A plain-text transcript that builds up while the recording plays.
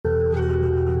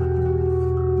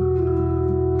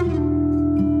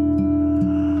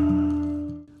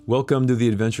Welcome to the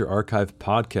Adventure Archive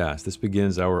podcast. This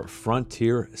begins our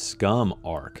Frontier Scum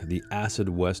arc, the acid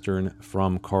western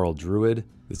from Carl Druid.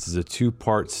 This is a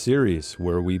two-part series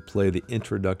where we play the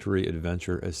introductory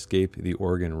adventure Escape the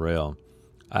Oregon Rail.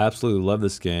 I absolutely love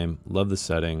this game, love the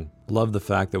setting, love the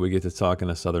fact that we get to talk in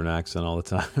a southern accent all the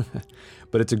time.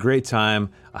 But it's a great time.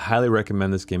 I highly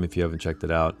recommend this game if you haven't checked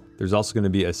it out. There's also going to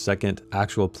be a second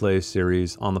actual play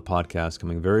series on the podcast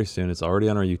coming very soon. It's already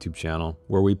on our YouTube channel,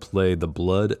 where we play the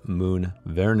Blood Moon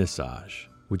Vernissage,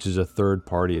 which is a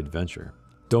third-party adventure.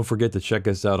 Don't forget to check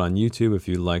us out on YouTube if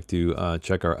you'd like to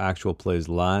check our actual plays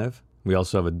live. We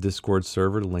also have a Discord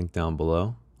server linked down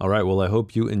below. All right, well, I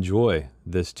hope you enjoy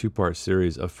this two-part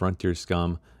series of Frontier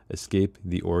Scum, Escape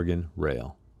the Oregon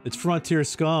Rail. It's Frontier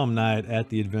Scum night at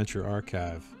the Adventure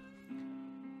Archive.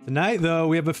 Tonight, though,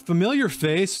 we have a familiar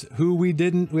face who we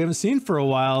haven't seen for a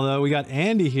while, though. We got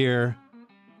Andy here,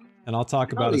 and I'll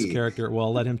talk about his character. Well,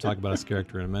 I'll let him talk about his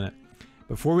character in a minute.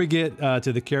 Before we get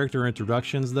to the character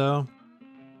introductions, though,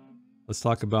 let's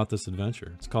talk about this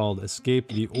adventure. It's called Escape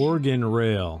the Oregon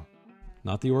Rail.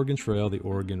 Not the Oregon Trail, the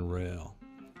Oregon Rail.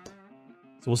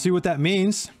 So we'll see what that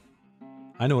means.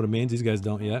 I know what it means. These guys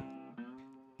don't yet.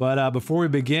 But before we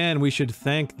begin, we should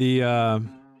thank the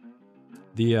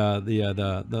Mr.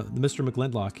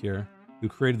 McLindlock here, who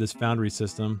created this Foundry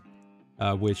system,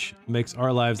 which makes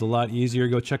our lives a lot easier.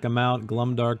 Go check him out,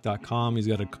 glumdark.com. He's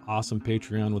got an awesome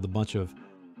Patreon with a bunch of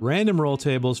random roll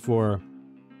tables for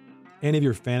any of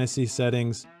your fantasy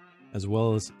settings, as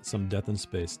well as some death in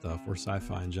space stuff or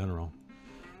sci-fi in general.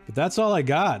 But that's all I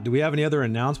got. Do we have any other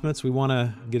announcements we want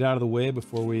to get out of the way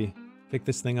before we kick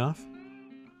this thing off?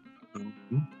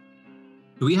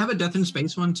 Do we have a Death in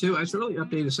Space one too? I should really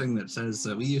update a thing that says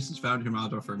we use this Foundry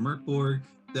model for Merkborg,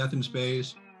 Death in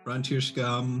Space, Frontier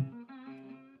Scum,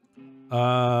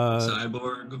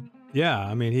 Cyborg. Yeah,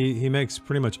 I mean he makes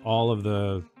pretty much all of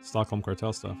the Stockholm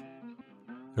Cartel stuff.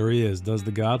 There he is, does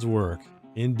the gods work.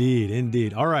 Indeed,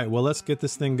 indeed. All right, well, let's get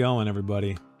this thing going,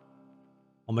 everybody.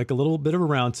 I'll make a little bit of a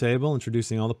round table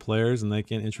introducing all the players, and they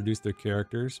can introduce their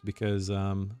characters because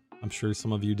I'm sure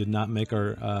some of you did not make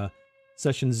our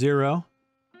session 0.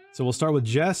 So we'll start with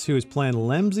Jess, who is playing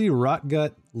Lemsley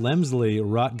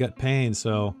Rotgut Payne.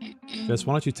 So, Jess,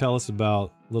 why don't you tell us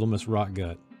about Little Miss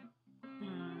Rotgut?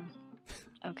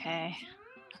 Okay.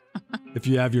 If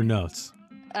you have your notes.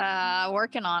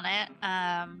 Working on it.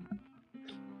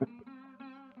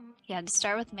 Yeah, to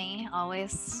start with me,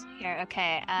 always here.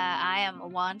 Okay, I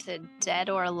am wanted dead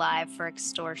or alive for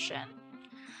extortion.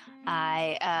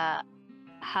 I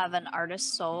have an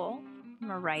artist soul.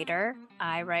 I'm a writer.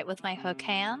 I write with my hook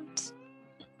hand.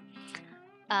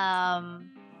 I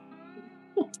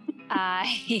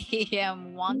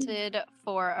am wanted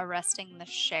for arresting the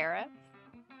sheriff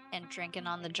and drinking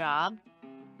on the job.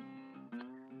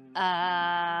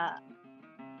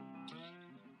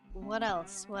 What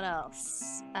else?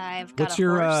 I've got a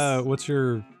horse. What's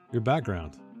your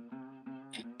background?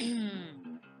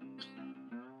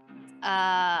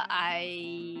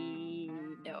 I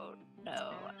don't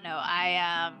know. No,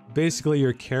 I basically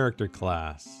your character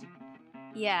class.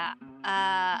 Yeah.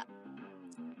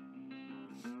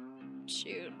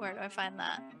 Shoot, where do I find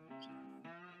that?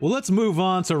 Well, let's move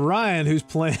on to Ryan, who's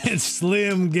playing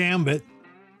Slim Gambit.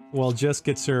 Well, Jess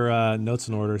gets her notes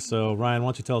in order. So, Ryan, why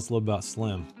don't you tell us a little about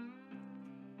Slim?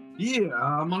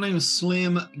 Yeah, my name is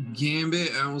Slim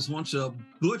Gambit. I was once a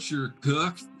butcher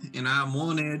cook, and I'm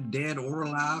wanted dead or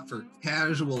alive for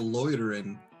casual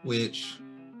loitering, which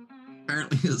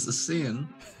apparently is a sin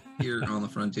here on the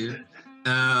frontier.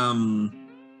 I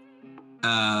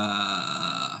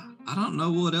don't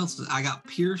know what else. I got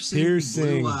piercing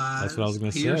blue eyes. That's what I was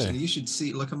going to say. You should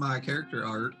look at my character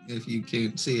art if you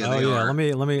can see it. Oh yeah,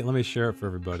 let me share it for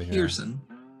everybody here. Piercing.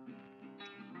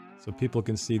 So people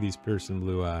can see these piercing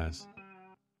blue eyes.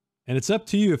 And it's up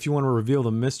to you if you want to reveal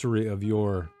the mystery of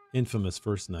your infamous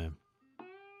first name.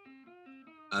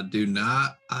 I do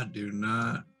not.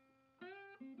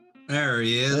 There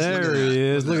he is. There he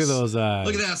is. Look at those eyes.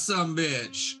 Look at that son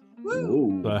bitch.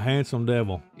 Woo. The handsome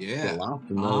devil. Yeah.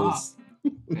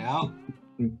 Yeah.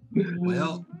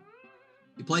 Well,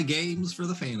 you play games for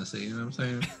the fantasy, you know what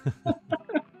I'm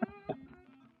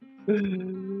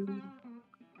saying?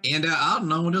 And I don't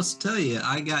know what else to tell you.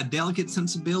 I got delicate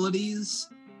sensibilities,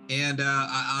 and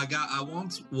I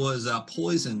once was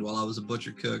poisoned while I was a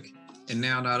butcher cook, and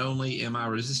now not only am I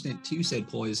resistant to said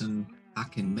poison, I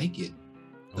can make it.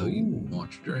 Though you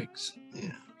want your drinks.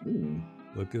 Yeah. Ooh.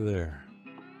 Look at there.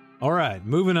 All right,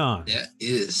 moving on. That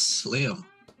is Slim.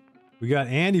 We got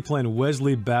Andy playing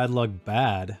Wesley Badluck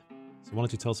Bad. So why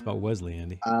don't you tell us about Wesley,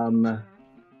 Andy?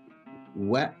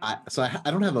 I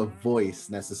don't have a voice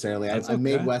necessarily. That's I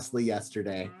made okay. Wesley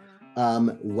yesterday.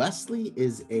 Wesley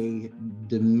is a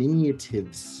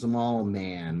diminutive small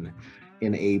man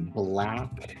in a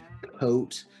black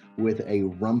coat with a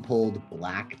rumpled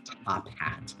black top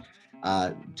hat.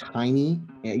 Tiny,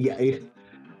 yeah,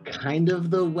 kind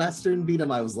of the Western beat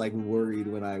him. I was like worried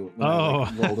when I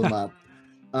like, rolled him up.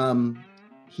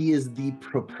 He is the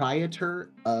proprietor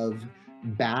of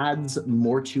Bad's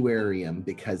Mortuarium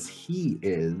because he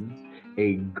is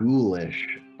a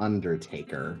ghoulish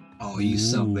undertaker. Oh, you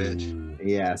some bitch. Ooh,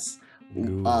 Yes.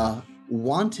 ghoulish.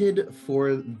 Wanted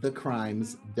for the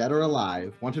crimes, dead or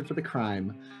alive, wanted for the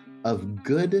crime of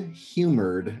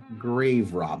good-humored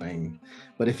grave robbing.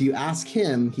 But if you ask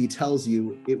him, he tells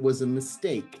you it was a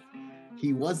mistake.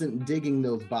 He wasn't digging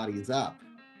those bodies up.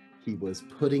 He was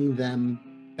putting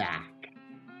them back.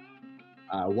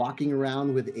 Walking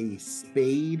around with a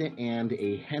spade and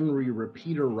a Henry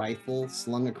repeater rifle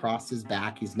slung across his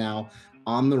back. He's now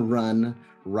on the run,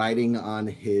 riding on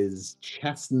his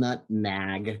chestnut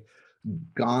nag,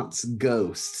 Gaunt's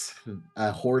Ghost,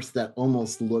 a horse that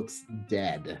almost looks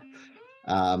dead.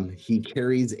 He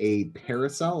carries a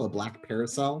parasol, a black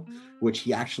parasol, which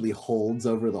he actually holds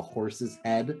over the horse's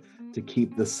head to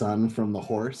keep the sun from the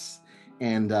horse.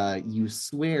 And you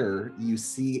swear you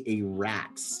see a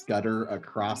rat scutter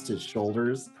across his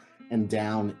shoulders and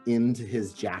down into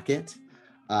his jacket.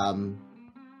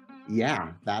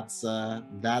 Yeah, that's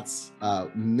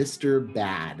Mr.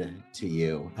 Bad to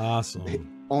you.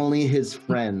 Awesome. Only his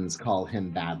friends call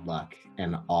him Bad Luck,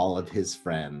 and all of his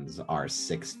friends are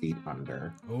 6 feet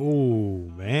under. Oh,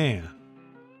 man.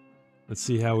 Let's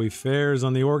see how he fares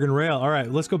on the Oregon Rail. All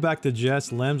right, let's go back to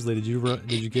Jess Lemsley. Did you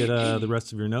get the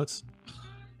rest of your notes?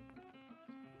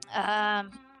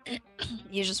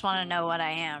 You just want to know what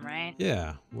I am, right?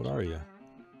 Yeah. What are you?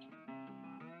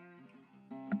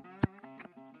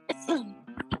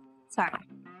 Sorry.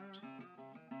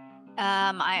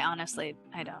 I honestly,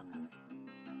 I don't know.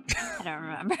 I don't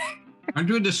remember. Aren't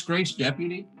you a disgraced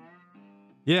deputy?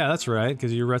 Yeah, that's right,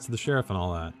 because you arrested the sheriff and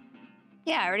all that.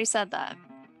 Yeah, I already said that.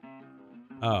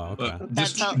 Oh, okay.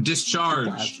 Discharged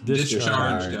Discharged.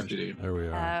 deputy. There we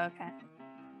are. Okay.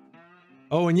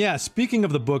 Oh, and yeah, speaking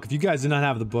of the book, if you guys did not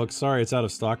have the book, sorry, it's out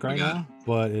of stock right got now,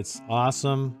 but it's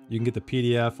awesome. You can get the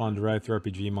PDF on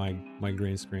Drive-Thru-RPG, my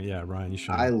green screen. Yeah, Ryan, you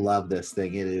should. I love this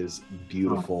thing. It is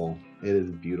beautiful. It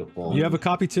is beautiful. You have a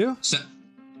copy too?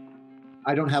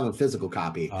 I don't have a physical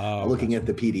copy. Oh, Looking at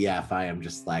the PDF, I am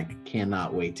just like,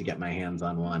 cannot wait to get my hands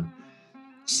on one.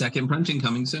 Second printing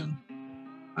coming soon.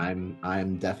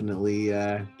 I'm definitely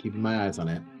keeping my eyes on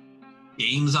it.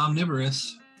 Games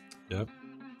Omnivorous. Yep.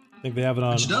 I think they have it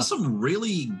on. Which does some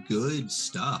really good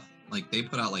stuff. Like they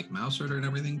put out like Mouse Herder and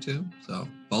everything too. So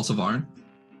Vaults of Arn.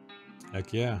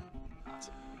 Heck yeah.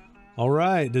 All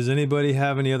right. Does anybody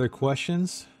have any other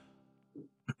questions?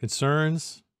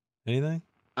 Concerns? Anything?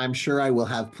 I'm sure I will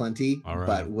have plenty, All right.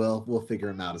 but we'll figure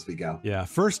them out as we go. Yeah.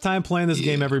 First time playing this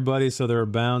game, everybody, so there are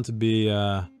bound to be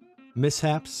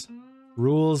mishaps,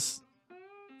 rules,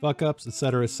 fuck ups,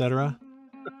 etc., etc.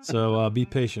 So be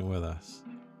patient with us.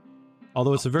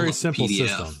 Although it's a very simple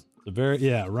system. It's a very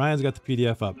Ryan's got the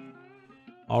PDF up.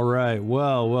 All right.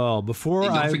 Well. Before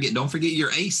don't forget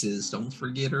your aces. Don't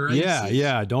forget her aces.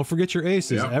 Yeah. Don't forget your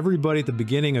aces. Yep. Everybody at the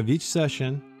beginning of each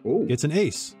session gets an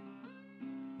ace.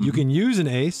 You can use an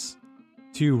ace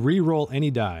to re-roll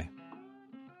any die.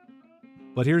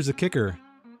 But here's the kicker: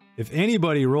 if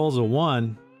anybody rolls a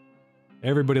 1,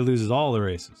 everybody loses all their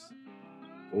aces.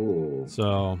 Ooh.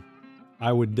 So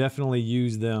I would definitely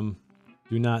use them.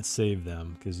 Do not save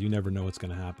them because you never know what's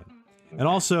going to happen. And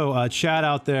also, chat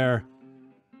out there,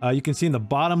 you can see in the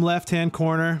bottom left-hand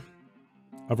corner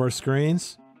of our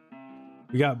screens,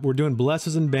 we're doing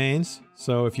Blesses and Banes.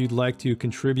 So if you'd like to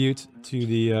contribute to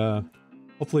the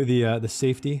hopefully the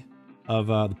safety of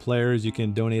the players, you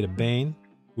can donate a Bane,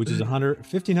 which is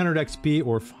 1500 XP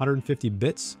or 150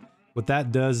 bits. What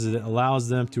that does is it allows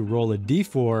them to roll a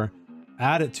D4,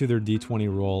 add it to their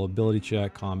D20 roll, ability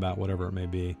check, combat, whatever it may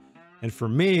be. And for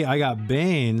me, I got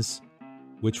Banes,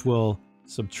 which will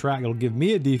subtract. It'll give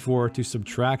me a D4 to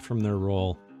subtract from their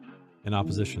roll in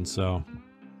opposition. So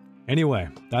anyway,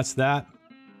 that's that.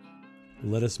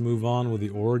 Let us move on with the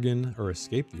Oregon, or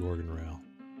escape the Oregon Rail.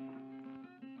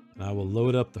 And I will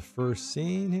load up the first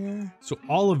scene here. So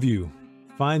all of you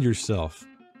find yourself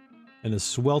in a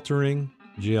sweltering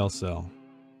jail cell.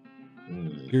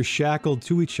 You're shackled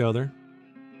to each other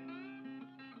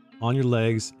on your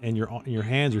legs, and your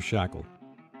hands are shackled.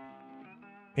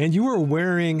 And you are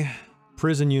wearing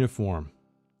prison uniform.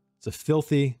 It's a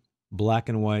filthy black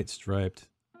and white striped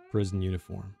prison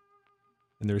uniform.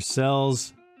 And there's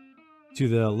cells to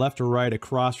the left or right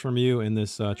across from you in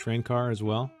this train car as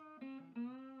well.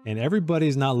 And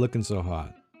everybody's not looking so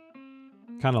hot.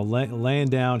 Kind of laying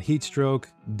down, heat stroke,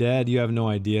 dead, you have no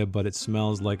idea, but it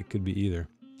smells like it could be either.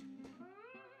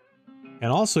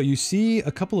 And also, you see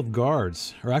a couple of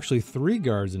guards, or actually 3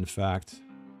 guards in fact,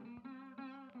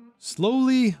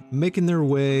 slowly making their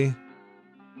way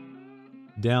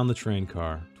down the train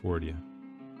car toward you.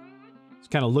 Just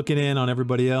kind of looking in on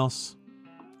everybody else.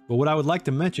 But what I would like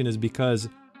to mention is because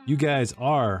you guys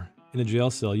are in a jail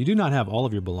cell, you do not have all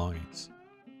of your belongings.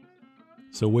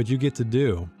 So what you get to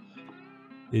do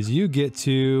is you get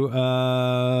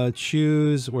to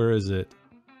choose, where is it?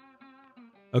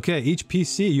 Okay, each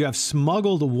PC, you have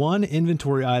smuggled 1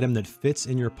 inventory item that fits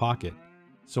in your pocket.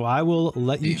 So I will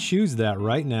let you choose that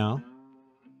right now.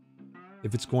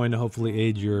 If it's going to hopefully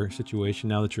aid your situation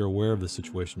now that you're aware of the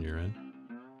situation you're in.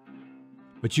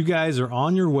 But you guys are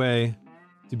on your way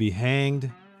to be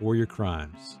hanged for your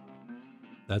crimes.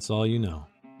 That's all you know.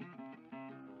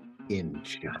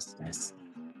 Injustice.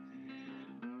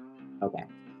 Okay.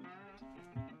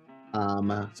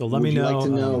 So let me know. Would you like to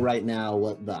know right now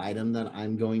what the item that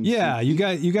I'm going to... Yeah, you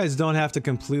guys don't have to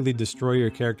completely destroy your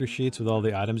character sheets with all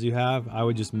the items you have. I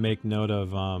would just make note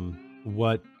of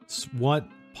what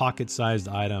pocket-sized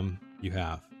item you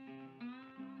have.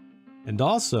 And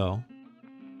also,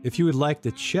 if you would like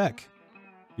to check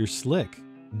your slick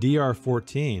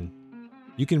DR14,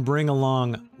 you can bring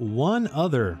along 1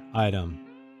 other item,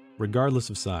 regardless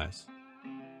of size.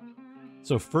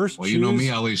 So first choose... Well, you know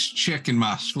me, always checking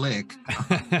my slick.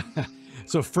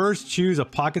 So first choose a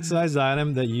pocket-sized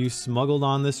item that you smuggled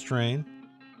on this train,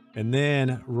 and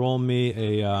then roll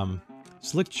me a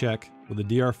slick check with a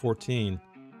DR14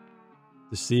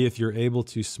 to see if you're able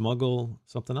to smuggle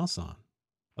something else on,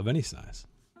 of any size.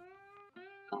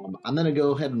 I'm going to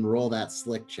go ahead and roll that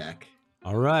slick check.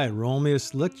 All right, roll me a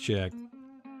slick check.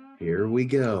 Here we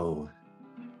go.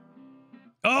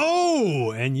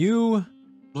 Oh, and you...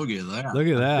 Look at that. Look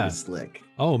at that. Pretty slick.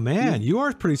 Oh, man, you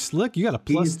are pretty slick. You got a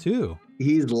 +2.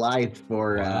 He's light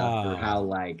for Wow. how,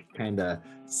 like, kind of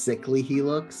sickly he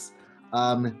looks.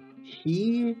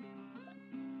 He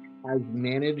has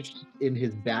managed in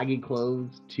his baggy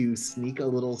clothes to sneak a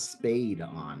little spade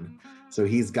on. So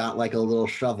he's got like a little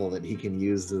shovel that he can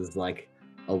use as like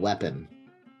a weapon.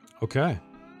 Okay.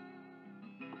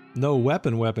 No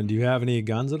weapon. Do you have any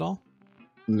guns at all?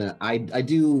 No, I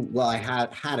do. Well, I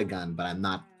had a gun, but I'm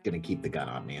not going to keep the gun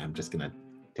on me. I'm just going to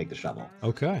take the shovel.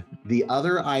 Okay. The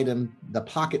other item, the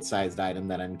pocket-sized item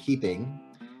that I'm keeping,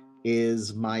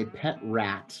 is my pet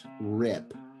rat,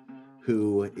 Rip,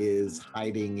 who is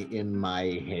hiding in my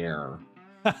hair.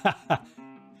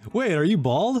 Wait, are you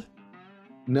bald?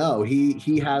 No,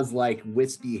 he has like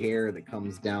wispy hair that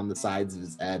comes down the sides of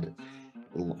his head,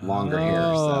 longer hair.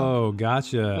 Oh,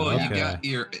 gotcha. Well, Okay.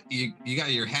 you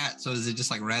got your hat. So is it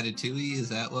just like Ratatouille? Is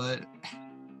that what?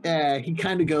 Yeah, he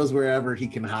kind of goes wherever he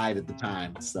can hide at the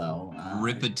time. So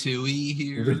Ripatouille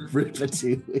here.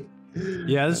 Ripatouille.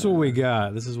 Yeah, this is what we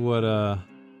got. This is what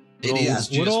It is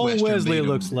what just old Western Wesley Beatum.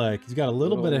 looks like. He's got a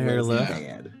little bit of hair left.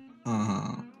 Yeah.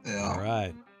 All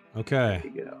right. Okay.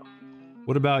 There you go.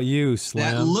 What about you,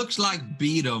 Slam? That looks like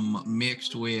Beatum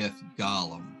mixed with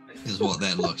Gollum, is what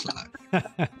that looks like.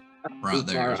 Right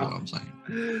there is what I'm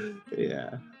saying.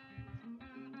 Yeah.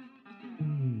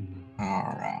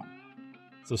 All right.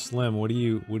 So Slim, would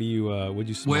you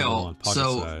smuggle on pocket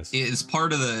So size? it's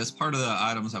part of the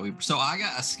items that we. So I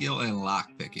got a skill in lock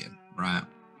picking, right?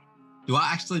 Do I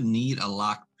actually need a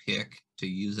lock pick to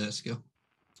use that skill?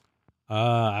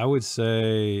 I would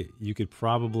say you could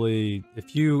probably,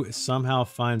 if you somehow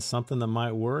find something that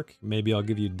might work, maybe I'll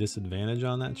give you disadvantage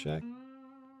on that check.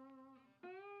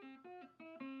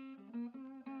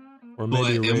 Or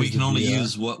maybe And we raise can the only DI.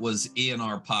 use what was in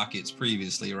our pockets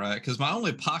previously, right? Because my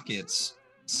only pockets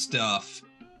stuff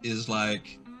is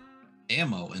like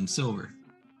ammo and silver.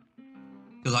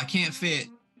 Because I can't fit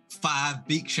 5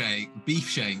 beef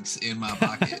shanks in my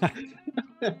pocket.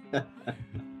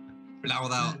 Not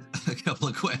without a couple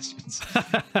of questions.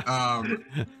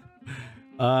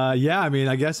 Yeah, I mean,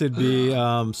 I guess it'd be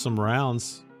some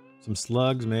rounds, some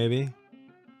slugs, maybe.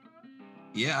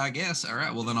 Yeah, I guess. All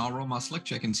right. Well, then I'll roll my slick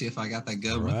check and see if I got that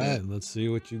good All with right, it. let's see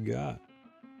what you got.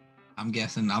 I'm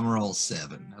guessing I'm gonna roll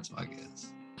 7. That's my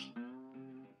guess.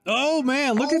 Oh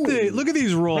man, look at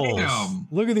these rolls. Damn.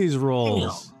 Look at these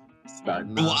rolls.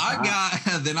 Starting Well, off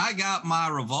hot. I got my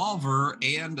revolver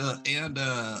and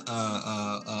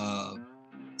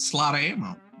slot of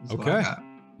ammo. That's what I Okay. got.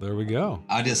 There we go.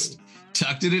 I just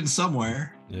tucked it in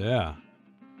somewhere. Yeah.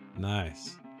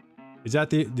 Nice. Is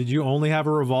that did you only have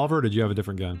a revolver or did you have a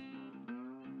different gun?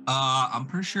 I'm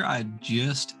pretty sure I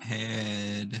just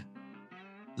had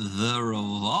the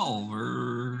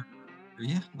revolver.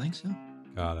 Yeah, I think so.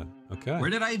 Got it. Okay. Where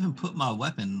did I even put my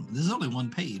weapon? This is only one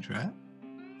page, right?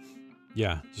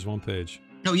 Yeah, just one page.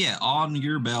 Oh yeah, on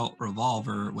your belt,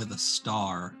 revolver with a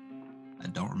star. I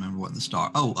don't remember what the star.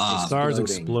 Oh, The star's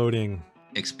exploding.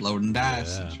 Exploding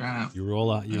dice. Yeah. That's right. You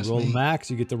roll out. You That's roll me. max.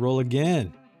 You get to roll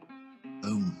again.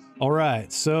 Boom. All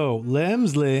right. So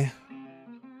Lemsley,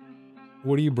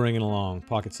 what are you bringing along?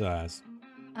 Pocket size.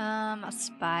 A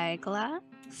spyglass.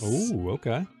 Oh,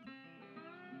 okay.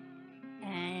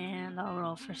 And I'll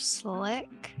roll for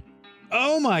slick.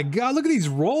 Oh my God! Look at these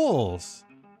rolls.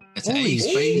 It's an Holy ace,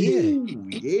 shit. baby. Ooh,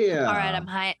 yeah. All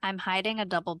right, I'm hiding a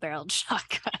double-barreled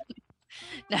shotgun.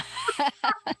 No.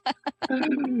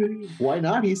 Why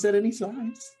not? He said any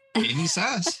size. Any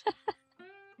size.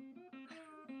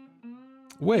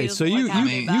 Wait. Feels So you like I'm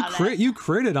you about it. you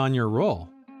critted on your roll.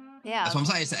 Yeah. That's what I'm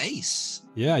saying. It's an ace.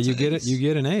 Yeah, It's you an get it. ace. You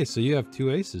get an ace. So you have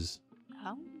 2 aces.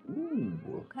 Oh, Ooh.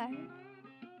 okay.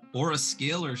 Or a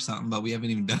skill or something, but we haven't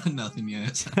even done nothing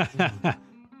yet.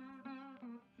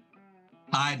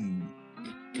 Hiding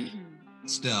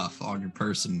stuff on your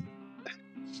person.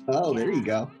 Oh, there you Yeah.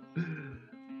 go.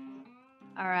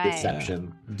 All right.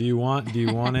 Deception. Do you want a do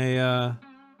you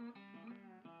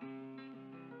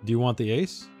want the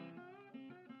ace?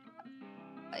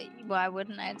 Why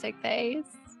wouldn't I take the ace?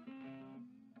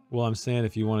 Well, I'm saying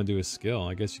if you want to do a skill,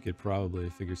 I guess you could probably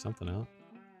figure something out.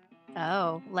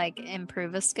 Oh, like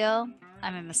improve a skill?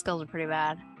 I mean, my skills are pretty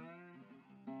bad.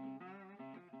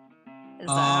 Is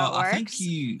that how it works? I think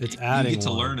you adding get to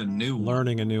one. learn a new one.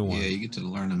 Learning a new one. Yeah, you get to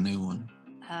learn a new one.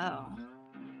 Oh.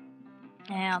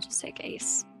 Yeah, I'll just take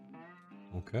ace.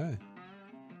 Okay.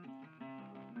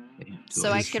 Yeah,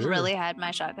 So I could sure. really hide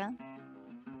my shotgun?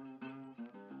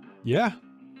 Yeah,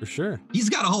 for sure. He's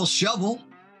got a whole shovel.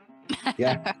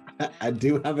 Yeah, I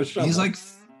do have a shovel. He's like,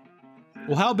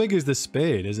 Well, how big is the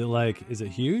spade? Is it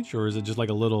huge or is it just like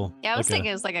a little? Yeah, I was like thinking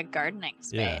it was like a gardening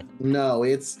Yeah. spade. no,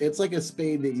 it's like a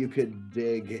spade that you could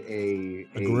dig a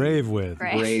grave with.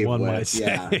 Grave. grave One with. might say.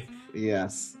 Yeah.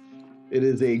 Yes, it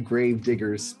is a grave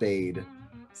digger's spade.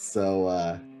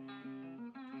 So,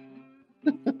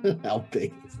 how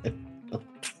big is it?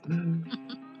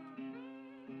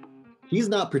 He's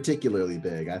not particularly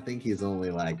big. I think he's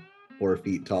only like 4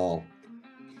 feet tall.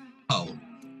 oh,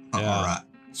 Yeah. all right.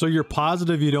 So you're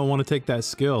positive you don't want to take that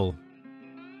skill,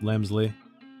 Lemsley?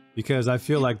 Because I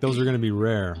feel like those are going to be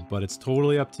rare, but it's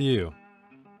totally up to you.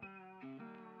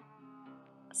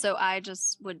 So I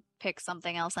just would pick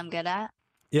something else I'm good at?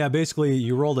 Yeah, basically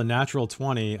you rolled a natural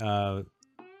 20, so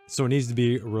it needs to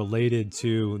be related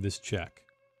to this check.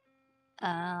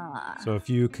 Ah. So if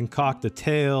you concoct a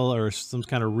tale or some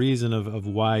kind of reason of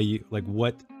why you, like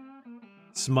what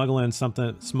smuggling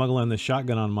the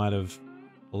shotgun on might have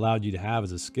allowed you to have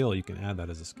as a skill, you can add that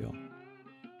as a skill.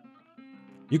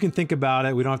 You can think about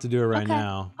it. We don't have to do it right Okay.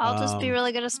 now. I'll just be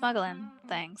really good at smuggling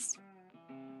things.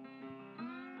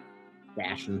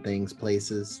 Dashing things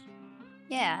places.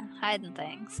 Yeah, hiding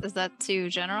things. Is that too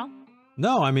general?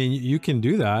 No, I mean, you can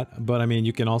do that, but I mean,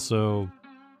 you can also,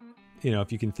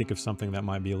 if you can think of something that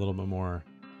might be a little bit more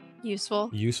Useful.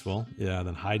 useful,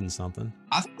 than hiding something.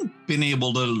 I think being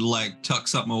able to like tuck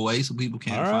something away so people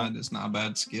can't All right. find it's not a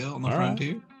bad skill on the All right.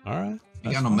 frontier. All right. You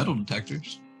that's got no fine. metal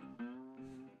detectors.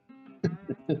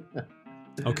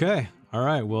 Okay. All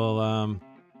right. Well,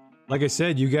 like I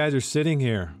said, you guys are sitting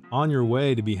here on your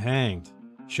way to be hanged,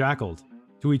 shackled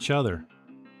to each other,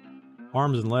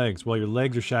 arms and legs. While your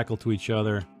legs are shackled to each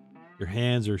other, your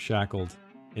hands are shackled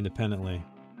independently.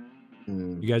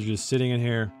 Hmm. You guys are just sitting in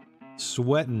here,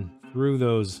 sweating through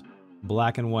those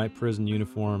black and white prison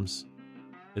uniforms.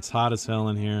 It's hot as hell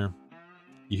in here.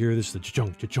 You hear this, the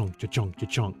cha-chunk, cha-chunk, cha-chunk,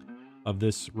 cha-chunk of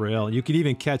this rail. You could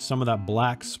even catch some of that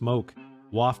black smoke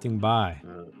wafting by,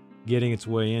 getting its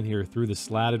way in here through the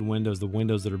slatted windows, the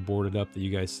windows that are boarded up that you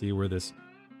guys see where this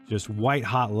just white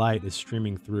hot light is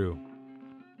streaming through.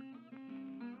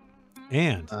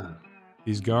 And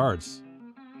these guards,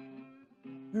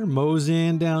 they're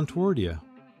moseying down toward you.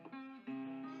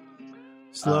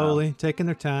 Slowly, taking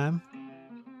their time.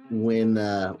 When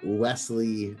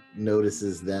Wesley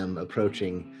notices them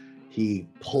approaching, he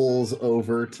pulls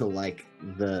over to like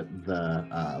the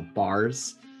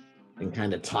bars and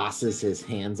kind of tosses his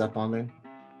hands up on there.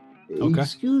 Okay.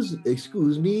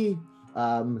 Excuse me,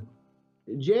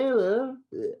 jailer.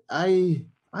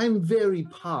 I'm very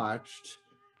parched.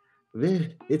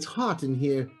 It's hot in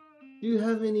here. Do you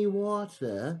have any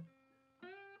water?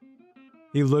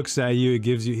 He looks at you. He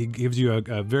gives you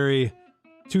a very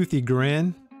toothy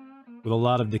grin with a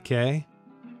lot of decay.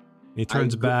 He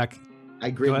turns back. I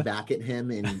Go grin ahead. back at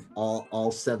him, and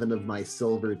all 7 of my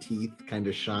silver teeth kind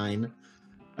of shine.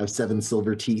 I have 7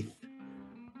 silver teeth.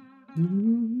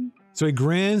 So he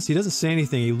grins. He doesn't say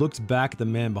anything. He looks back at the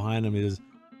man behind him. He says,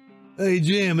 "Hey,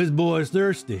 Jim, this boy's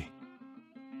thirsty.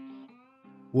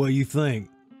 What do you think?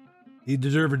 He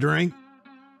deserve a drink?"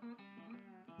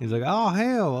 He's like, "Oh,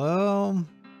 hell,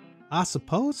 I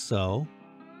suppose so."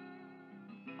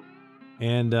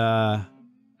 And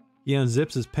he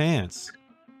unzips his pants,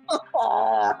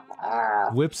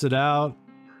 whips it out,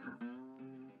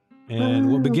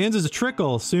 and what begins as a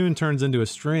trickle soon turns into a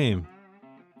stream.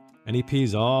 And he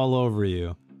pees all over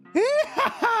you. He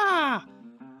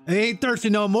ain't thirsty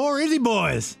no more, is he,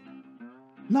 boys?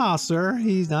 Nah, sir,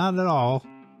 he's not at all.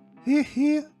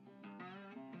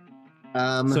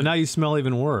 So now you smell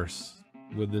even worse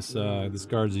with this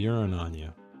guard's urine on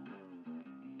you.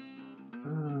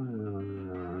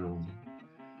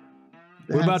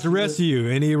 What about the rest of you?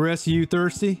 Any rest of you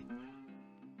thirsty?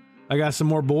 I got some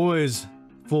more boys,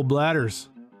 full bladders,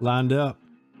 lined up.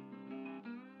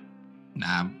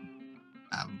 Nah,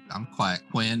 I'm quite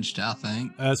quenched, I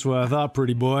think. That's what I thought,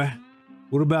 pretty boy.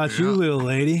 What about you, Yeah. little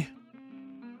lady?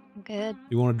 Good.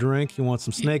 You want a drink? You want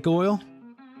some snake oil?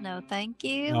 No, thank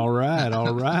you. All right,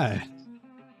 all right.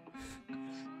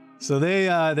 So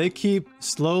they keep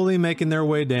slowly making their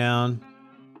way down,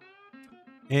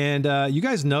 and you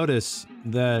guys notice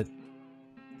that.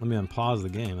 Let me unpause the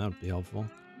game. That would be helpful.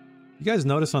 You guys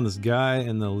notice on this guy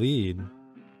in the lead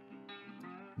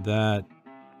that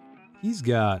he's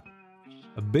got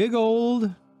a big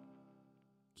old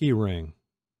key ring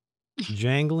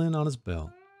jangling on his belt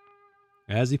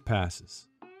as he passes,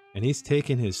 and he's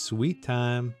taking his sweet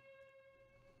time.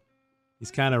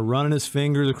 He's kind of running his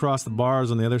fingers across the bars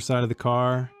on the other side of the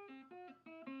car,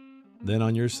 then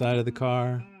on your side of the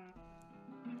car.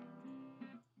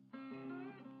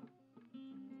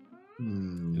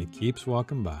 And he keeps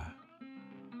walking by.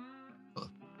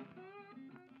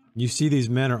 You see these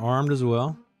men are armed as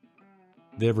well.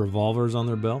 They have revolvers on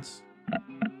their belts.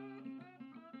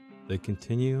 They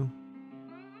continue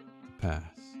to pass.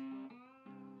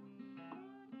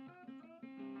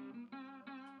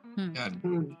 God.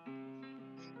 Well,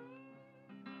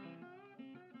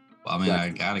 I mean, I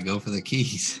gotta go for the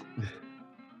keys.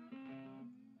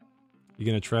 You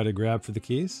gonna try to grab for the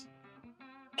keys?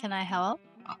 Can I help?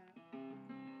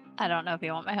 I don't know if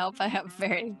you want my help. I have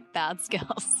very bad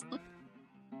skills.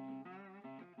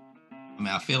 I mean,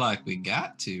 I feel like we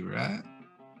got to, right?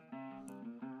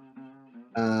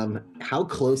 How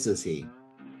close is he?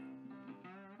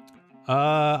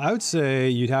 I would say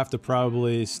you'd have to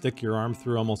probably stick your arm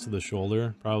through almost to the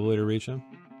shoulder, probably to reach him.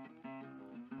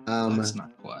 That's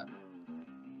not quite.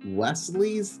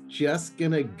 Wesley's just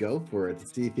gonna go for it to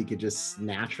see if he could just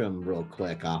snatch him real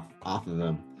quick off of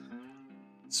him.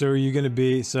 So are you gonna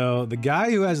be? So the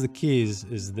guy who has the keys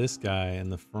is this guy in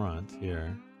the front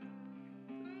here.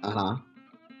 Uh-huh.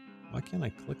 Why can't I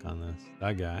click on this?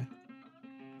 That guy.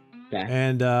 Okay.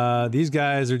 And these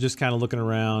guys are just kind of looking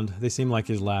around. They seem like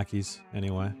his lackeys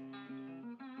anyway.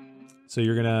 So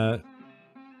you're gonna...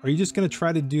 Are you just gonna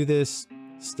try to do this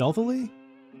stealthily?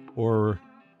 Or...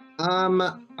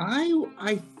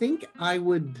 I think I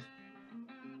would...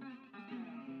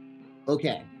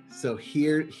 Okay, so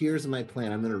here's my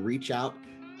plan. I'm gonna reach out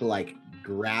to like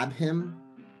grab him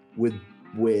with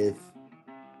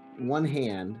one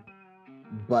hand,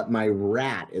 but my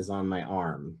rat is on my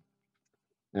arm.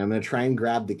 And I'm going to try and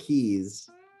grab the keys.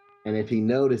 And if he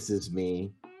notices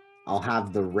me, I'll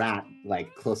have the rat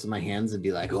like close to my hands and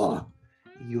be like, "Oh,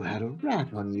 you had a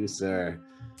rat on you, sir."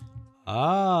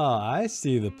 Ah, I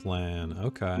see the plan.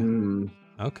 Okay.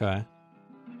 Okay.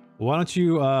 Why don't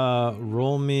you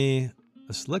roll me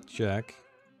a slick check?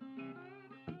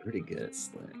 I'm pretty good at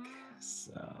slick.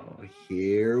 So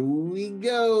here we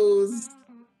goes.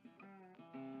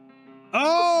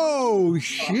 Oh,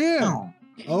 shit.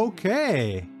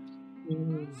 Okay.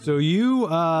 So you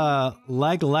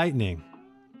like lightning.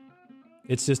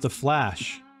 It's just a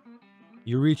flash.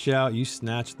 You reach out, you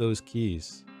snatch those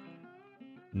keys.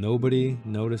 Nobody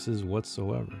notices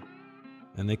whatsoever.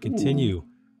 And they continue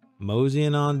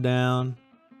moseying on down.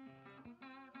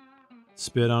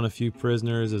 Spit on a few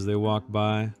prisoners as they walk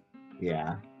by.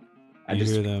 Yeah. I You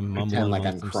just hear them mumbling pretend like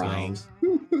I'm amongst crying. themselves.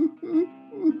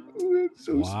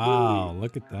 So Wow,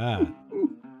 look at that.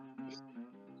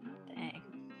 Dang.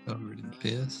 Covered in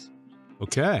piss.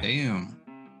 Okay. Damn.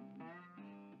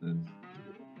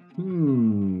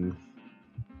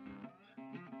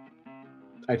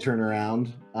 I turn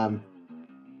around.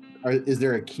 Is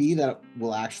there a key that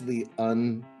will actually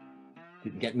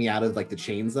get me out of like the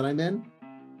chains that I'm in?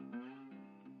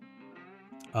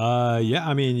 Yeah,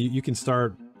 I mean, you can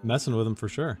start messing with them for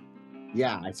sure.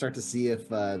 Yeah, I start to see if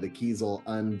the keys will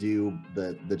undo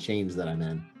the chains that I'm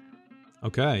in.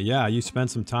 Okay, yeah, you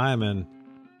spend some time and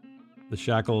the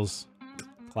shackles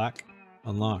clack,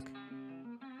 unlock.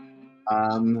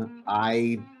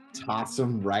 I toss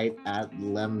them right at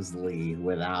Lemsley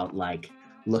without like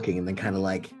looking, and then kind of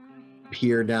like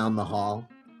peer down the hall.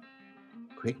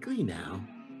 Quickly now,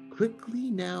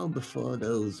 before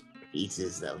those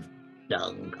pieces of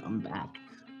dung come back.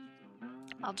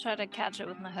 I'll try to catch it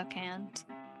with my hook hand.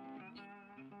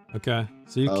 Okay,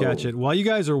 so you catch it. While you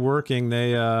guys are working,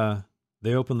 they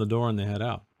open the door and they head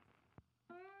out.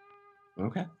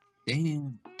 Okay.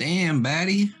 Damn,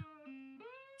 baddie.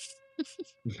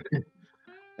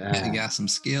 You got some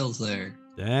skills there.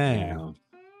 Dang.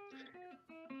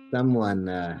 Someone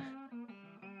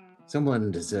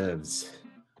deserves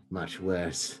much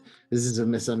worse. This is a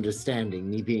misunderstanding,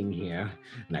 me being here,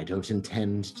 and I don't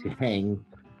intend to hang.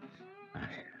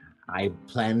 I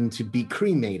plan to be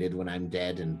cremated when I'm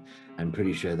dead, and I'm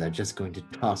pretty sure they're just going to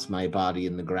toss my body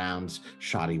in the ground.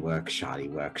 Shoddy work, shoddy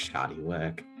work, shoddy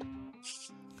work.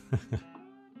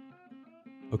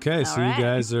 Okay, so right.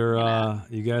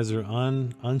 you guys are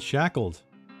unshackled.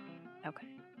 Okay.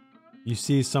 You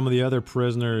see some of the other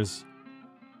prisoners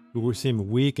who seem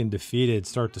weak and defeated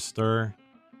start to stir.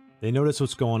 They notice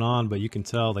what's going on, but you can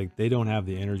tell like they don't have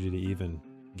the energy to even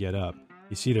get up.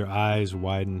 You see their eyes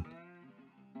widen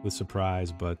with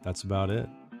surprise, but that's about it.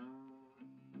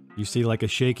 You see like a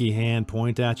shaky hand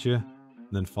point at you and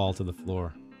then fall to the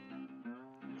floor.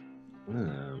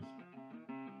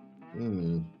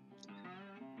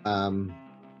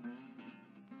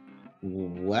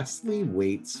 Wesley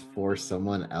waits for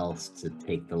someone else to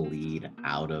take the lead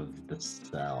out of the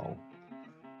cell.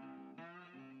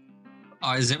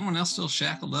 Is everyone else still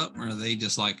shackled up, or are they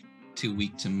just like too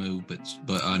weak to move, but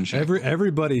unshackled?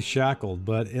 Everybody's shackled,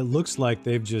 but it looks like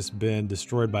they've just been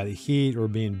destroyed by the heat or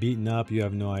being beaten up. You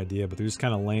have no idea, but they're just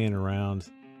kind of laying around,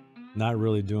 not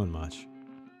really doing much.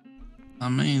 I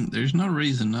mean, there's no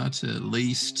reason not to at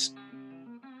least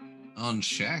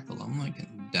unshackle them. Like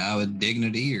die with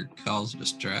dignity or cause a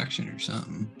distraction or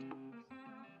something.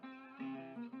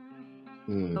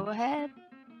 Go ahead.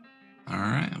 All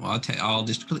right. Well, I'll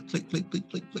just click.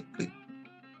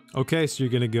 Okay, so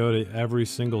you're gonna go to every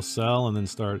single cell and then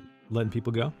start letting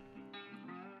people go?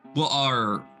 Well,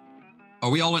 are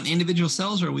we all in individual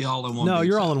cells, or are we all in one? No,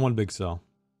 you're cell? all in one big cell.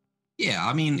 Yeah,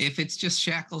 I mean, if it's just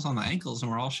shackles on the ankles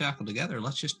and we're all shackled together,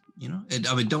 let's just,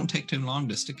 don't take too long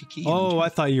to stick a key. Oh, I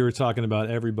thought you were talking about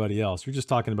everybody else. You're just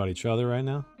talking about each other right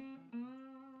now?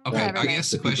 Okay, I guess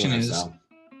the question is,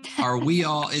 are we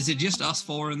all, is it just us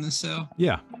four in this cell?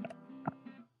 Yeah.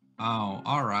 Oh,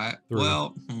 all right. 3.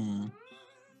 Well,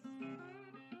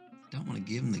 don't want to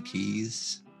give them the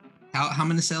keys. How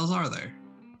many cells are there?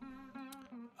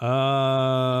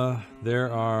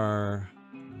 There are,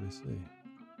 let me see.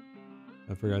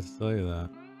 I forgot to tell you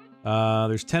that.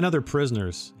 There's 10 other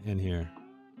prisoners in here.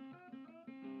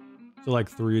 So like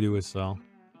 3 to a cell.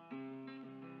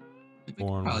 We could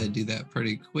probably do that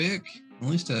pretty quick. At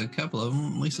least a couple of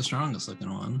them, at least the strongest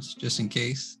looking ones, just in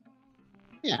case.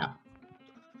 Yeah.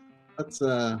 Let's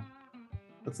let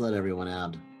everyone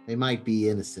out. They might be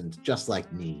innocent, just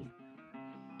like me.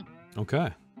 Okay.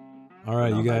 All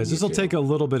right, you guys. This will take a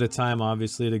little bit of time,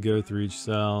 obviously, to go through each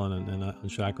cell and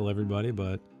unshackle everybody,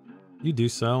 but you do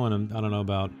so in, I don't know,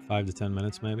 about 5 to 10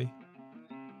 minutes, maybe.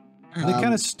 They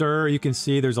kind of stir. You can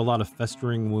see there's a lot of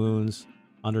festering wounds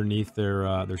underneath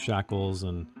their shackles,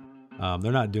 and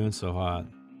they're not doing so hot.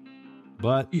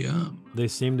 But yeah, they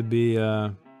seem to be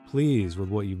pleased with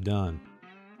what you've done.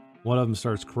 One of them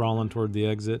starts crawling toward the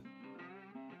exit.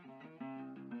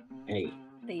 Hey.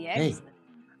 The exit?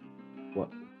 Hey.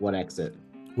 What exit?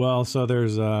 Well, so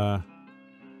there's the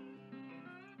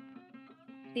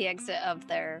exit of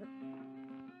their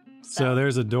cell. So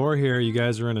there's a door here. You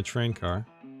guys are in a train car.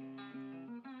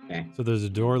 Okay. So there's a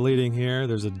door leading here.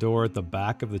 There's a door at the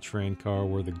back of the train car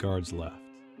where the guards left.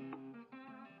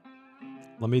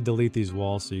 Let me delete these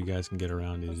walls so you guys can get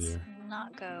around easier. Let's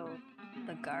not go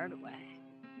the guard way.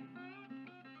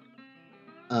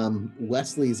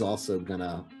 Wesley's also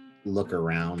gonna look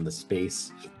around the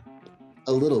space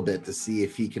a little bit to see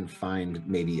if he can find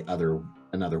maybe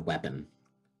another weapon.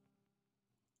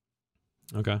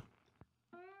 Okay.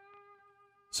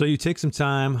 So you take some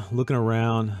time looking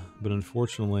around, but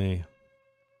unfortunately,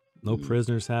 no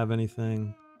prisoners have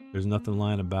anything. There's nothing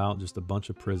lying about, just a bunch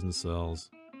of prison cells.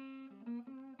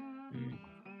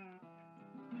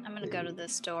 I'm gonna go to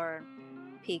this door,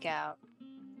 peek out.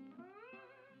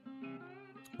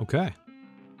 Okay.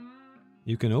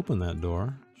 You can open that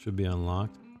door. Should be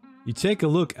unlocked. You take a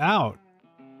look out,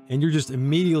 and you're just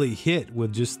immediately hit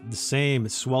with just the same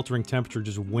sweltering temperature,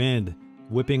 just wind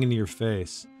whipping into your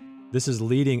face. This is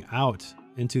leading out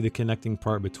into the connecting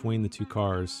part between the two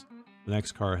cars, the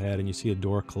next car ahead, and you see a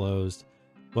door closed.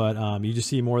 But you just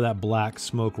see more of that black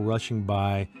smoke rushing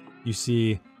by. You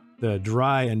see the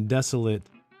dry and desolate,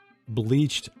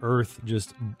 bleached earth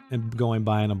just going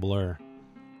by in a blur.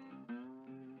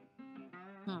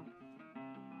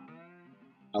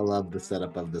 I love the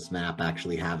setup of this map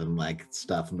actually having like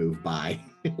stuff move by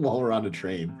while we're on a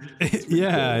train.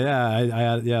 Yeah,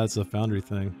 it's a Foundry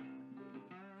thing.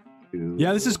 Cool.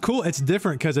 Yeah, this is cool. It's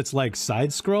different because it's like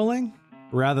side scrolling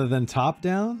rather than top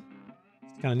down.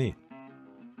 It's kind of neat.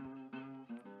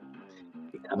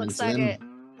 Looks like it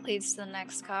leads to the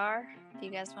next car. Do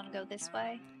you guys want to go this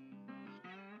way?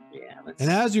 Yeah. And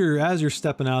as you're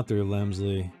stepping out there,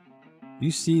 Lemsley,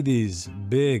 you see these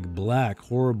big, black,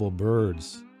 horrible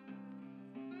birds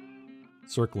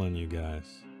circling you guys.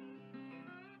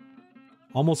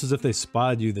 Almost as if they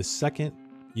spotted you the second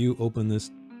you open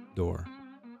this door.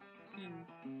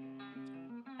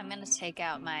 I'm going to take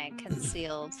out my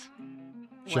concealed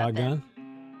shotgun.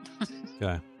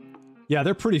 Okay. Yeah,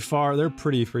 they're pretty far. They're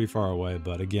pretty far away.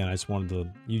 But again, I just wanted to.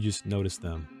 You just noticed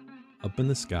them up in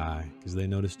the sky because they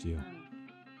noticed you.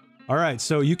 All right,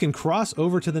 so you can cross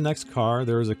over to the next car.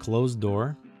 There is a closed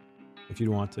door, if you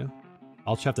want to.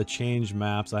 I'll just have to change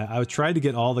maps. I tried to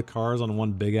get all the cars on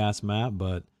one big ass map,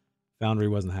 but Foundry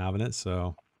wasn't having it,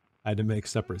 so I had to make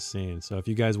separate scenes. So if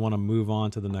you guys want to move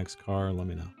on to the next car, let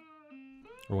me know,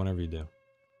 or whenever you do.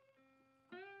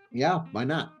 Yeah, why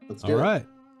not? Let's do it. All right.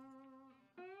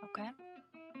 Okay.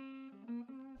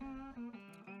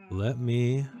 Let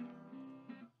me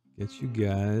get you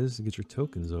guys get your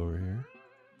tokens over here.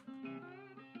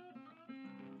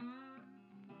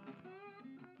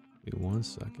 Give me 1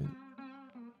 second.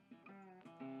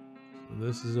 So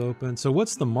this is open. So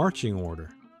what's the marching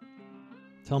order?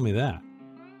 Tell me that.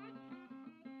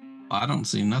 I don't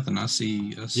see nothing. I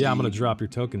see. Yeah, I'm gonna drop your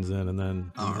tokens in and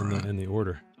then in the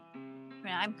order. I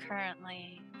mean, I'm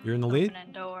currently. You're in the lead.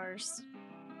 Opening doors.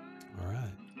 All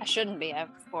right. I shouldn't be at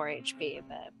 4 HP,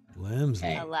 but. Limbs.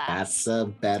 Hey, alas. that's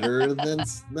better than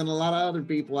a lot of other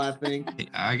people, I think.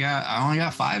 I only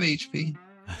got 5 HP.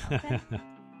 Okay.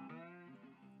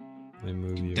 Let me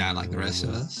move you. Die like the rest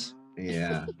of us.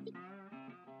 Yeah.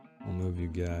 I'll move you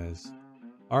guys.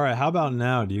 All right. How about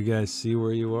now? Do you guys see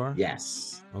where you are?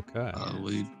 Yes. Okay.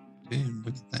 Dude,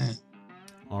 look at that.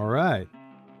 All right.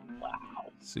 Wow.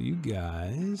 So you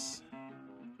guys.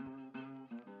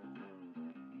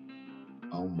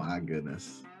 Oh my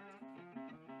goodness.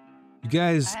 You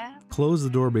guys close the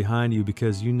door behind you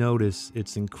because you notice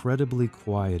it's incredibly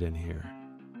quiet in here.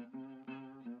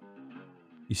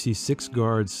 You see 6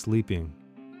 guards sleeping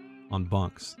on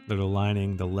bunks that are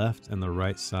lining the left and the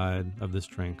right side of this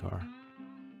train car.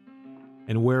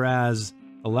 And whereas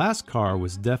the last car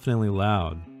was definitely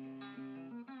loud,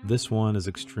 this one is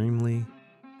extremely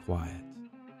quiet.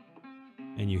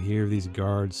 And you hear these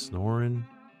guards snoring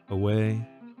away.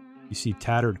 You see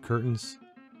tattered curtains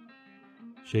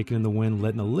shaking in the wind,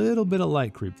 letting a little bit of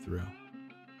light creep through.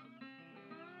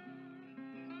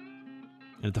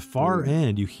 And at the far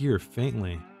end, you hear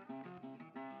faintly,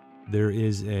 there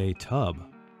is a tub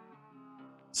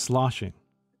sloshing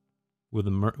with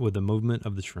the movement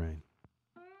of the train.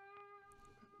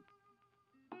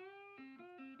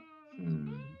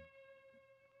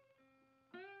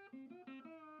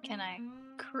 Can I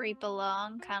creep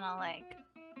along, kind of like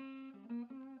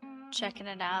checking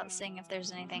it out, seeing if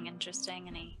there's anything interesting,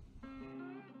 any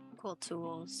cool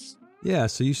tools? Yeah,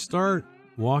 so you start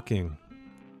walking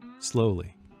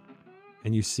slowly,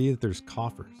 and you see that there's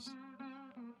coffers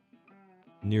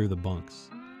near the bunks.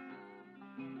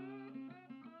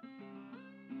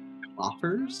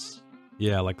 Coffers?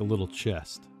 Yeah, like a little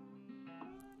chest.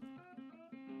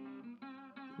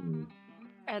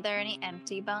 Are there any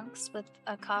empty bunks with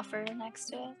a coffer next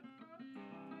to it?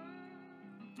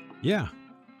 Yeah.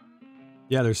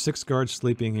 Yeah, there's 6 guards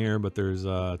sleeping here, but there's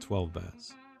 12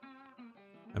 beds.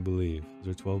 I believe. Is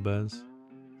there 12 beds?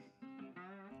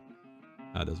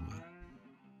 That doesn't matter.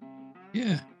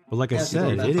 Yeah. But like I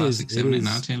said, it is 6, 7, 8,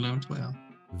 9, 10, 11, 12.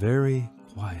 very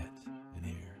quiet in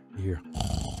here. You hear.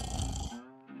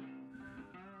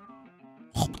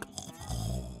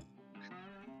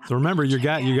 So remember, you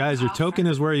guys, your token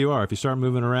is where you are. If you start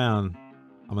moving around,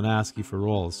 I'm going to ask you for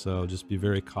rolls. So just be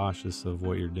very cautious of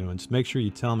what you're doing. Just make sure you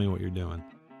tell me what you're doing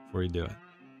before you do it.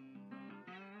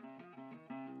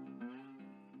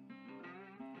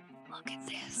 Look at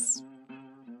this.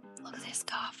 Look at this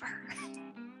coffer.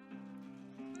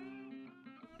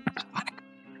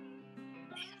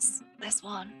 This There's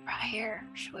one right here.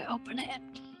 Should we open it?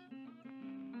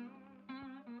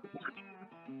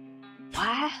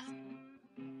 Why?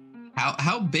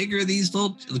 How big are these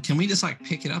little? Can we just like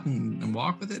pick it up and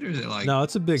walk with it, or is it like? No,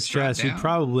 it's a big strapped chest. You down?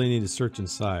 probably need to search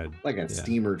inside. Like a Yeah.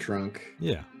 steamer trunk.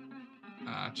 Yeah.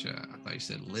 Gotcha. I thought you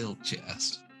said little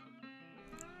chest.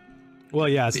 Well,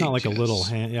 yeah, it's not Big like a little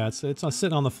chest. hand. Yeah, it's not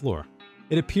sitting on the floor.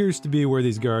 It appears to be where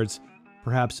these guards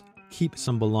perhaps keep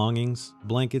some belongings,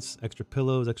 blankets, extra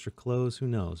pillows, extra clothes, who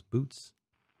knows, boots.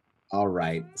 All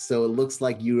right. So it looks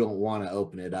like you don't want to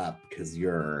open it up because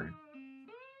you're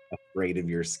afraid of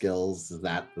your skills. Is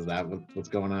that what's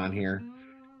going on here?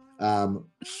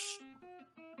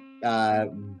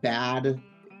 Bad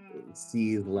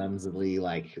sees Lemsley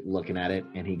like looking at it,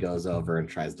 and he goes over and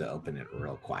tries to open it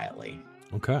real quietly.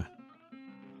 Okay.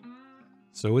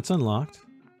 So it's unlocked.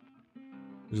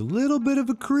 There's a little bit of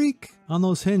a creak on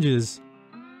those hinges,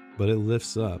 but it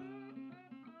lifts up.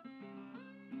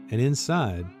 And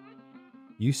inside,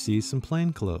 you see some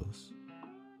plain clothes.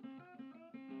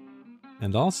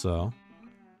 And also,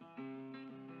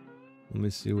 let me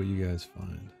see what you guys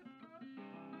find.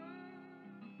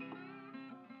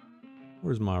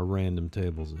 Where's my random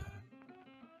tables at?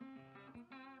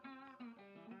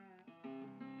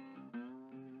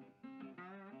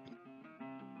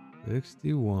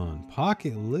 $61.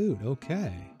 Pocket loot.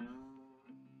 Okay.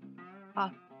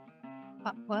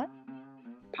 What?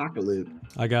 Pocket loot.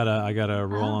 I gotta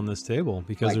roll Oh. on this table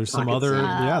because Like there's some pocket other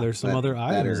sand, there's some but other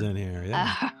items better. in here.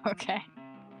 Yeah. Okay.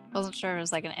 Wasn't sure it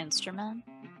was like an instrument.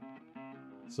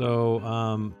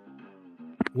 So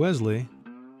Wesley,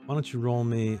 why don't you roll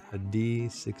me a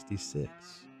D66?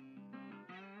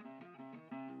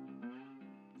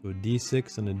 So a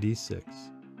D6 and a D6.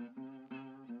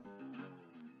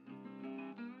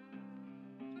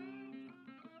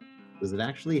 Does it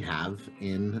actually have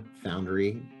in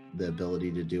Foundry the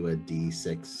ability to do a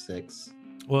D66?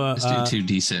 Well, Let's do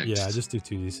 2d6. yeah, just do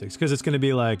 2d6 because it's going to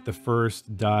be like the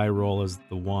first die roll is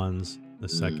the ones, the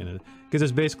second, because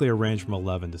it's basically a range from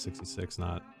 11 to 66,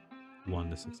 not 1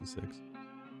 to 66.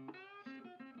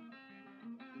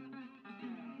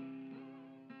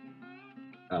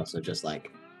 Oh, so just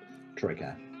like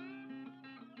Troika.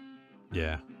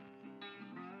 Yeah.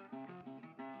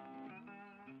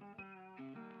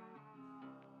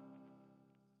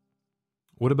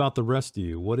 What about the rest of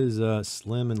you? What is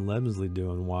Slim and Lemsley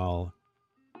doing while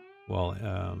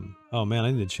oh man,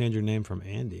 I need to change your name from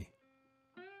Andy.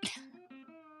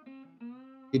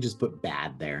 You just put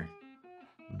bad there.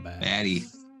 Batty.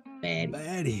 Bad.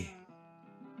 Baddie.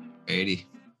 80.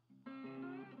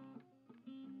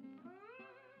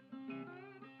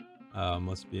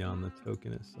 Must be on the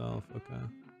token itself. Okay.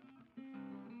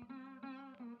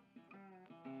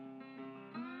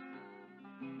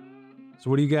 So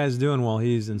what are you guys doing while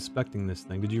he's inspecting this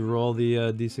thing? Did you roll the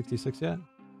D66 yet?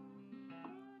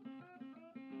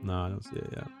 No, I don't see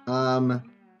it yet.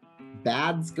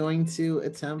 Bad's going to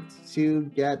attempt to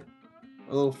get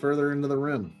a little further into the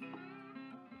room.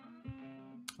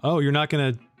 Oh, you're not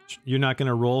gonna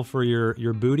roll for your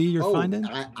booty you're finding?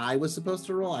 I was supposed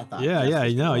to roll. I thought. Yeah, Jess yeah,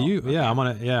 was to no, roll. you, yeah, I'm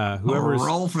gonna, yeah, whoever's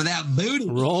roll for that booty.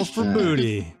 roll for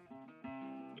booty.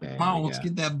 Okay, Come on, here we let's go.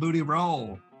 get that booty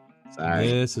roll. Sorry.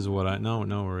 This is what no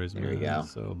worries, There man. we go.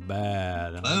 So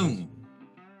bad. Boom.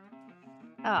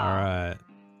 Oh. All right,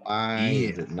 Why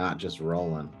is Yeah. it not just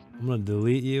rolling? I'm gonna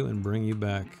delete you and bring you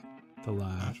back to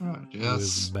life. That's right. It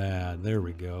was Yes. bad. There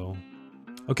we go.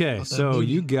 Okay, Got that so booty.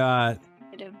 you got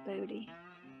Bit of booty.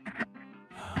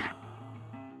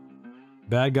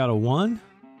 Bad got a 1,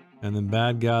 and then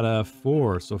Bad got a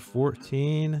 4, so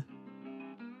 14.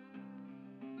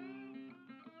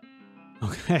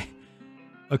 Okay.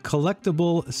 A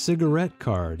collectible cigarette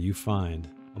card you find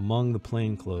among the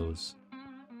plainclothes.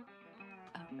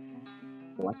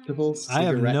 Collectibles. I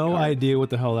have no idea what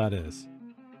the hell that is.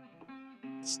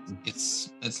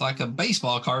 It's like a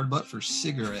baseball card, but for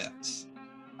cigarettes.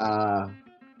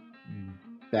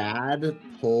 Bad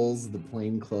pulls the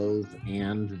plainclothes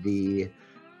and the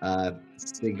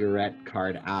cigarette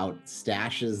card out,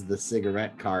 stashes the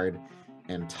cigarette card,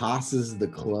 and tosses the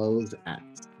clothes at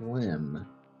Slim.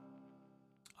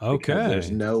 Because Okay.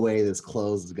 there's no way this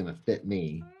clothes is gonna fit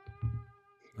me.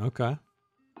 Okay.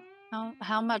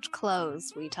 How much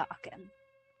clothes we talking?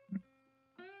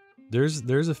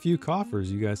 There's a few coffers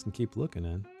you guys can keep looking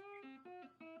in.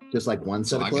 Just like one set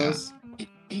So of I got- clothes.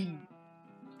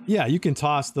 Yeah, you can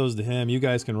toss those to him. You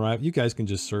guys can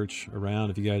just search around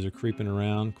if you guys are creeping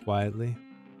around quietly.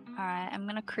 All right, I'm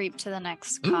gonna creep to the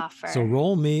next Ooh, coffer. So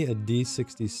roll me a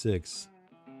D66,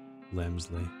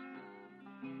 Lemsley.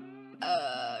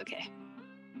 Okay.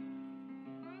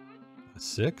 A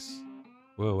 6?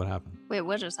 Whoa, what happened? Wait,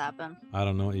 what just happened? I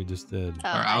don't know what you just did. Oh,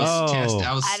 Or I was testing.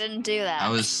 I didn't do that.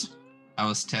 I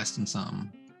was testing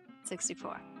something.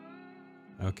 64.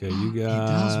 Okay, you got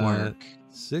It does work.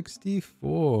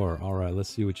 64. All right, let's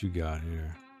see what you got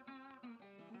here.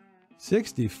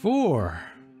 64.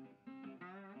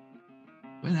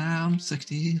 When I'm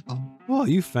 64. Well,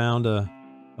 you found a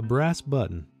brass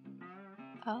button.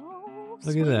 Oh,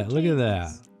 Look at that. Look at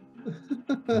that.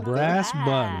 Brass that.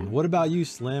 button. What about you,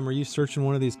 Slim? Are you searching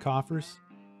one of these coffers?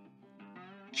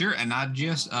 Sure, and I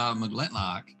just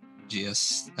McGlintlock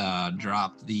just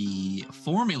dropped the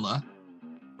formula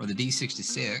for the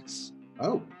D66.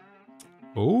 Oh,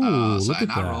 Oh, So, look at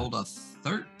and that. I rolled a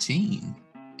 13,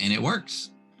 and it works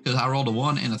because I rolled a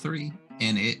 1 and a 3,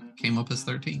 and it came up as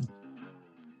 13.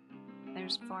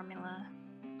 There's a formula.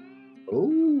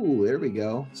 oh, there we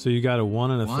go. So you got a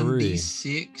 1 and a 3.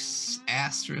 1d6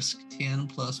 asterisk 10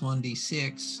 plus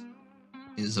 1d6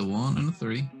 is a 1 and a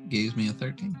 3. Gives me a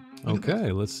 13. Look at that.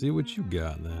 Okay, let's see what you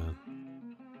got then.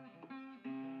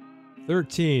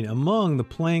 13. Among the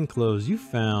plainclothes you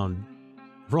found,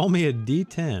 roll me a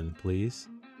d10, please.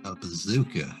 A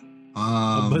bazooka.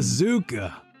 A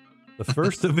bazooka. The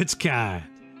first of its kind.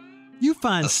 You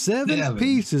find 7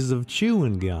 pieces of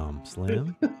chewing gum,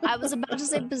 Slim. I was about to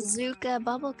say bazooka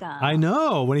bubblegum. I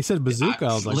know. When he said bazooka,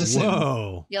 I was like, Listen.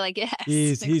 whoa. You're like, yes.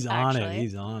 He's on it. actually.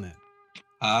 He's on it.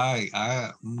 I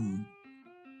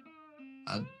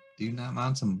do not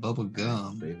mind some bubble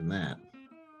gum. Saving that.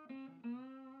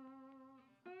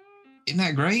 Isn't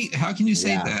that great? How can you say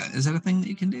Yeah. that? Is that a thing that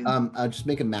you can do? I'll just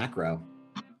make a macro.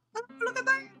 Look at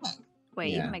that.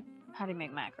 Wait, Yeah. how do you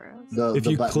make macros? The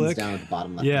you buttons click- down at the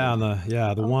bottom left. Yeah,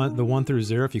 hand. the one through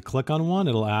 0. If you click on one,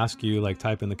 it'll ask you like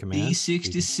type in the command.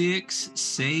 D66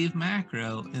 save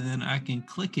macro, and then I can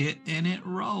click it and it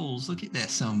rolls. Look at that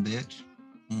son bitch.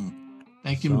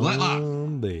 Thank you, Blacklock.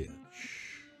 Bitch.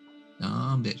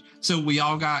 Bitch. So we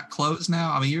all got clothes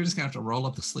now. I mean, you're just gonna have to roll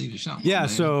up the sleeve or something. Yeah,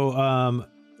 man.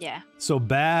 Yeah. so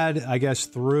Bad, I guess,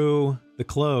 threw the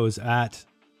clothes at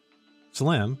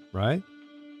Slim, right?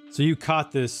 So you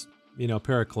caught this,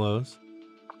 pair of clothes.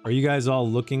 Are you guys all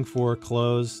looking for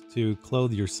clothes to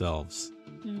clothe yourselves?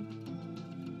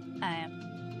 I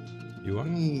am. You are?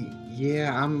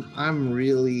 Yeah, I'm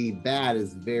really Bad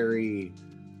is very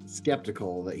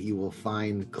skeptical that he will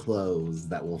find clothes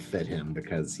that will fit him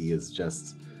because he is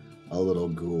just a little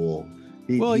ghoul.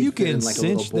 Well, He you fit in can like a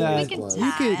little cinch boy's that. We can clothes.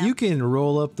 tie- You can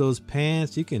roll up those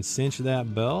pants. You can cinch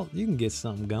that belt. You can get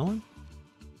something going.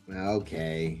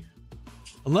 Okay.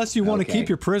 Unless you want to Okay. keep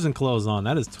your prison clothes on.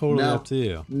 That is totally No. up to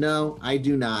you. No, I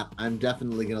do not. I'm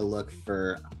definitely gonna look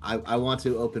for. I want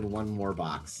to open one more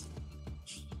box.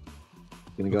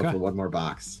 Gonna go Okay. for one more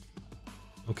box.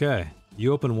 Okay.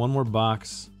 You open one more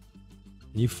box.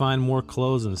 You find more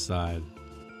clothes inside.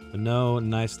 But no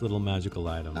nice little magical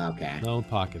item. Okay. No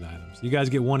pocket items. You guys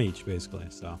get one each, basically.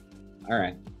 So, All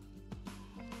right.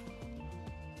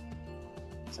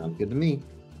 Sounds good to me.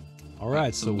 all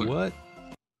right. So, we're- what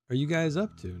are you guys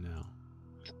up to now?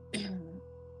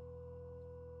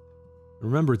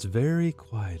 Remember, it's very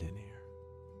quiet in here.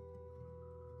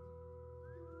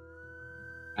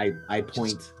 I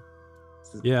point.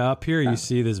 Yeah, up here Yeah. you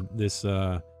see this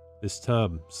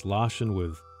tub sloshing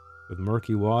with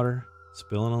murky water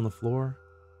spilling on the floor,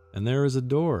 and there is a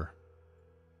door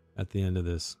at the end of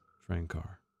this train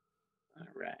car. All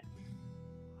right.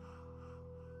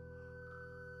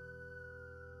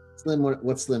 Slim,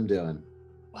 what's Slim doing?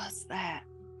 What's that?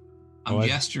 I'm Oh,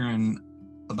 gesturing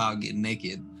about getting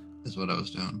naked, is what I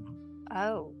was doing.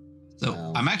 Oh. So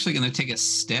Wow. I'm actually going to take a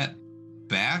step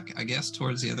back, I guess,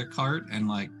 towards the other cart and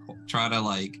try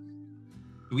to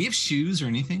do we have shoes or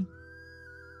anything?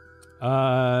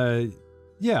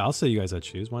 Yeah, I'll say you guys had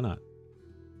shoes. Why not?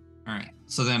 All right.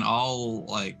 So then I'll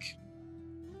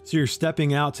So you're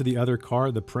stepping out to the other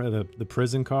car, the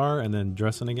prison car, and then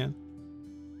dressing again?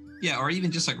 yeah, or even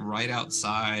just right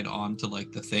outside onto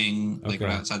the thing, Okay.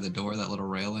 right outside the door, that little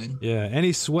railing. Yeah,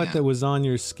 any sweat Yeah. that was on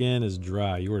your skin is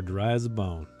dry. You are dry as a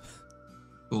bone.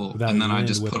 Cool. Without And then I wind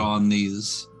just put whipping. on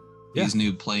these Yeah.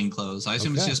 new plain clothes. I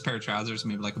assume it's Okay. just a pair of trousers,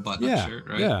 maybe a button-up Yeah, shirt,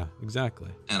 right? yeah, exactly.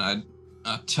 And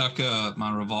I tuck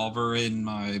my revolver in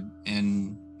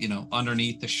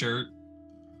underneath the shirt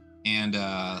and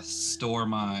store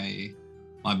my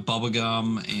bubble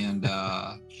gum and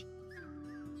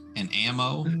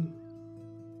ammo.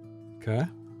 Okay.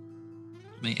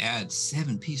 May add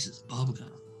 7 pieces of bubble gum.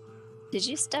 Did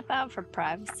you step out for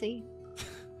privacy?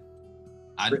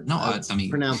 I It's mean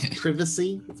pronounced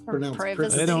privacy. It's Or pronounced privacy.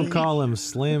 privacy. They don't call him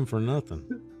Slim for nothing.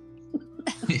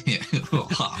 yeah.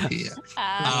 Oh,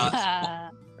 yeah.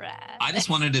 Right. I just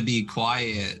wanted to be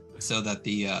quiet so that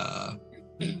the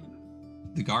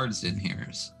The guards didn't hear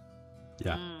us.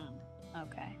 Yeah.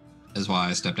 Okay. That's why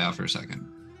I stepped out for a second.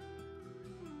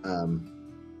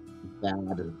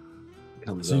 Bad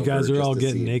comes So you guys over are just all to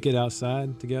getting see- naked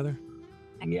outside together?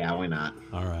 Yeah, why not?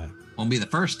 All right. Won't be the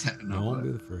first time. No, won't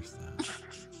be the first time.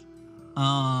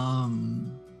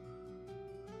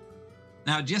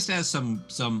 Now, just as some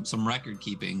record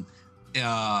keeping,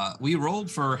 we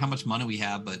rolled for how much money we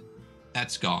have, but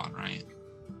that's gone, right?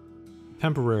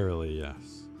 Temporarily,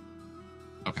 yes.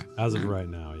 Okay. As of right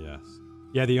now, yes.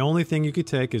 Yeah, the only thing you could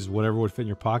take is whatever would fit in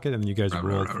your pocket, and then you guys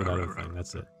rolled for that other thing.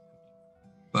 That's it.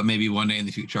 But maybe one day in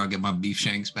the future, I'll get my beef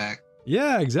shanks back.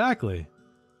 Yeah, exactly.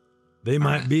 They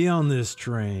might be on this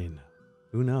train.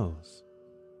 Who knows?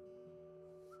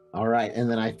 All right, and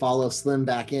then I follow Slim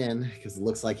back in because it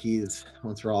looks like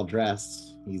once we're all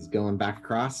dressed, he's going back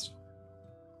across.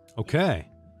 Okay.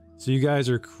 So you guys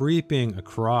are creeping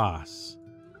across.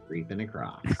 Creeping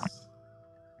across.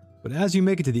 But as you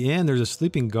make it to the end, there's a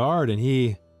sleeping guard and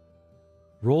he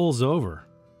rolls over.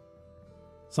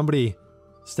 Somebody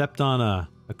stepped on a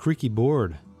creaky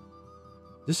board.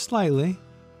 Just slightly.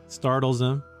 Startles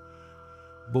him.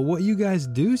 But what you guys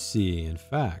do see, in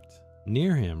fact,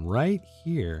 near him, right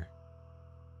here,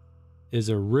 is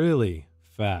a really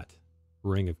fat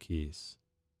ring of keys.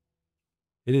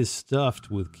 It is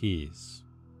stuffed with keys.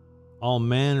 All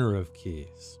manner of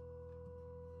keys.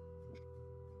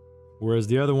 Whereas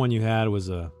the other one you had was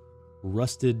a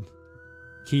rusted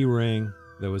key ring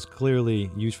that was clearly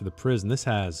used for the prison. This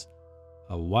has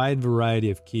a wide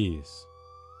variety of keys.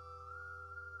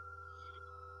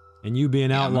 And you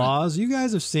being outlaws, you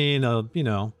guys have seen a,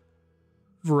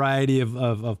 variety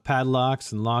of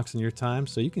padlocks and locks in your time,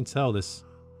 so you can tell this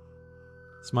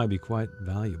might be quite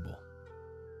valuable.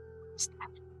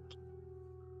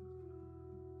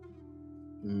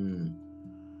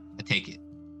 I take it.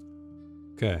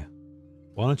 Okay.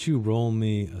 Why don't you roll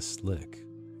me a slick?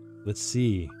 Let's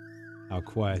see how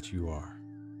quiet you are.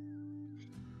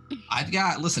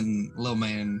 Listen, little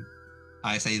man,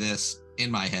 I say this in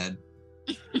my head.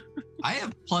 I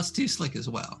have +2 slick as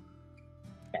well.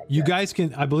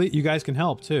 I believe you guys can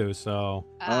help too, so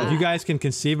if you guys can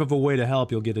conceive of a way to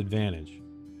help, you'll get advantage.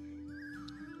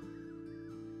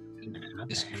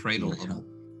 Just cradle them.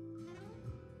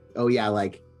 Oh yeah,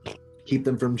 like keep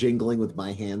them from jingling with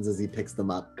my hands as he picks them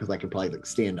up because I could probably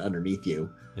stand underneath you.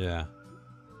 Yeah.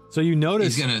 So you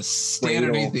notice he's gonna stand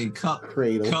underneath the cup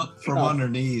from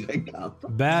underneath.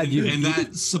 Bad, and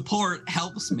that support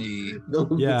helps me.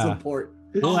 Support.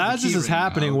 Well, as this is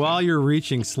happening, while you're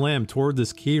reaching Slim toward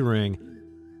this key ring,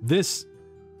 this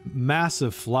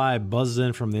massive fly buzzes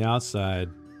in from the outside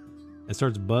and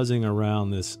starts buzzing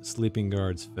around this sleeping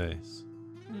guard's face.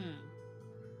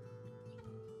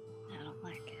 I don't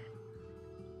like it.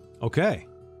 Okay.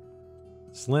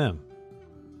 Slim,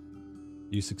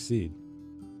 you succeed.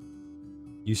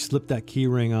 You slip that key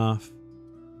ring off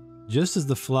just as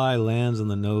the fly lands on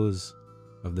the nose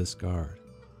of this guard.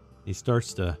 He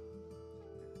starts to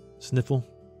sniffle.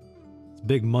 His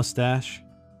big mustache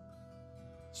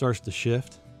starts to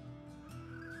shift.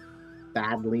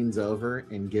 Bad leans over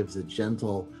and gives a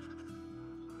gentle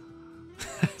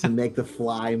to make the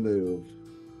fly move.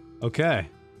 Okay.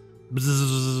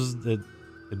 Bzzz,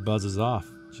 it buzzes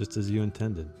off just as you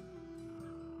intended.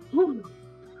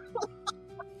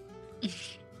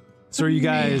 So are you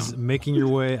guys making your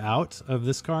way out of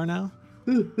this car now?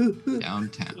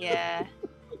 Downtown. Yeah.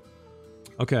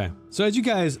 Okay. So as you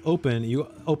guys you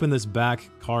open this back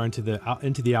car into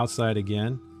the outside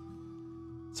again.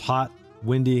 It's hot,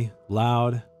 windy,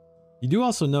 loud. You do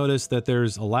also notice that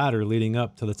there's a ladder leading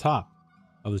up to the top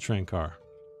of the train car.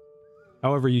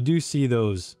 However, you do see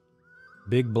those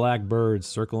big black birds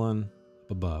circling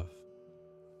up above.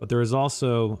 But there is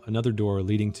also another door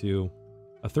leading to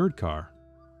a third car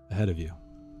ahead of you.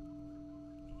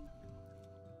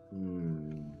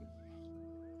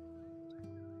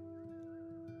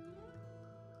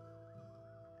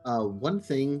 One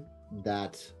thing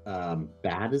that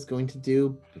Bad is going to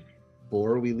do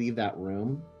before we leave that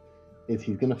room is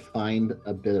he's going to find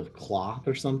a bit of cloth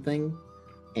or something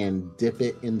and dip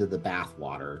it into the bath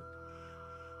water.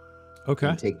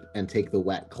 Okay. And take the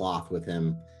wet cloth with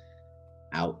him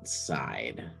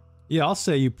outside. Yeah, I'll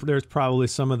say there's probably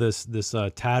some of this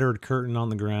tattered curtain on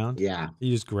the ground. Yeah.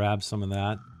 You just grab some of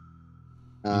that.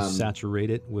 You saturate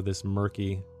it with this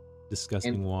murky,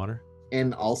 disgusting water.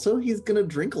 And also, he's going to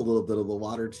drink a little bit of the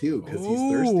water, too, because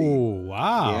he's thirsty. Oh,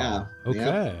 wow. Yeah.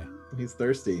 Okay. Yep. He's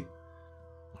thirsty.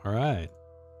 All right.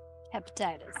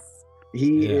 Hepatitis.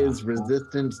 He is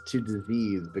resistant to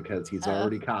disease because he's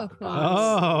already caught the pox.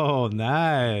 Oh,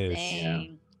 nice.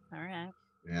 Dang. All right.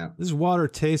 Yeah. This water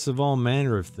tastes of all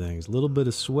manner of things. A little bit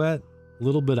of sweat, a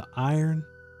little bit of iron,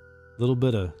 a little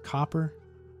bit of copper,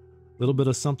 a little bit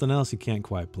of something else you can't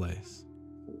quite place.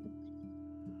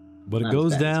 But it Not as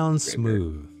goes bad as down River.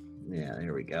 smooth. Yeah,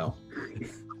 there we go.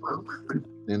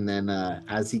 And then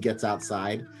as he gets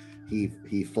outside,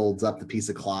 he folds up the piece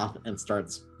of cloth and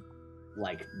starts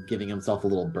like giving himself a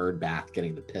little bird bath,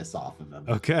 getting the piss off of him.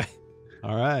 Okay.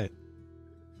 All right.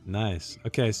 Nice.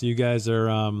 Okay, so you guys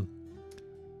are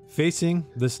facing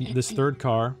this third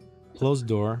car, closed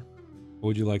door. What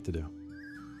would you like to do?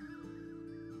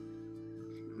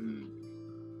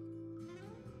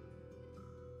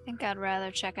 I think I'd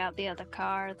rather check out the other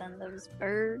car than those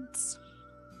birds.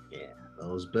 Yeah,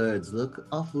 those birds look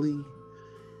awfully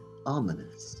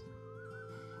ominous.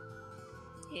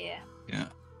 Yeah. Yeah,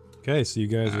 Okay, so you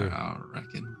guys are I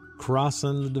reckon.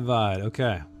 crossing the divide.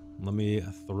 Okay, let me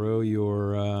throw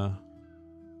your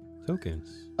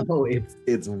tokens. Oh,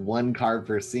 it's one card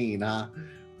per scene, huh?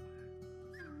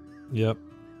 Yep.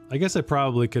 I guess I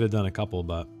probably could have done a couple,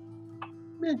 but...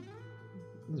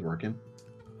 It's working.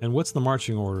 And what's the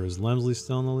marching order? Is Lemsley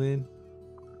still in the lead?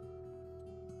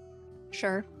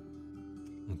 Sure.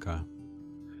 Okay.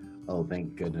 Oh,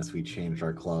 thank goodness we changed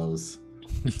our clothes.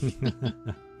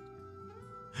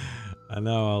 I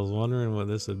know, I was wondering what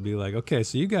this would be like. Okay,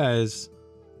 so you guys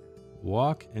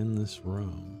walk in this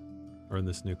room, or in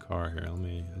this new car here. Let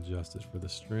me adjust it for the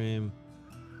stream.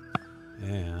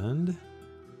 And...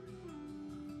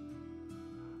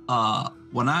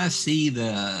 When I see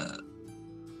the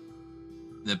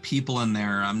people in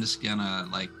there, I'm just gonna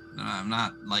I'm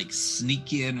not like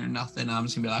sneaking or nothing. I'm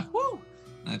just gonna be like, whoo!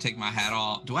 And I take my hat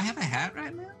off. Do I have a hat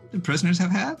right now? Do prisoners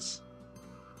have hats?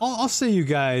 I'll say you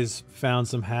guys found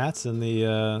some hats in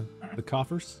the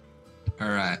coffers. All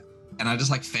right. And I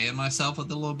just like fan myself with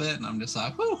it a little bit, and I'm just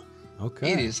like, whoo!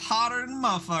 Okay. It is hotter than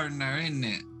motherfucker in there, isn't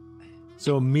it?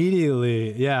 So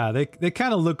immediately, yeah, they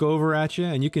kind of look over at you,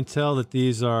 and you can tell that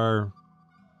these are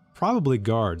probably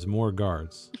guards, more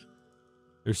guards.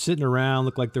 They're sitting around,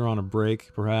 look like they're on a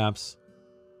break, perhaps,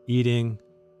 eating.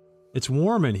 It's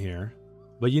warm in here,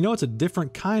 but you know it's a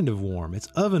different kind of warm. It's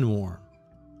oven warm,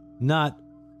 not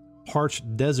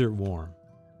parched desert warm.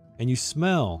 And you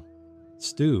smell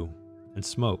stew and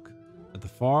smoke at the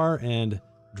far end,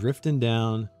 drifting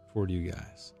down toward you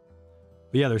guys.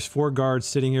 But yeah, there's 4 guards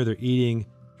sitting here. They're eating,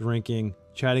 drinking,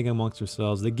 chatting amongst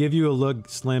themselves. They give you a look,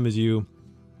 Slim, as you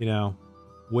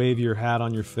wave your hat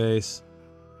on your face.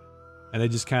 And they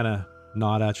just kind of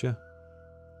nod at you.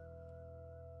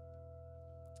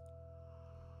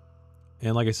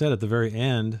 And like I said, at the very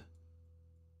end,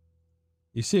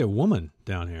 you see a woman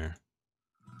down here.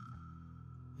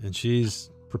 And she's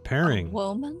preparing. A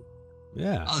woman?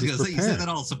 Yeah. I was gonna say, you said that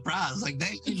all surprised. Like, there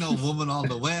ain't no woman on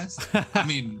the west. I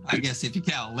mean, I guess if you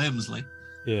count Lemsley.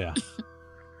 Yeah.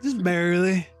 Just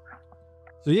barely.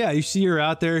 So yeah, you see her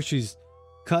out there. She's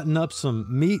cutting up some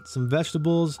meat, some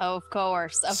vegetables. Oh, of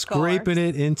course. Scraping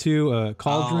it into a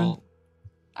cauldron. Oh,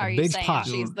 Are a you big saying pot.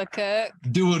 she's the cook?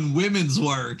 doing women's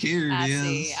work. Here it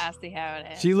is. I see how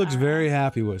it is. She looks All very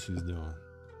happy what she's doing.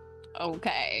 right.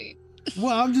 Okay.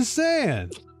 Well, I'm just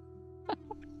saying.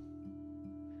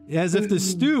 As if the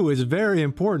stew is very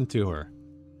important to her.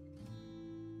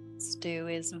 Stew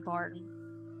is important.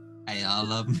 Hey, I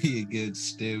love me a good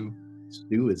stew.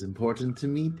 Stew is important to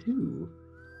me too.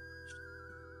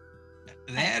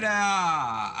 That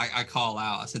I call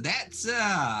out. I said, that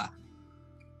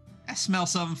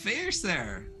smells something fierce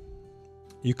there.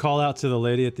 You call out to the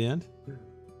lady at the end?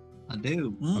 I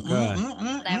do. Okay.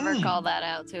 Never call that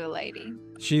out to a lady.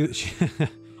 She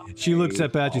looks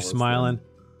up at you smiling.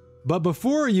 But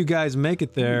before you guys make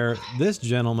it there, this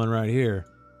gentleman right here,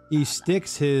 he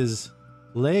sticks his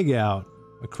leg out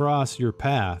across your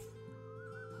path,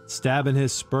 stabbing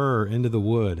his spur into the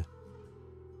wood.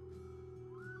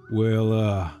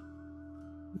 Well,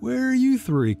 where are you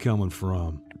 3 coming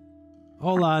from?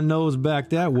 All I knows back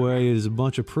that way is a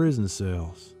bunch of prison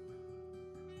cells.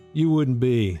 You wouldn't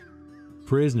be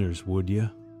prisoners, would you?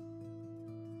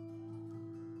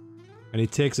 And he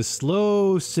takes a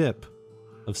slow sip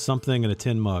of something in a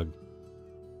tin mug,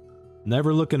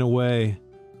 never looking away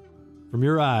from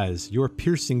your eyes, your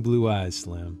piercing blue eyes,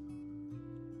 Slim.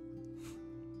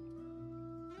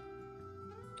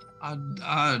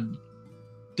 I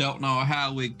don't know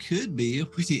how we could be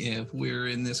if we're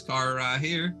in this car right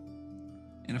here.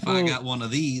 And if I got one of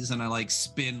these and I like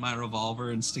spin my revolver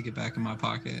and stick it back in my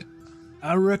pocket.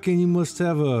 I reckon you must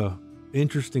have a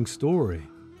interesting story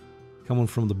coming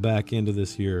from the back end of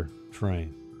this here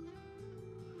train.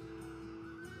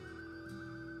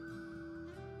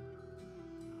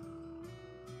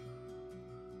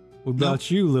 What about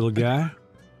you, little guy?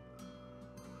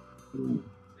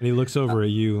 And he looks over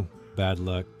at you, bad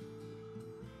luck.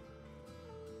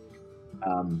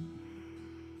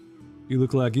 You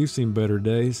look like you've seen better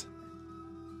days.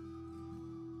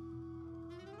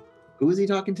 Who is he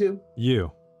talking to?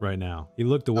 You, right now. He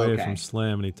looked away Okay. from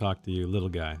Slim and he talked to you, little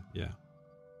guy. Yeah.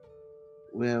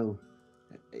 Well,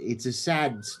 it's a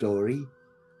sad story.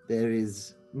 There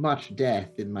is much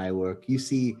death in my work. You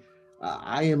see,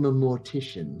 I am a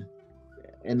mortician,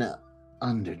 an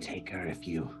undertaker, if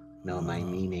you know my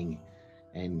meaning.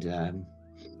 And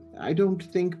I don't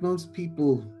think most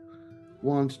people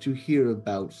want to hear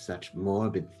about such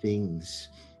morbid things.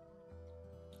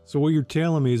 So what you're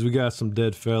telling me is we got some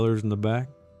dead fellers in the back?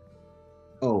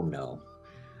 Oh no,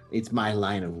 it's my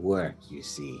line of work, you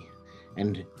see.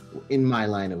 And in my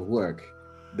line of work,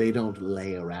 they don't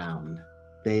lay around.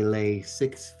 They lay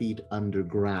 6 feet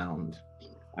underground.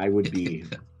 I would be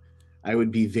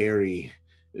very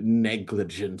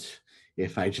negligent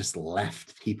if I just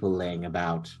left people laying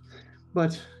about.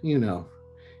 But, you know,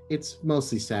 it's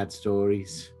mostly sad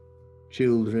stories.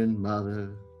 Children,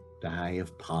 mother, die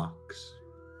of pox.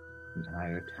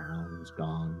 Entire towns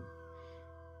gone.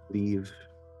 Leave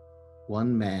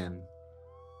one man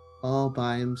all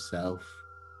by himself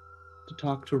to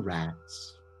talk to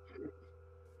rats.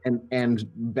 And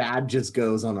Bad just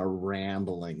goes on a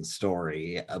rambling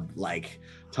story of like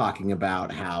talking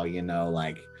about how, you know,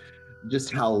 like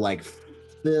just how like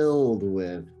filled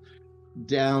with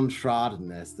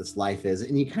downtroddenness this life is.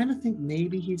 And you kind of think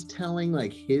maybe he's telling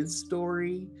like his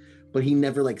story, but he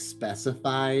never like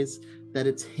specifies that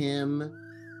it's him.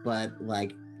 But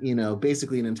like, you know,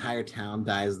 basically an entire town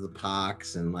dies of the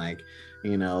pox, and like,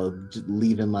 you know, just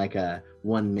leaving like a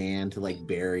one man to like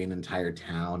bury an entire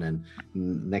town. And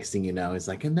next thing you know, it's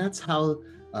like, and that's how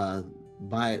the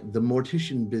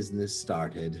mortician business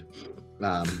started.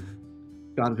 Got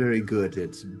very good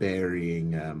at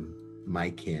burying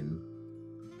my kin.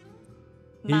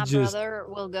 My brother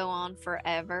will go on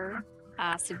forever.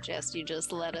 I suggest you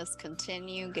just let us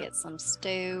continue, get some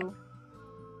stew.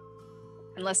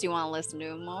 Unless you want to listen to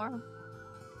him more.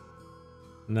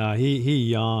 No, he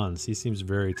yawns. He seems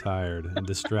very tired and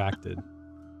distracted.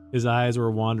 His eyes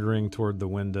were wandering toward the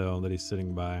window that he's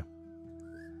sitting by.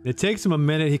 It takes him a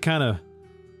minute. He kind of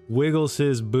wiggles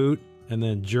his boot and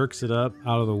then jerks it up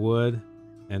out of the wood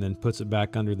and then puts it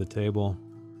back under the table.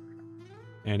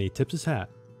 And he tips his hat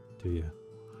to you.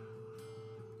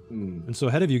 And so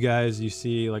ahead of you guys, you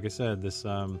see, like I said, this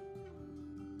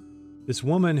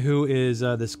woman who is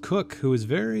this cook who is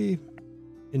very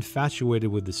infatuated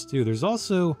with the stew. There's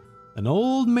also an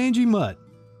old mangy mutt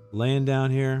laying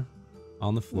down here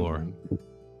on the floor,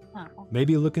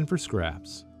 maybe looking for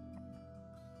scraps.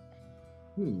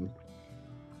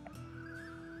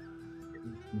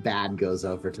 Bad goes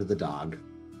over to the dog.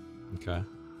 Okay.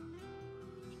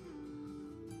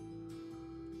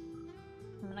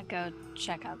 I'm gonna go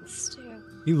check out the stew.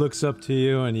 He looks up to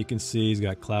you and you can see he's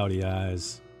got cloudy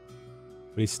eyes,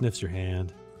 but he sniffs your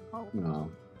hand.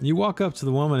 No. You walk up to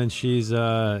the woman and she's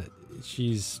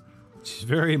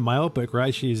very myopic,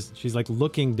 right? She's like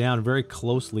looking down very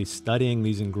closely, studying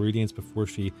these ingredients before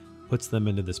she puts them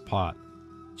into this pot.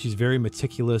 She's very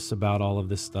meticulous about all of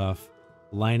this stuff,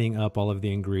 lining up all of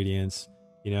the ingredients,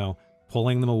 you know,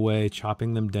 pulling them away,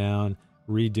 chopping them down,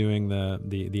 redoing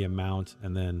the amount,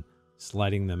 and then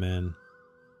sliding them in.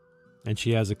 And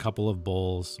she has a couple of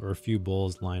bowls or a few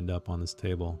bowls lined up on this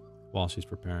table while she's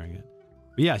preparing it.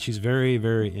 But yeah, she's very,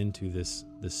 very into this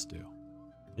stew.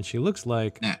 And she looks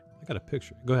like, I got a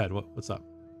picture. Go ahead. What's up?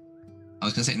 I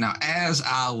was going to say, now, as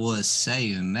I was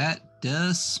saying, that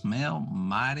does smell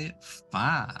mighty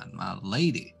fine, my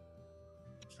lady.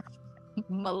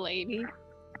 My lady.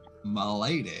 My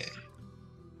lady.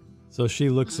 So she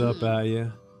looks up at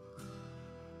you.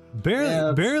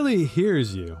 Barely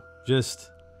hears you.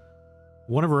 Just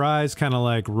one of her eyes kind of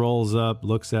like rolls up,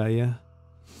 looks at you.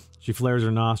 She flares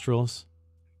her nostrils.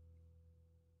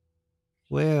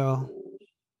 Well,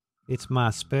 it's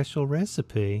my special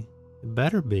recipe. It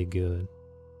better be good.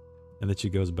 And then she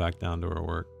goes back down to her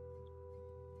work.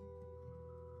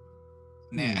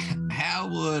 Now, how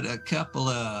would a couple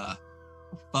of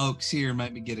folks here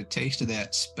maybe get a taste of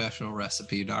that special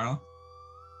recipe, darling?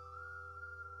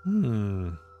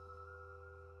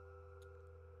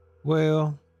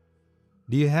 Well,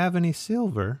 do you have any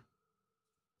silver?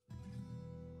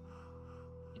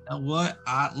 You know what?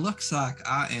 Looks like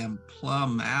I am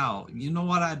plumb out. You know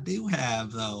what I do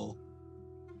have, though?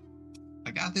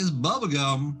 I got this bubble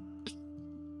gum.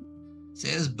 It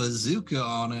says bazooka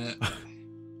on it.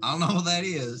 I don't know what that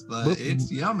is, but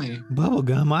it's yummy.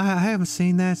 Bubblegum? I haven't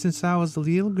seen that since I was a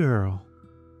little girl.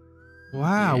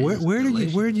 Wow, Yeah, it's where did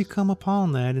delicious. you come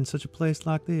upon that in such a place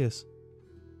like this?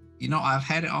 You know, I've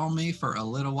had it on me for a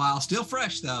little while. Still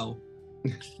fresh though.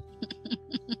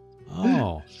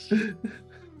 Oh,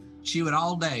 Chew it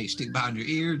all day. Stick behind your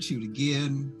ear. Chew it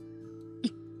again.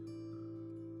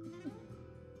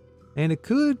 and it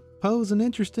could pose an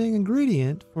interesting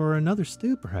ingredient for another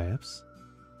stew, perhaps.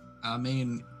 I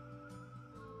mean,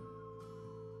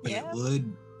 Yeah. it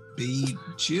would be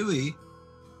chewy.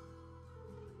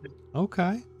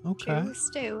 Okay, okay. Chewy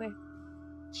Stewie.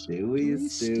 Chewy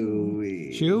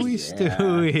Stewie. Chewy Yeah.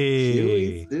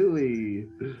 Chewy Stewie.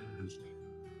 Stewie.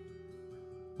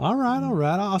 All right.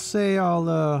 I'll say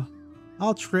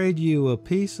I'll trade you a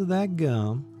piece of that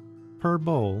gum per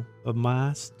bowl of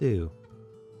my stew.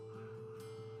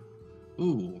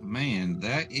 Ooh, man,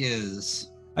 that is.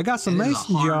 I got some It is a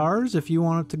mason hard- jars if you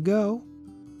want it to go.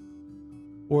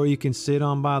 Or you can sit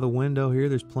on by the window here.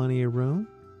 There's plenty of room.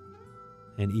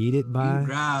 And eat it by...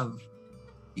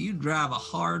 You drive a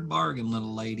hard bargain,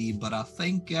 little lady, but I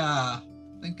think I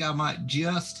might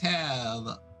just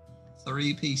have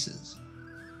 3 pieces.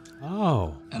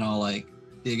 Oh. And I'll like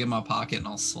dig in my pocket and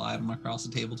I'll slide them across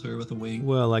the table to her with a wink.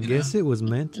 Well, I you guess know? it was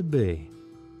meant to be.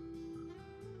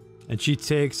 And she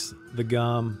takes the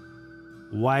gum,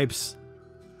 wipes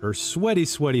her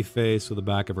sweaty face with the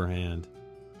back of her hand,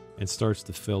 and starts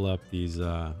to fill up these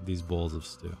bowls of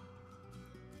stew.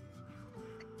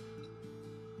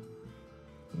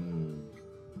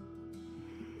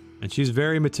 And she's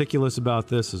very meticulous about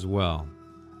this as well,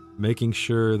 making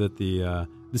sure that the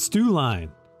stew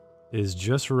line is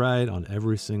just right on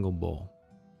every single bowl.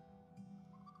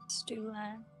 Stew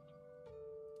line.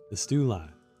 The stew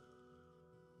line.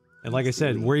 And like I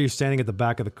said, where you're standing at the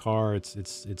back of the car,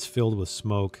 it's filled with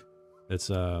smoke that's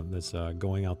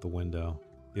going out the window,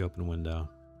 the open window.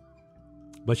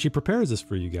 But she prepares this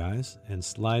for you guys and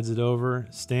slides it over,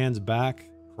 stands back,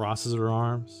 crosses her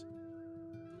arms,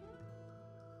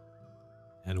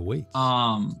 and waits.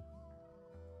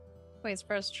 Waits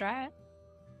for us to try it.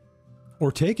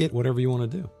 Or take it, whatever you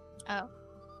want to do.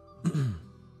 Oh.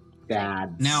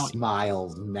 Dad Now-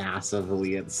 smiles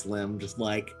massively at Slim, just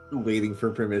like waiting for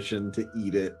permission to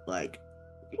eat it. Like,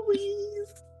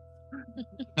 please.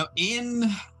 Now, in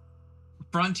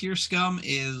Frontier Scum,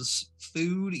 is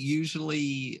food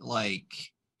usually like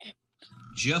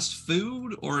just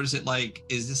food, or is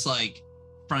this like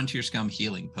Frontier Scum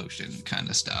healing potion kind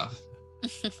of stuff?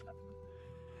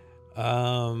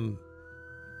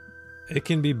 It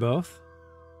can be both.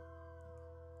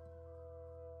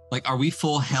 Like, are we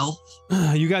full health?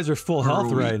 You guys are full Or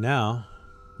health are we- right now.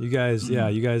 You guys,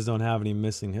 Mhm. you guys don't have any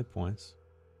missing hit points.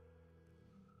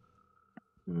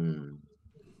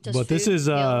 Does But this food is,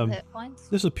 heal hit points?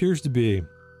 This appears to be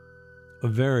a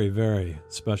very, very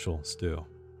special stew.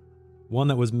 One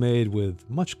that was made with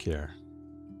much care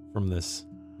from this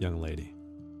young lady.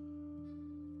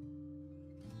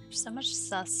 There's so much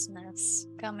susness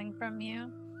coming from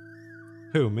you.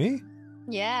 Who, me?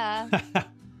 Yeah.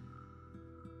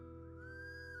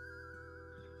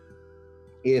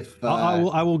 If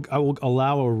I will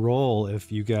allow a roll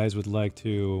if you guys would like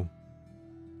to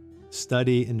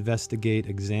study, investigate,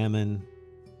 examine,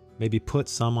 maybe put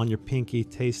some on your pinky,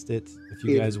 taste it, if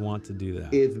you guys want to do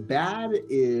that. if Bad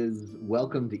is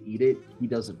welcome to eat it, he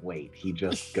doesn't wait. He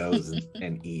just goes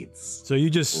and eats. So you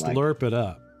just like- slurp it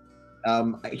up.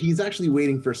 He's actually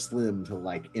waiting for Slim to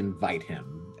like invite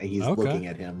him. He's Okay. looking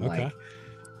at him Okay. like,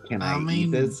 "Can I I mean,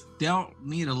 eat this?" don't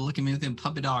need to look at me with them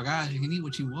puppy dog eyes. You can eat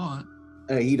what you want.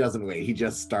 He doesn't wait. He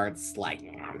just starts like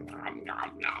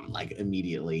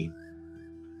immediately.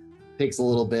 Takes a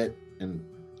little bit, and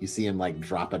you see him like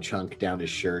drop a chunk down his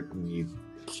shirt, and you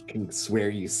can swear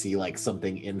you see like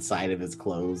something inside of his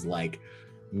clothes like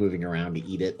moving around to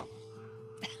eat it.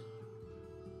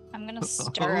 I'm gonna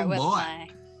stir it Oh, with boy. my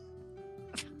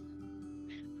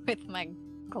with my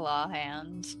claw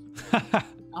hand.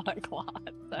 Not a claw.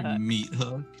 It's a- Meat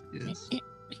hook. Yes.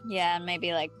 yeah, and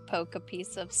maybe like poke a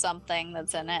piece of something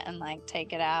that's in it and like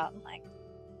take it out and like.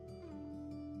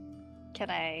 Can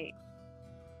I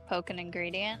poke an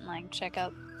ingredient and like check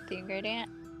out the ingredient?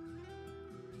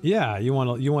 Yeah, you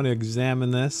want to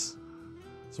examine this.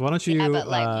 So why don't you Yeah, but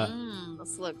like,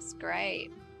 this looks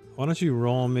great. why don't you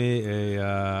roll me a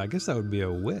I guess that would be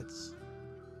a wits.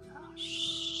 Oh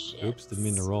shit. Oops, didn't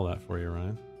mean to roll that for you,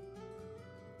 Ryan.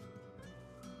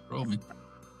 Roll me.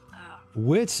 Oh,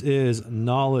 Wits is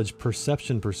knowledge,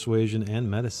 perception, persuasion, and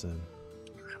medicine.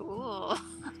 cool.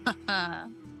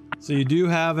 So you do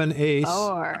have an ace.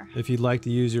 Or If you'd like to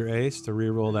use your ace to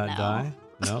re-roll that No. die.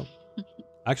 No.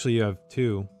 Actually, you have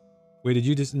 2. Wait, did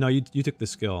you just... No, you took the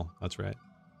skill. That's right.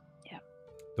 Yeah.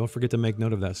 Don't forget to make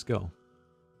note of that skill.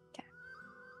 Okay.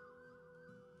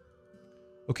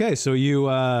 Okay, so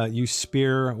you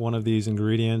spear one of these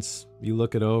ingredients. You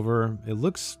look it over. It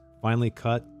looks finely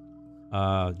cut,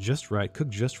 just right,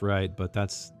 cooked just right. But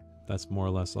that's more or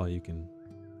less all you can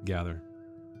gather.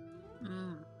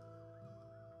 Mm.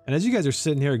 And as you guys are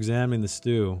sitting here examining the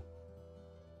stew,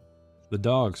 the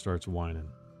dog starts whining.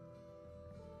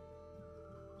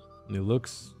 And he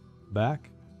looks back.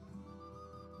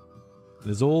 And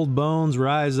his old bones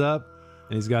rise up,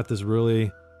 and he's got this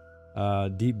really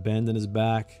deep bend in his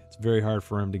back. It's very hard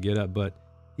for him to get up, but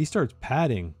he starts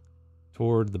padding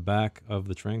toward the back of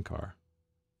the train car.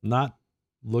 Not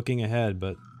looking ahead,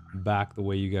 but back the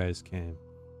way you guys came.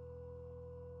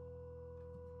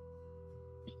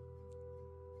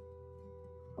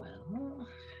 Well,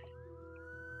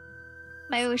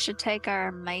 Maybe we should take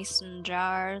our mason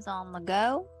jars on the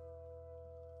go.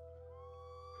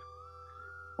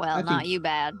 Well, I not think- you,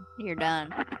 Bad. You're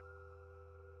done.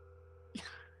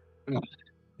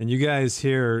 And you guys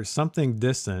hear something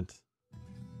distant.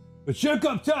 But check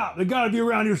up top. They gotta be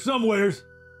around here somewheres.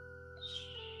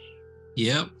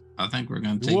 Yep. I think we're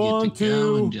gonna take One, it to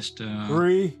go two, and just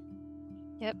 3.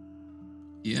 Yep.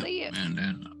 See ya.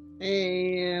 And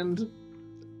and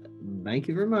thank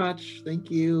you very much.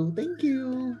 Thank you. Thank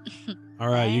you. All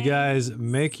right, you Thanks. guys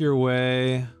make your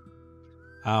way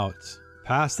out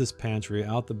past this pantry,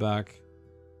 out the back.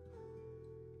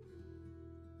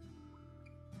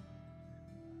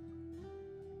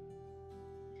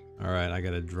 All right, I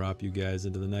gotta drop you guys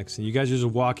into the next. You guys are just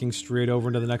walking straight over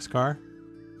into the next car,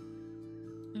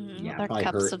 Mhm, Yeah, with our probably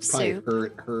cups of soup.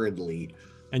 hurriedly.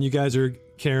 and you guys are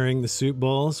carrying the soup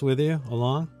bowls with you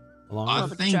along. I Well,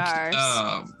 the think. jars.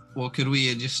 Well, could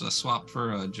we just swap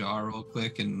for a jar real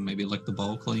quick and maybe lick the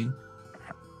bowl clean?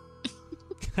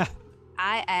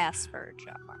 I asked for a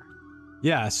jar.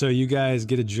 Yeah, so you guys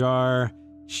get a jar.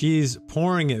 She's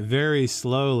pouring it very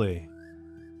slowly.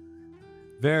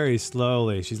 Very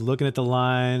slowly. She's looking at the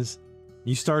lines.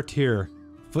 You start to hear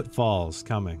footfalls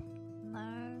coming.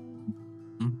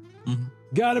 No. Mhm.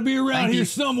 Gotta be around Thank here you.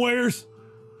 somewheres.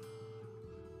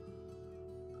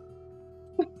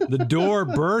 The door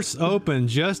bursts open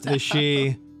just as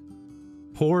she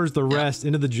pours the rest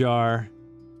into the jar.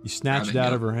 You snatch it Grab it, out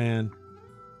go. of her hand.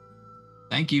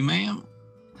 Thank you, ma'am.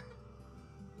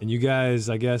 And you guys,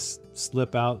 I guess,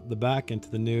 slip out the back into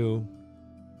the new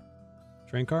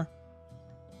train car.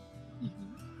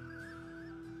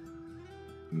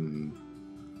 Hmm.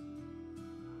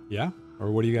 Yeah?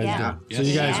 Or what are you guys Yeah. doing? So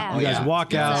you guys, Yeah. you guys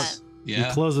walk Yes. out. Yeah.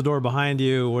 You close the door behind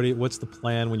you. What's the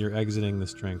plan when you're exiting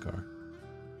this train car?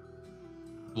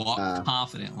 Walk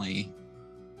confidently.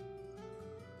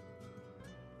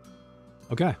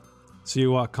 Okay. So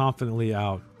you walk confidently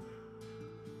out.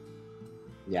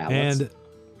 Yeah, And let's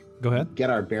go ahead. get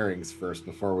our bearings first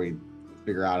before we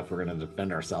figure out if we're going to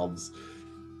defend ourselves.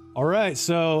 All right.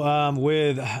 So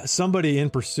with somebody in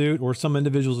pursuit or some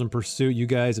individuals in pursuit, you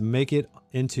guys make it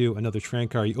into another train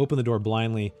car. You open the door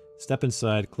blindly, step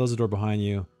inside, close the door behind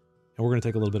you, and we're going to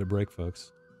take a little bit of break,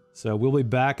 folks. So we'll be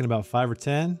back in about 5 or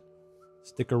 10.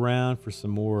 Stick around for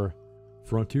some more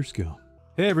Frontier Scum.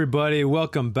 Hey, everybody.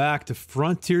 Welcome back to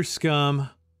Frontier Scum.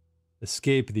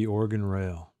 Escape the Oregon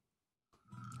Rail.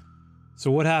 So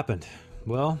what happened?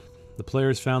 Well, the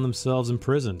players found themselves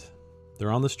imprisoned.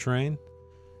 They're on this train,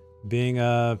 being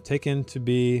taken to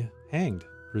be hanged,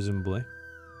 presumably.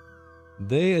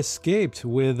 They escaped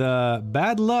with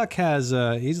bad luck. He's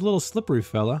a little slippery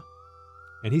fella,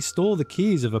 and he stole the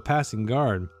keys of a passing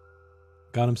guard,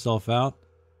 got himself out,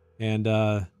 and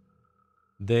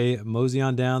they mosey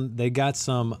on down. They got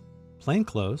some plain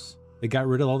clothes. They got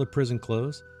rid of all the prison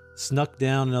clothes, snuck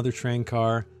down another train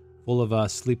car full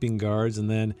of sleeping guards, and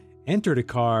then entered a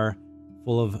car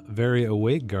full of very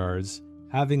awake guards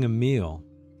having a meal.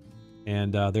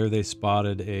 And there they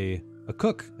spotted a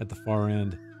cook at the far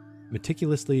end,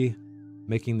 meticulously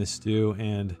making the stew.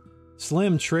 And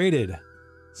Slim traded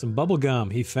some bubble gum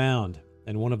he found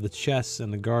in one of the chests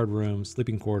in the guard room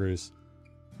sleeping quarters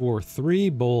for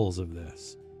 3 bowls of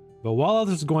this. But while all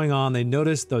this was going on, they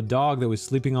noticed the dog that was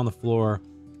sleeping on the floor,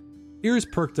 ears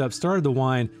perked up, started to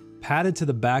whine, padded to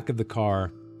the back of the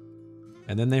car,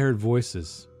 and then they heard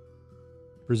voices.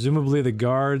 Presumably the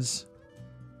guards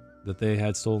that they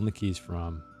had stolen the keys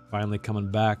from, finally coming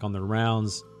back on their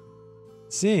rounds,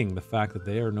 seeing the fact that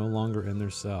they are no longer in their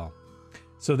cell.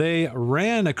 So they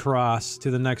ran across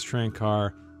to the next train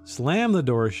car, slammed the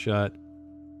door shut,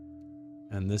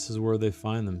 and this is where they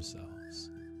find themselves.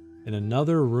 In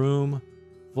another room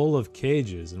full of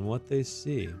cages, and what they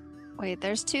see... Wait,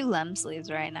 there's 2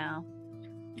 Lemsleys right now.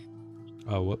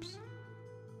 Oh, whoops.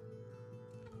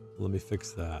 Let me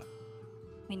fix that.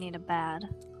 We need a bad.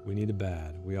 We need a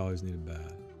bad. We always need a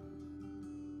bad.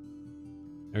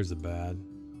 There's the bad.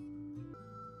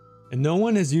 And no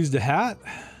one has used a hat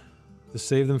to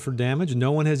save them for damage.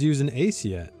 No one has used an ace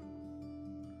yet.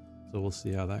 So we'll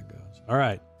see how that goes. All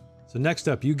right. So next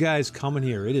up, you guys coming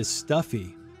here. It is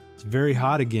stuffy. It's very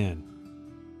hot again.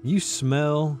 You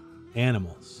smell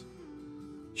animals.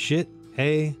 Shit,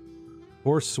 hay,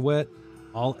 horse sweat,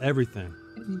 everything.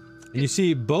 And you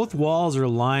see both walls are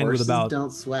lined Horses with about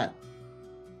don't sweat.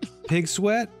 pig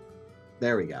sweat.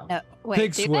 There we go. No, wait,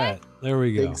 Pig do sweat. There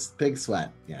we go. Pig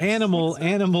sweat. Yes.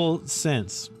 Animal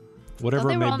sense. They? Whatever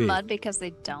Don't it they may roll be. mud because they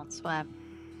don't swim?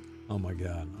 Oh my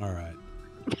god. All right.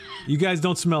 You guys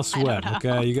don't smell sweat, know.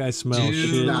 okay? You guys smell Do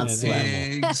shit not and sweat.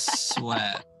 animal. Pig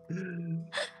sweat.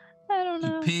 I don't Do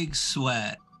know. pigs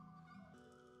sweat?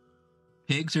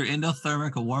 Pigs are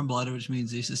endothermic or warm-blooded, which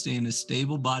means they sustain a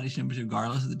stable body temperature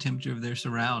regardless of the temperature of their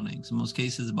surroundings. In most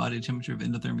cases, the body temperature of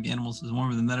endothermic animals is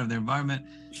warmer than that of their environment.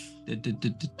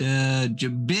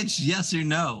 Bitch, yes or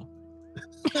no?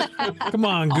 Come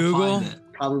on, I'll Google. find it.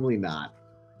 Probably not.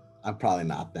 I'm probably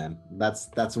not then.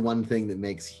 That's one thing that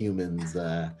makes humans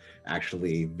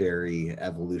actually very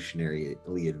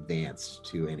evolutionarily advanced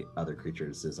to any other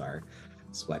creatures is our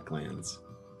sweat glands.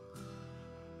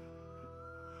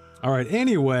 All right.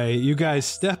 Anyway, you guys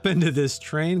step into this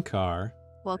train car.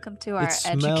 Welcome to our It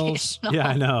smells. educational. Yeah,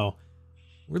 I know.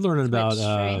 We're learning about Twitch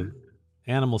stream.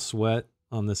 animal sweat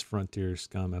on this Frontier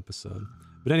Scum episode.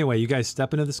 But anyway, you guys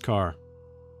step into this car.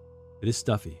 It is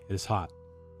stuffy. It is hot.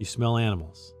 You smell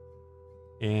animals.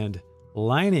 And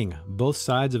lining both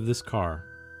sides of this car,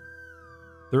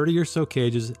 30 or so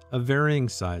cages of varying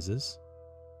sizes.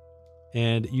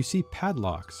 And you see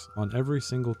padlocks on every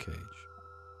single cage.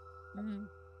 Mhm.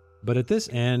 But at this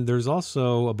end, there's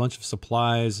also a bunch of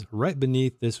supplies right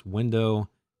beneath this window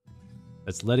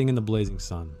that's letting in the blazing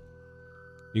sun.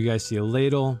 You guys see a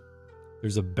ladle.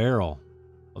 There's a barrel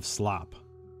of slop.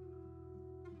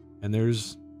 And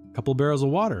there's a couple barrels of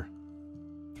water.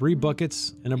 3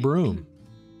 buckets and a broom.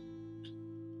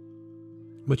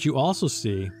 But you also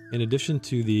see, in addition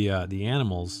to the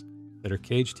animals that are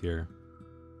caged here,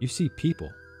 you see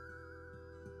people.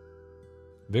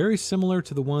 Very similar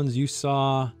to the ones you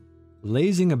saw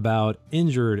lazing about,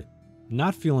 injured,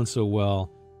 not feeling so well,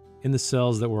 in the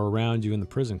cells that were around you in the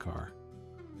prison car.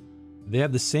 They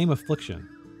have the same affliction.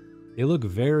 They look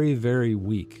very, very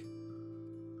weak.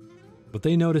 But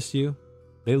they notice you.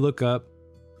 They look up.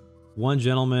 One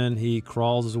gentleman, he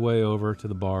crawls his way over to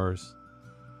the bars.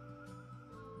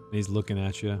 And he's looking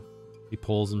at you. He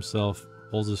pulls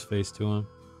his face to him.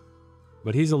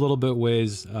 But he's a little bit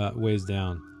ways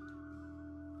down.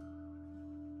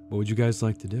 What would you guys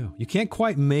like to do? You can't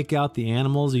quite make out the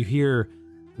animals. You hear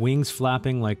wings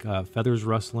flapping, like feathers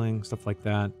rustling, stuff like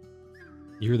that.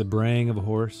 You hear the braying of a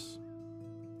horse.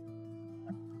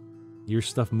 You hear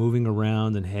stuff moving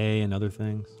around and hay and other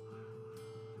things.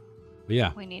 But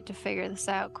yeah. We need to figure this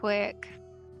out quick.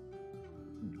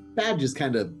 Thad just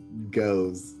kind of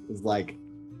goes, is like,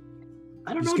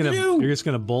 I don't know what to do. You're just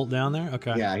gonna bolt down there?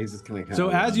 Okay. Yeah, he's just gonna. So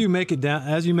as you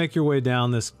make your way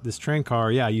down this train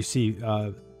car, yeah, you see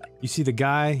the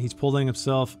guy. He's pulling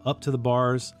himself up to the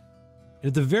bars. And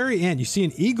at the very end, you see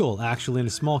an eagle actually in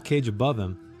a small cage above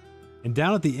him. And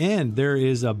down at the end, there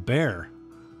is a bear.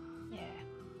 Yeah.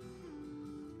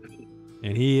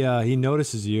 And he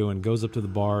notices you and goes up to the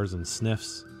bars and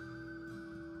sniffs.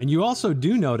 And you also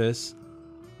do notice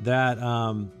that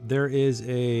there is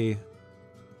a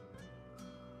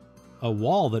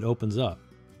wall that opens up.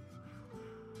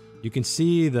 You can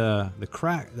see the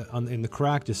crack in the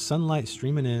crack, just sunlight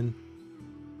streaming in.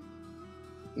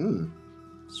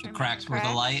 The crack's worth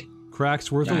a light.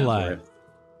 Cracks worth Yeah. a light.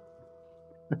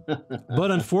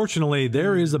 But unfortunately,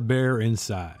 there is a bear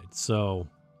inside. So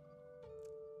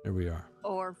there we are.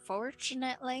 Or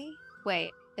fortunately,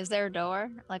 wait, is there a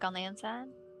door like on the inside?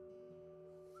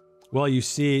 Well, you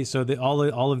see, so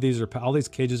all these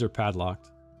cages are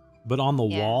padlocked, but on the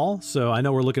wall. So I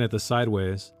know we're looking at the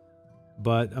sideways,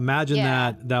 but imagine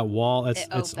that wall.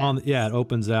 It's on. Yeah, it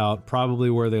opens out, probably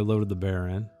where they loaded the bear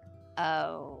in.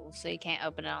 Oh, so you can't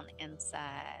open it on the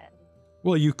inside.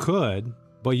 Well, you could,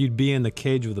 but you'd be in the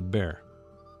cage with the bear.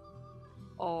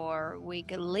 Or we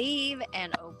could leave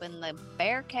and open the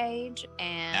bear cage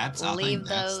and I think leave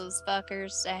that's- those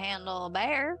fuckers to handle a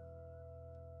bear.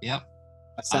 Yep.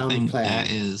 A I sound think plan.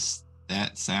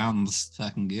 that sounds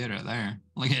fucking good right there.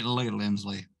 Look at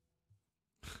Lindsley.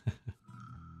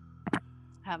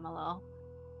 I'm a little.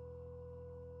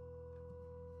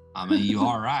 I mean, you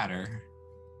are a rider.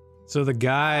 So the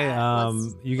guy,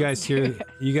 Let's you guys hear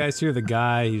the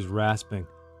guy. He's rasping,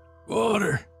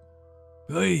 "Water,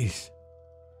 please,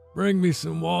 bring me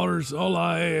some water. Is all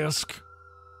I ask."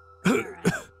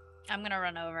 I'm gonna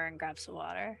run over and grab some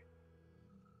water.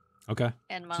 Okay.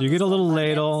 And So you get a little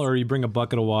ladle, or you bring a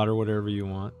bucket of water, whatever you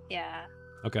want. yeah.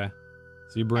 Okay.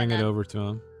 So you bring And it then- over to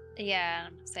him. Yeah,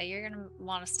 so you're gonna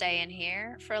want to stay in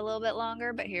here for a little bit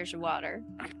longer, but here's your water.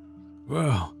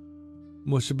 Well,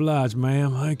 much obliged,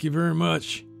 ma'am. Thank you very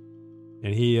much.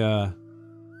 And he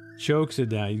chokes it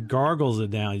down. He gargles it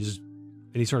down. And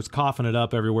he starts coughing it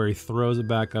up everywhere. He throws it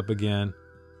back up again.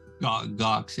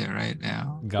 Gawks it right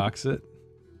now. Gawks it.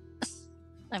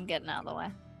 I'm getting out of the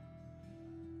way.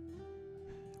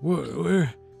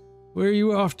 Where are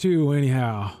you off to,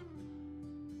 anyhow?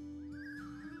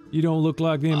 You don't look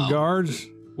like them guards.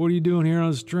 What are you doing here on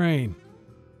this train?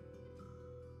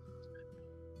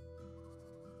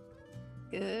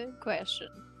 Good question.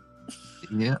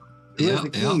 Yeah. Who has the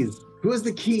keys? Who has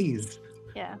the keys?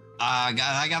 Yeah.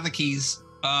 I got the keys.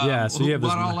 Yeah, so you have what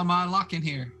this- all am I unlocking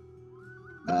here?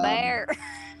 Bear.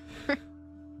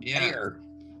 Yeah. Bear.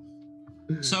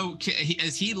 So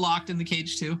is he locked in the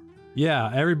cage too?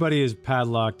 Yeah, everybody is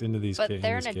padlocked into these But cages.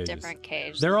 they're in a different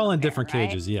cage. They're than all the in bear, different right?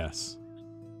 cages, yes.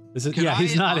 This is, Could yeah,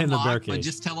 he's I not in the unlock, bear But cage.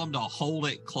 just tell him to hold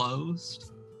it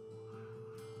closed.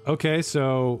 Okay,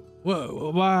 so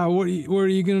why? What are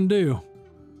you gonna do?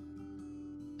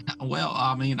 Well,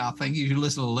 I mean, I think you should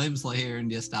listen to Limsley here and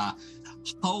just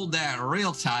hold that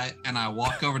real tight. And I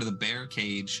walk over to the bear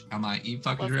cage. I'm like, "You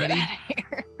fuckers Let's get ready?" out of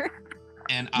here.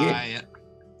 And Yeah. I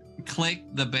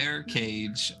clicked the bear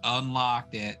cage,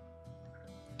 unlocked it.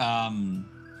 And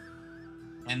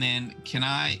then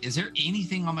is there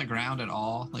anything on the ground at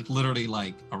all? Like literally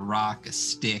like a rock, a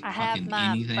stick, I have fucking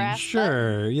my anything? brass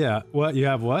Sure, yeah. What you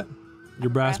have? What? Your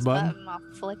brass button? I'll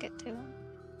flick it to him.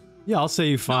 Yeah, I'll say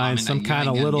you find mean, some you kind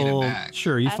of ain't gonna get it little. back.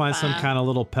 Sure, you That's find some fine. kind of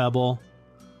little pebble.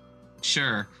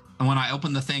 Sure. And when I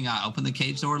open the thing, I open the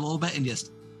cage door a little bit and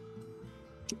just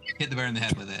hit the bear in the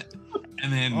head with it.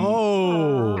 And then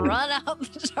Oh. Run out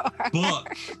the door.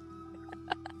 book.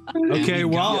 Okay, And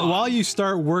we go. while you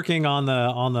start working on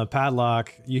the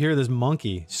padlock, you hear this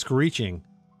monkey screeching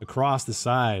across the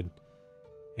side,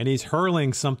 and he's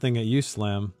hurling something at you,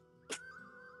 Slim.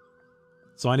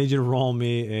 So I need you to roll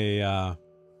me a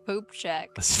Poop check.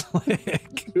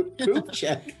 slick. Poop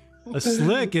check. A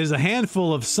slick is a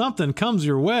handful of something comes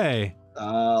your way.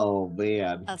 Oh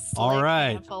man. A slick All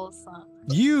right. handful of something.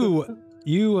 You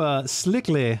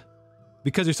slickly,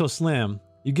 because you're so slim,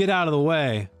 you get out of the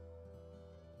way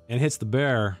and hits the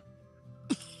bear.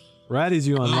 Right as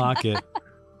you unlock it,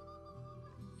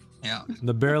 Yeah.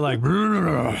 the bear like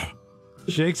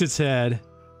shakes its head.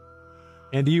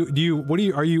 And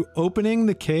are you opening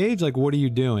the cage? Like, what are you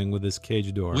doing with this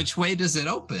cage door? Which way does it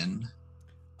open?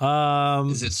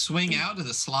 Does it swing out? Does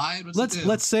it slide? What's it do?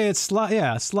 let's say it's slide.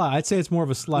 Yeah, slide. I'd say it's more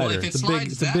of a slider. Well, if it it's a big,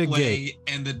 slides it's a that big way gate.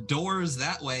 and the door is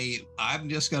that way, I'm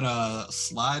just gonna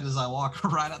slide as I walk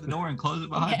right out the door and close it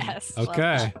behind me. Yes. love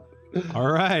Okay. that.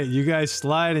 All right, you guys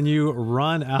slide and you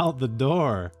run out the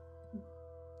door.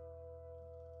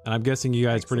 And I'm guessing you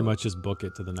guys pretty Excellent. much just book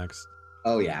it to the next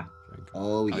Oh yeah. drink.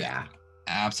 Oh yeah. yeah.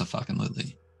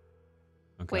 Absolutely.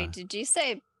 Okay. Wait, did you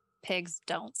say pigs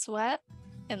don't sweat?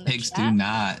 In the Pigs do chat?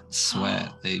 not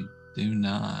sweat. They do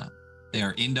not. They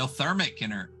are endothermic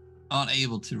and are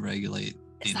unable to regulate.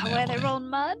 Is in that why they way. roll in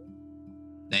mud?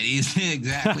 That is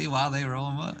exactly why they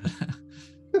roll mud.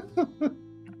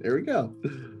 There we go.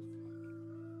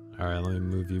 All right, let me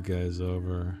move you guys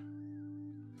over.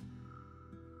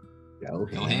 Go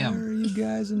Go Why ham. are you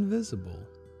guys invisible?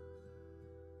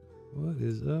 What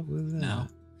is up with that? No.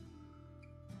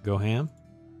 Go ham?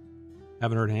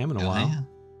 Haven't heard ham in a Go while. ham.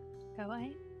 Go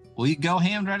away. We go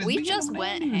hammed right at the We beginning just of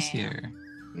went news ham. here.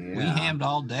 Yeah. We hammed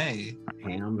all day.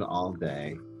 Hammed all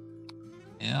day.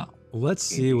 Yeah. Let's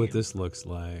see what this looks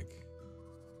like.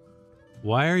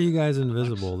 Why are you guys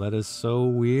invisible? That is so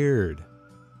weird.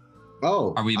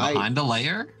 Oh, Are we behind a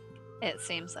layer? It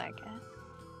seems like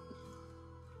it.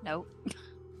 Nope.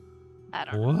 I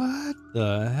don't know. What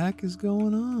the heck is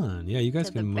going on? Yeah, you guys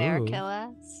Did the can bear move. kill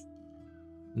us?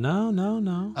 No.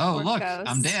 Oh, We're look, I'm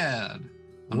ghosts. dead.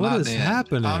 I'm What not is dead.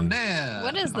 happening? I'm dead.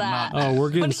 What is I'm that? not Oh, dead. we're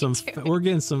getting What are you some. doing? We're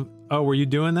getting some. Oh, were you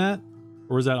doing that,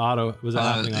 or was that auto? Was that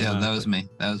happening? yeah, that automatically? was me.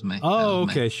 That was me. That Oh, was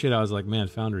me. okay. Shit, I was like, man,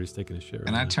 Foundry's taking a shit.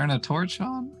 Can right I now. turn a torch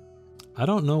on? I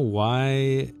don't know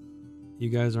why you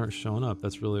guys aren't showing up.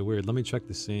 That's really weird. Let me check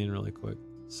the scene really quick.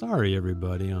 Sorry,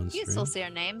 everybody on You stream. can still see our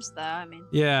names, though. I mean,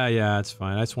 Yeah, it's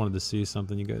fine. I just wanted to see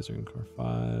something. You guys are in car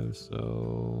 5,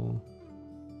 so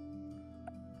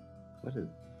What is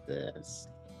this?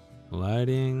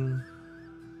 lighting.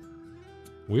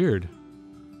 Weird.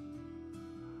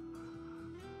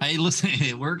 Hey, listen,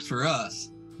 it works for us.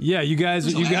 Yeah, you guys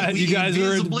So are we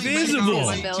invisible. invisibly make our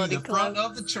way to Invisibility the front cloak.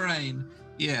 of the train.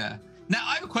 Yeah. Now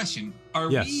I have a question.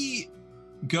 Are Yes. we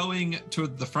going to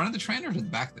the front of the train or to the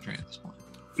back of the train at this point?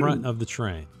 Front of the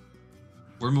train.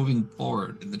 We're moving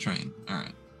forward in the train. All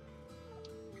right.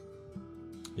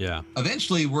 Yeah.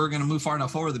 Eventually, we're going to move far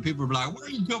enough forward that people will be like, where are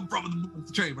you come from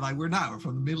the train? We're like, we're not. We're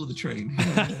from the middle of the train.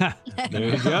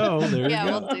 There you go. There Yeah,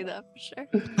 you go. we'll do that for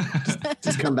sure.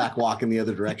 Just come back walking the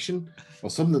other direction. Well,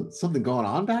 something going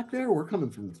on back there? We're coming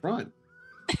from the front.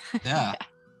 Yeah.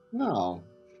 No,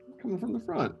 we're coming from the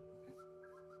front.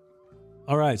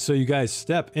 All right, so you guys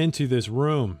step into this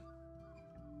room.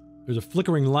 There's a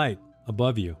flickering light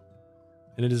above you,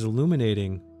 and it is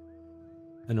illuminating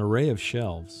an array of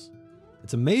shelves.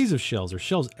 It's a maze of shelves. There's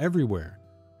shelves everywhere.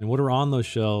 And what are on those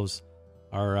shelves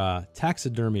are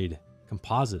taxidermied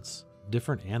composites of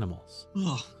different animals.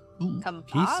 Ugh. Ooh.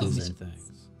 Composites. Pieces and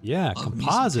things. Yeah, Love me some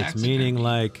composites, meaning taxidermy.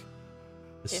 like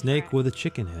a snake Different. with a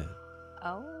chicken head.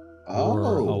 Oh.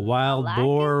 Or a Oh, wild I like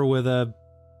boar with a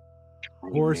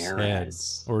horse head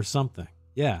chimeras. or something.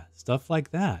 Yeah, stuff like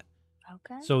that.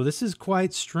 Okay. So this is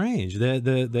quite strange.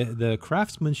 The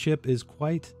craftsmanship is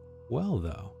quite well,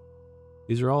 though.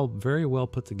 These are all very well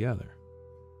put together.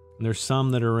 And there's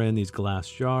some that are in these glass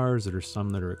jars. There's some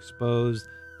that are exposed.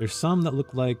 There's some that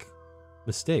look like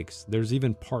mistakes. There's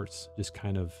even parts just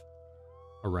kind of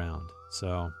around.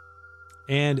 So,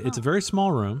 and it's a very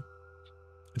small room.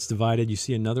 It's divided. You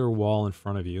see another wall in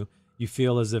front of you. You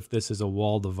feel as if this is a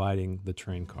wall dividing the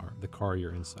train car, the car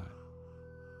you're inside,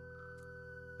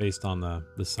 based on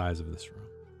the size of this room.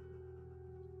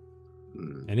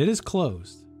 Hmm. And it is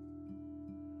closed.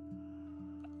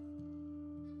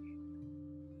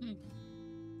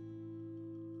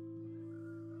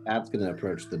 Pat's gonna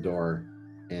approach the door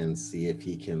and see if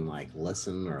he can like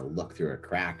listen or look through a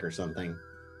crack or something.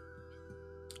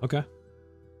 Okay.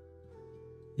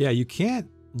 Yeah, you can't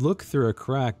look through a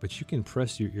crack, but you can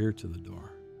press your ear to the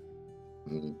door.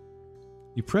 Hmm.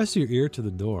 You press your ear to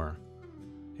the door,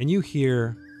 and you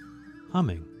hear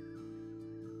humming.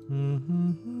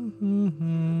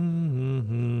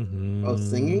 Oh,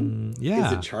 singing? Yeah.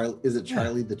 Is it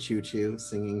Charlie the Choo Choo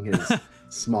singing his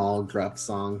small gruff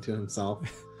song to himself?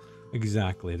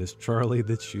 Exactly. It is Charlie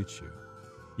the Choo Choo.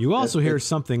 You also That's- hear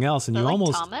something else, and So you like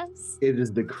almost Thomas? It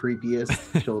is the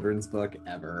creepiest children's book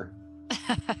ever,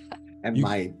 and You-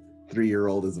 my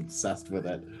 3-year-old is obsessed with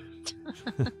it.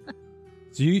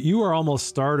 So you are almost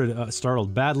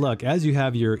startled. Bad luck as you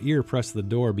have your ear pressed to the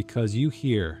door because you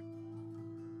hear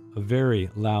a very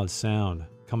loud sound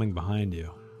coming behind you.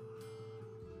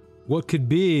 What could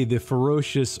be the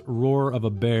ferocious roar of a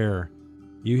bear?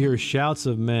 You hear shouts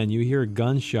of men. You hear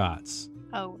gunshots.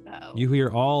 Oh no. You hear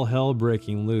all hell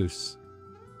breaking loose.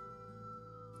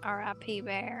 R.I.P.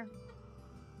 Bear.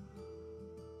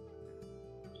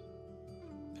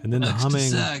 And then the Next humming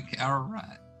sec. All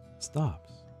right.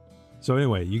 stops. So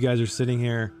anyway, you guys are sitting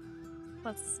here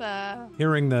Let's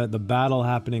hearing the battle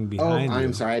happening Oh, behind you.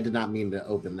 I'm sorry. I did not mean to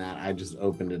open that. I just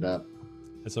opened it up.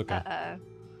 It's okay.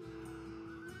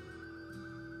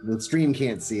 The stream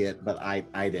can't see it, but I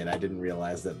did. I didn't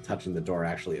realize that touching the door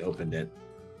actually opened it.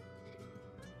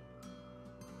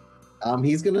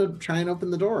 He's gonna try and open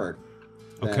the door.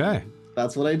 Okay.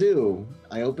 That's what I do.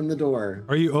 I open the door.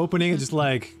 Are you opening it just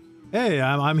like, hey,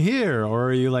 I'm here? Or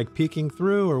are you like peeking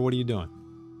through, or what are you doing?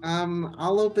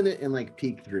 I'll open it and like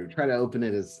peek through. Try to open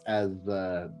it as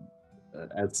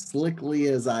slickly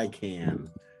as I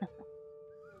can.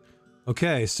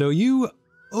 Okay, so you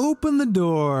open the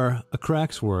door a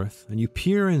crack's worth and you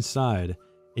peer inside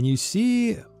and you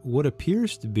see what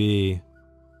appears to be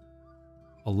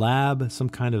a lab, some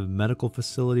kind of medical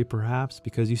facility perhaps,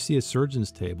 because you see a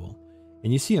surgeon's table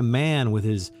and you see a man with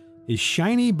his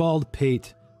shiny bald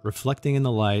pate reflecting in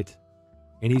the light,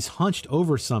 and he's hunched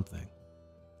over something.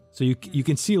 So you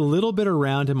can see a little bit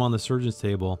around him on the surgeon's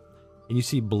table, and you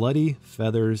see bloody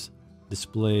feathers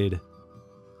displayed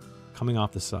coming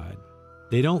off the side.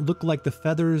 They don't look like the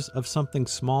feathers of something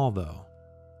small, though.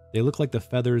 They look like the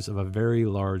feathers of a very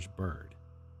large bird.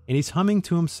 And he's humming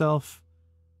to himself,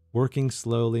 working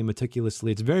slowly,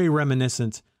 meticulously. It's very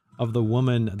reminiscent of the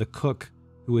woman, the cook,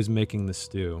 who is making the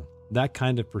stew. That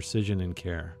kind of precision and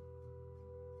care.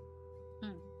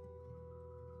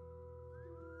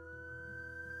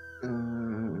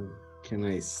 Can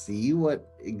I see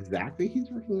what exactly he's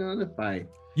working on? If I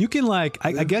You can I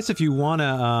guess if you want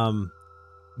to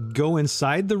go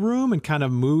inside the room and kind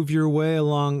of move your way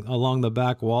along the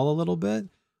back wall a little bit.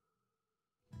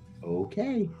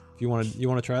 Okay. If you want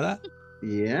to try that,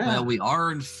 Yeah. Well, we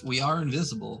are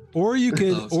invisible. or you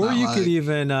could, So it's or not you like- could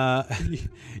even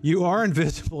you are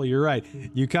invisible. You're right.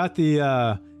 You got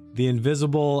the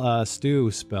invisible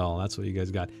stew spell. That's what you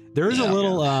guys got. There is a Yeah.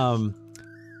 little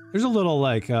There's a little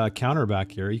like counter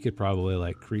back here. You could probably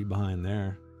like creep behind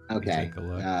there. Okay. Take a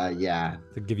look. Yeah.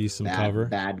 To give you some cover.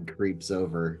 Bad creeps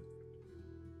over.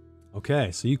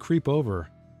 Okay, so you creep over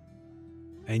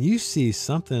and you see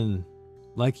something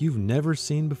like you've never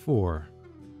seen before.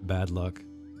 Bad luck.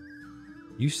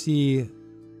 You see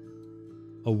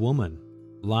a woman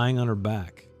lying on her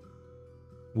back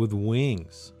with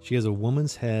wings. She has a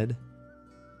woman's head,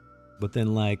 but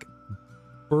then like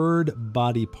bird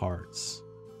body parts.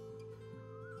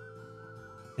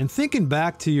 And thinking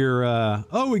back to your,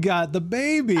 we got the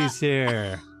babies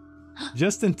here.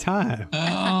 Just in time.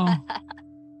 Oh.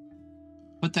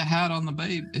 Put the hat on the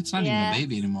baby. It's not even a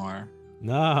baby anymore.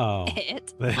 No.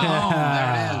 It. Oh,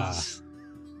 there it is.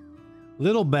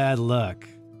 Little bad luck.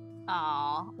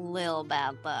 Aw, little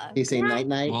bad luck. You say night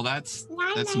night? Well, that's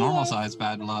normal size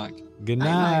bad luck. Good Night,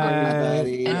 night.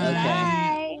 buddy. Okay.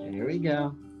 Bye. Here we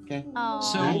go. Okay. Aw.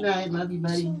 So- Night night. Love you,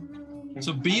 buddy.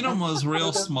 So Beanham was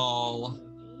real small,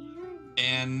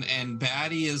 and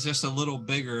Batty is just a little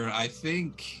bigger. I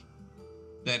think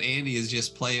that Andy is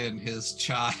just playing his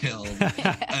child,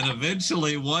 and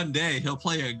eventually one day he'll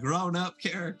play a grown-up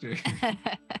character.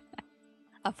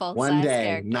 A full One size day.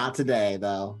 character. Not today,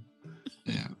 though.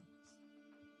 Yeah.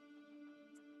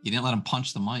 You didn't let him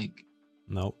punch the mic.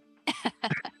 Nope.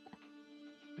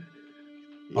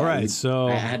 Yeah, All right, so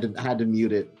I had to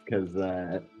mute it because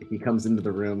he comes into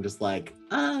the room just like,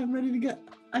 I'm ready to go.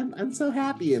 I'm so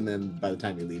happy, and then by the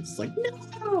time he leaves, it's like,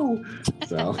 no.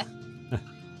 So,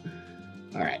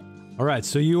 all right.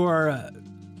 so you are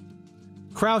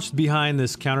crouched behind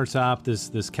this countertop,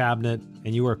 this cabinet,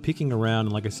 and you are peeking around.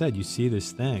 And like I said, you see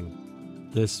this thing,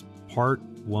 this part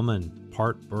woman,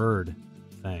 part bird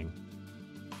thing,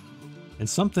 and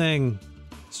something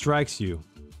strikes you.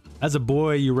 As a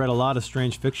boy, you read a lot of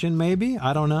strange fiction, maybe?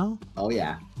 I don't know. Oh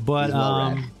yeah. But He's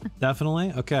well read.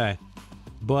 definitely. Okay.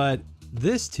 But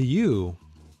this to you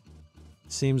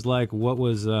seems like what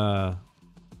was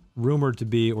rumored to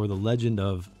be, or the legend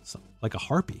of, like a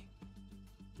harpy.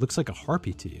 Looks like a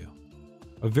harpy to you.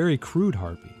 A very crude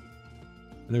harpy.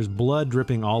 And there's blood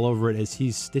dripping all over it as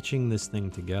he's stitching this thing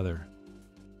together.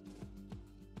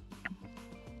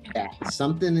 Yeah,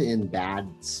 something in bad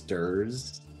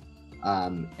stirs,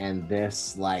 and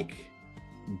this like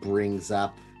brings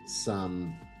up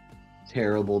some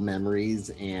terrible memories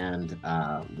and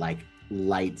like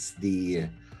lights the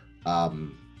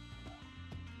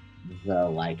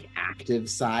like active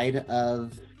side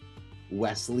of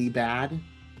Wesley Bad,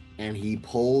 and he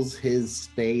pulls his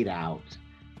spade out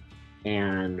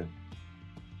and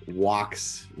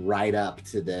walks right up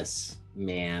to this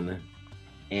man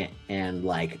and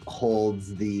like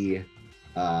holds the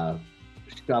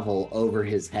shovel over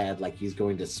his head like he's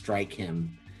going to strike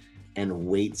him, and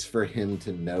waits for him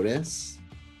to notice.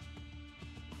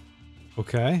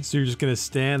 Okay, so you're just gonna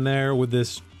stand there with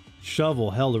this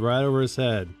shovel held right over his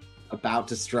head. About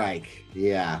to strike.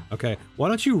 Yeah. Okay, why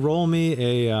don't you roll me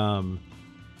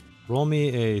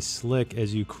a slick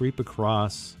as you creep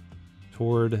across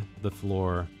toward the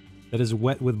floor that is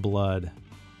wet with blood.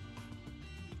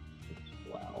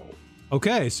 Wow.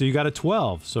 Okay, so you got a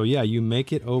 12. So yeah, you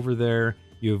make it over there.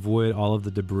 You avoid all of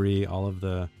the debris, all of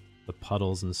the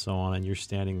puddles and so on, and you're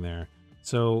standing there.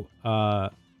 So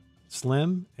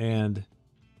Slim and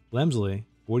Lemsley,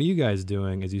 what are you guys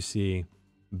doing as you see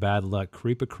Bad Luck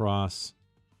creep across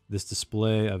this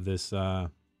display of this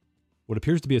what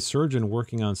appears to be a surgeon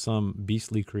working on some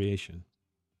beastly creation?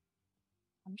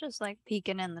 I'm just like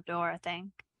peeking in the door, I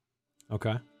think,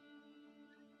 Okay.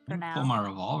 for Pull now. my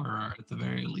revolver at the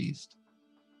very least.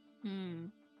 Hmm.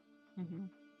 Mm-hmm.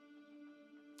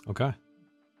 Okay.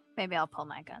 Maybe I'll pull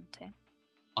my gun too.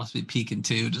 I'll just be peeking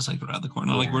too, just like around the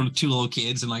corner. Like we're two little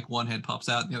kids, and like one head pops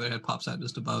out, and the other head pops out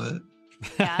just above it.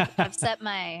 Yeah, I've set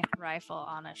my rifle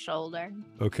on a shoulder.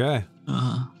 Okay.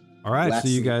 Uh-huh. All right, so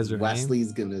you guys are aimed.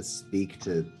 Wesley's gonna speak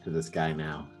to this guy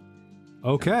now.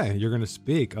 Okay, you're going to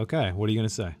speak. Okay, what are you going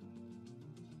to say?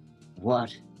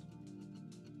 What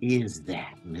is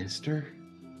that, mister?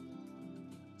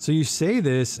 So you say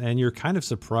this, and you're kind of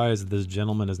surprised that this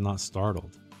gentleman is not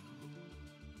startled.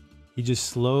 He just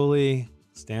slowly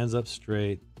stands up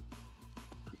straight.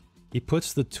 He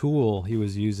puts the tool he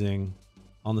was using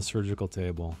on the surgical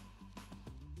table,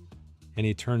 and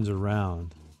he turns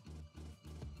around,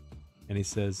 and he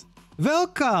says,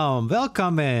 "Welcome,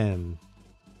 welcome in.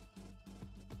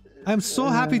 I'm so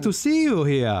happy to see you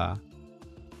here.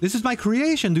 This is my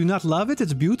creation. Do you not love it?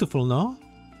 It's beautiful, no?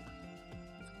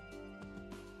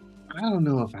 I don't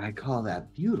know if I call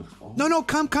that beautiful. No,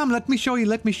 come. Let me show you.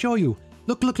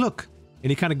 Look. And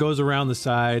he kind of goes around the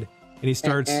side, and he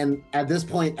starts... And at this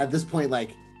point,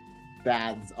 like,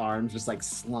 Bad's arms just like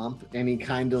slump, and he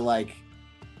kind of like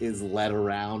is led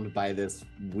around by this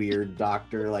weird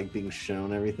doctor, like being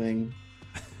shown everything.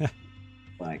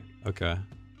 Like, Okay.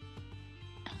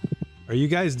 Are you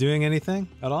guys doing anything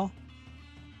at all?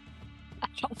 I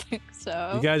don't think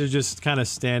so. You guys are just kind of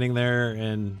standing there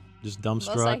and just Unless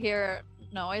I dumbstruck. hear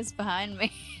noise behind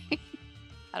me.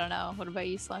 I don't know. What about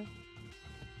you, Slim?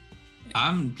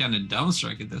 I'm kind of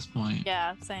dumbstruck at this point.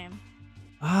 Yeah, same.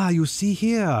 Ah, you see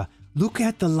here. Look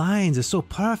at the lines. It's so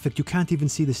perfect. You can't even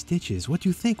see the stitches. What do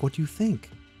you think? What do you think?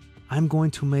 I'm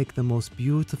going to make the most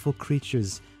beautiful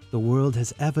creatures the world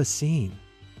has ever seen.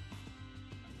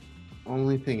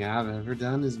 only thing I've ever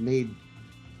done is made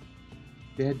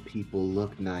dead people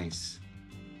look nice.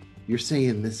 You're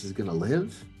saying this is gonna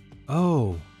live?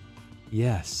 Oh,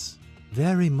 yes,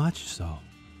 very much so.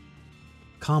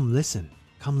 Come listen,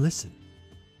 come listen.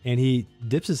 And he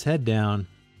dips his head down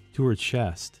to her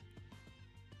chest,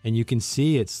 and you can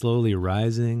see it slowly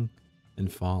rising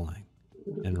and falling,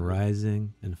 and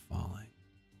rising and falling.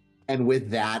 And with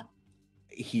that,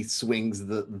 he swings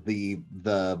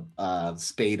the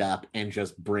spade up and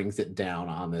just brings it down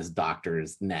on this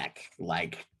doctor's neck,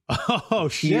 like Oh,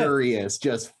 shit. furious,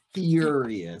 just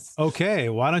furious. Okay,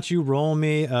 why don't you roll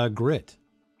me a grit?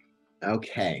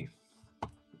 Okay.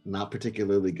 Not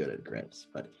particularly good at grips,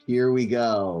 but here we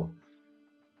go.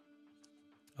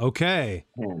 Okay.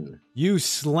 10. You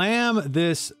slam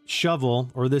this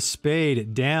shovel or this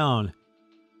spade down.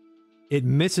 It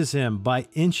misses him by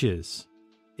inches.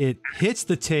 It hits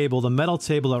the table, the metal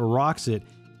table that rocks it,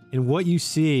 and what you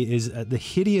see is the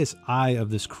hideous eye of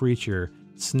this creature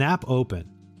snap open.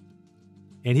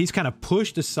 And he's kind of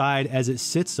pushed aside as it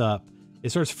sits up. It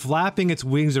starts flapping its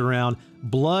wings around.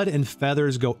 Blood and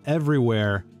feathers go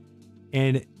everywhere.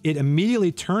 And it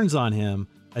immediately turns on him,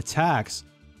 attacks,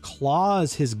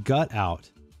 claws his gut out.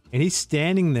 And he's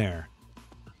standing there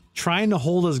trying to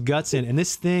hold his guts in. And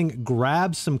this thing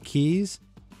grabs some keys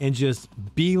and just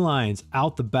beelines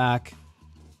out the back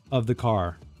of the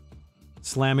car,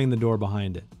 slamming the door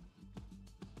behind it.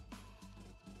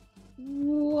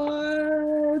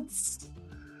 What?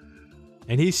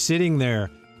 And he's sitting there,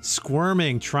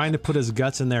 squirming, trying to put his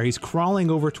guts in there. He's crawling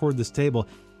over toward this table.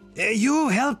 You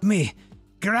help me!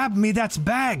 Grab me that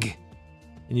bag!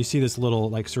 And you see this little,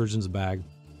 like, surgeon's bag.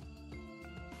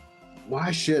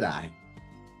 Why should I?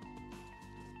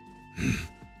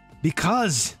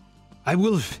 Because I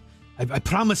will... I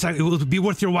promise it will be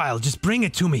worth your while. Just bring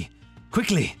it to me.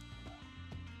 Quickly.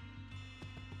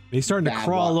 He's starting to Bad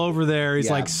crawl luck. over there. He's,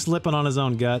 Yeah. like, slipping on his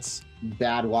own guts.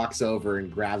 Bad walks over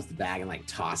and grabs the bag and like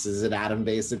tosses it at him,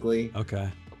 basically.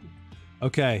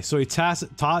 Okay, so you toss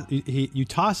it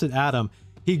at him.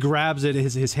 He grabs it.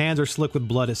 His hands are slick with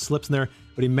blood. It slips in there,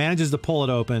 but he manages to pull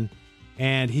it open,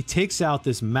 and he takes out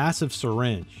this massive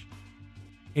syringe,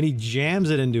 and he jams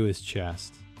it into his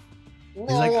chest. He's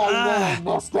like,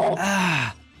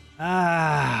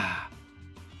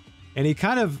 and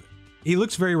he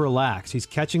looks very relaxed. He's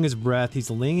catching his breath. He's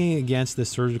leaning against the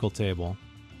surgical table,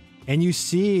 and you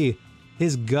see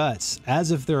his guts,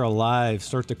 as if they're alive,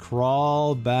 start to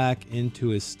crawl back into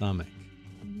his stomach.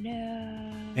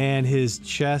 No. And his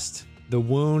chest, the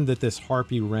wound that this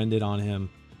harpy rent on him,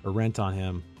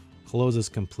 closes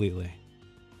completely.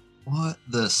 What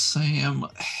the Sam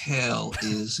hell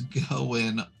is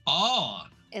going on?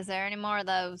 Is there any more of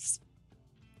those?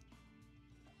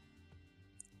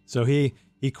 So he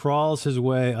crawls his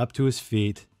way up to his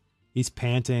feet. He's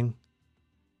panting.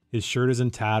 His shirt is in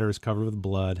tatters, covered with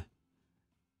blood.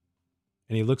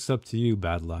 And he looks up to you,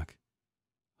 Bad Luck.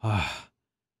 Ah,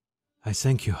 I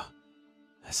thank you.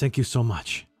 I thank you so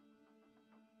much.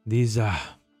 These,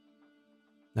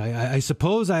 I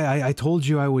suppose I told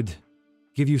you I would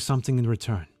give you something in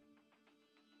return.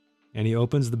 And he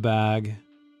opens the bag,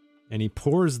 and he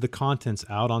pours the contents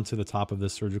out onto the top of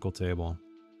this surgical table.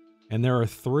 And there are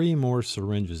 3 more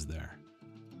syringes there.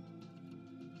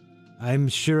 I'm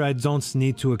sure I don't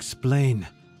need to explain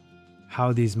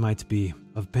how these might be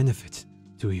of benefit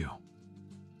to you.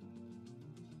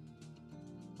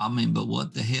 I mean, but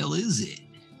what the hell is it?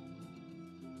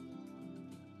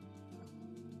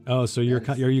 Oh, so are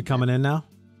you coming in now?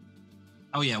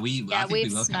 Oh yeah, I think we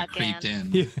we've both kind of snuck creeped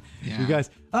in. You, Yeah. you guys.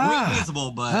 We're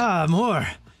invisible, but More.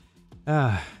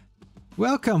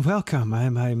 Welcome.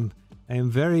 I am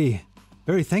very,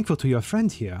 very thankful to your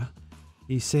friend here.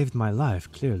 He saved my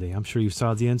life. Clearly, I'm sure you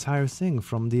saw the entire thing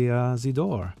from the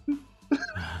door.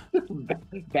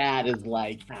 Bad is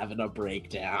like having a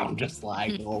breakdown, just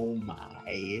like, oh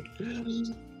my.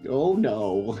 Oh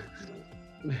no.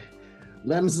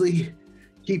 Lemsley,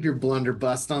 keep your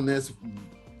blunderbuss on this,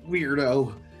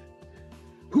 weirdo.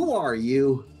 Who are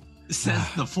you? Says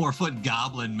the 4-foot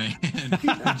goblin man who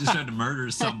just tried to murder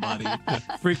somebody.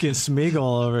 Freaking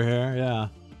Smeagol over here. Yeah.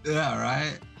 Yeah,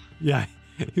 right. Yeah.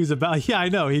 He was about. Yeah, I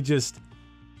know. He just.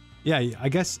 Yeah, I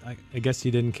guess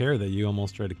he didn't care that you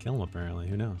almost tried to kill him. Apparently,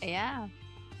 who knows? Yeah.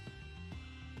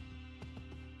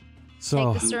 So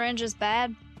Think the syringe is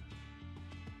bad.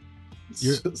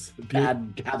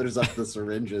 Pad gathers up the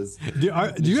syringes.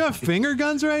 do you have finger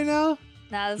guns right now?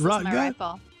 No, this is Rock my gun?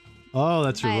 rifle. Oh,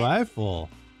 that's your My- rifle.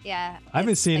 Yeah. I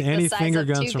haven't it's seen like the any size finger of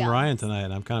guns 2 from guns. Ryan tonight,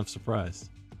 and I'm kind of surprised.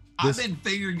 I've been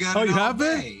finger gunning Oh, you all have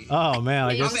been? day. Oh man, I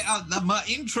I guess My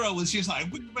intro was just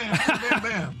like bam, bam, bam,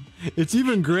 bam. it's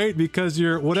even great because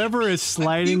whatever is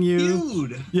sliding you.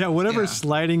 Dude. Yeah, whatever is Yeah.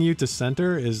 sliding you to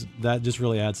center is that just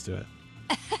really adds to it.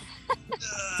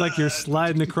 It's like you're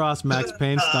sliding across Max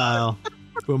Payne style.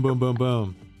 Boom, boom, boom,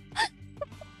 boom.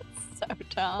 So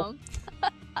dumb.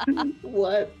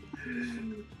 What?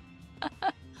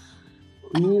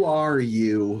 Who are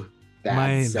you? Bad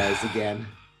My- says again.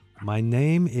 My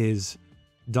name is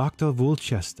Dr.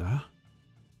 Woolchester.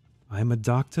 I'm a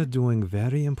doctor doing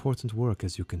very important work,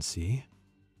 as you can see.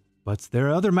 But there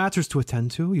are other matters to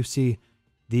attend to. You see,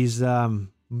 these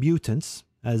mutants,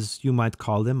 as you might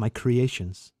call them, my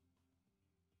creations.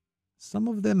 Some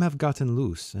of them have gotten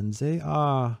loose, and they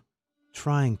are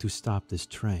trying to stop this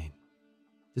train.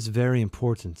 It's very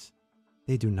important.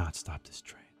 They do not stop this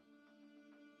train.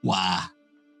 Why?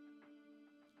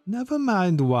 Never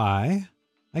mind why.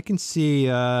 I can see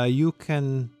you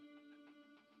can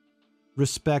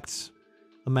respect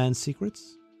a man's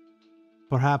secrets.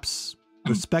 Perhaps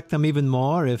respect them even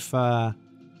more if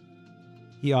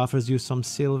he offers you some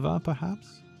silver,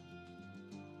 perhaps?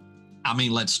 I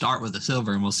mean, let's start with the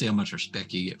silver and we'll see how much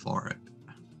respect you get for it.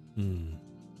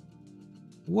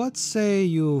 What say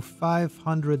you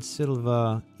 500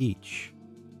 silver each?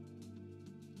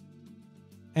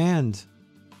 And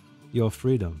your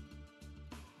freedom.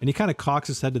 And he kind of cocks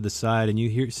his head to the side, and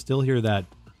you still hear that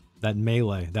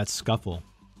melee, that scuffle.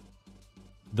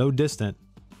 Though distant,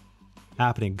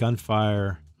 happening,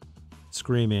 gunfire,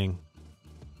 screaming.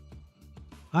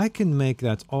 I can make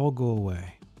that all go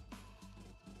away.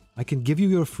 I can give you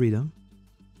your freedom,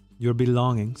 your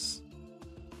belongings,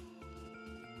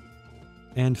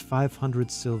 and 500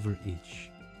 silver each.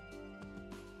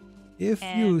 If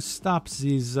you stop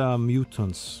these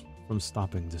mutants from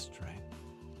stopping this train.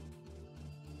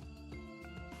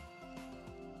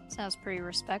 Sounds pretty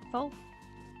respectful.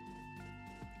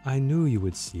 I knew you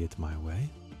would see it my way.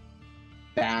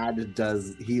 Bad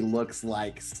does. He looks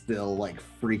like still like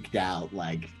freaked out.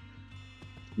 Like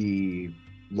he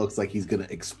looks like he's gonna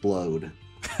explode.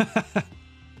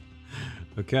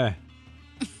 Okay.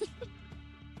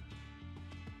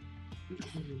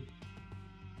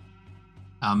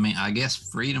 I mean, I guess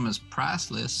freedom is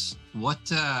priceless. What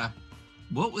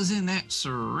was in that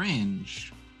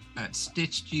syringe that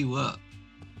stitched you up?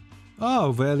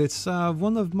 Oh, well, it's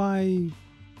one of my,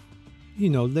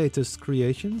 latest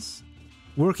creations.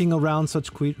 Working around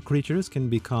such creatures can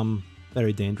become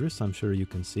very dangerous, I'm sure you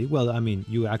can see. Well, I mean,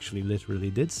 you actually literally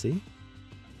did see.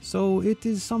 So it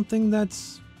is something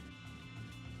that's,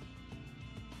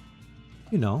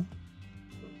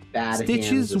 Bad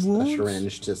stitches, hands wounds. a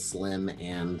syringe to Slim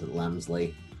and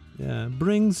Lemsley. Yeah,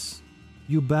 brings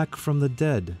you back from the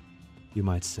dead, you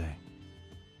might say.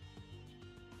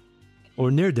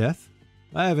 Or near death.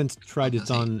 I haven't tried it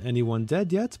on anyone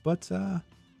dead yet, but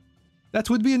that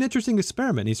would be an interesting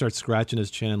experiment. He starts scratching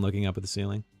his chin and looking up at the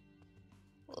ceiling.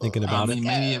 Thinking about I mean, it.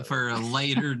 maybe for a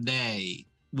later day.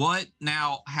 What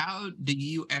now? How do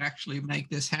you actually make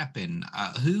this happen?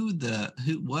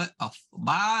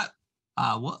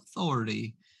 What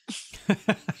authority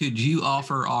could you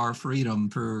offer our freedom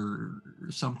for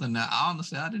something that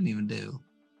honestly I didn't even do?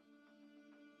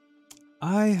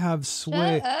 I have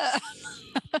swayed.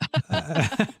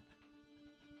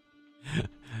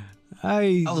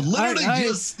 I was literally I-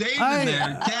 just standing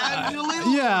there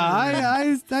casually.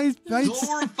 I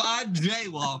glorified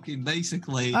jaywalking,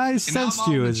 basically. I and sensed I'm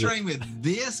on you the as a- train with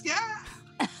this guy.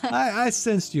 I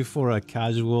sensed you for a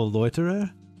casual loiterer.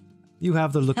 You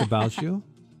have the look about you.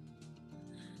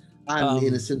 I'm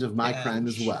innocent of my yeah. crime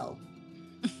as well.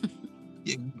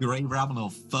 You grave robbing little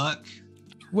fuck.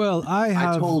 Well, I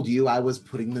I told you I was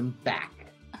putting them back.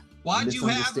 Why'd you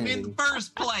have them in the Misunderstanding.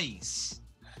 first place?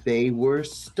 They were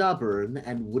stubborn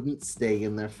and wouldn't stay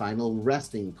in their final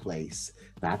resting place.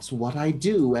 That's what I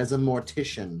do as a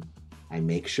mortician. I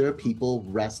make sure people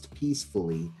rest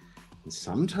peacefully. And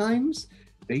sometimes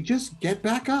they just get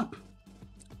back up.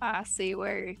 I see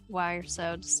why you're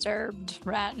so disturbed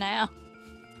right now.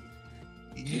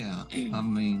 Yeah, I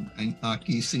mean, ain't like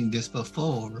you've seen this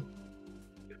before.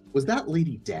 Was that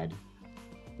lady dead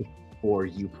before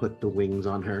you put the wings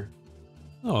on her?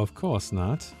 Oh, of course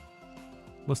not.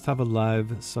 Must have a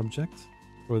live subject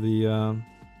for the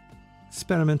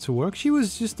experiment to work. She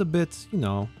was just a bit,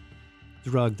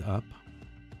 drugged up.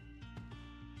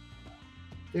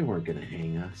 They weren't gonna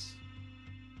hang us.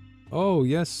 Oh,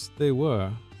 yes, they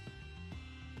were.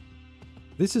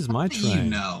 This is my train. You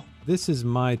know. This is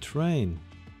my train.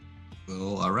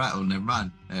 Well, all right. Well, never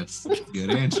mind. That's a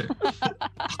good answer.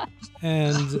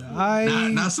 And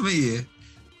Not some of you.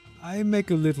 I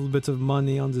make a little bit of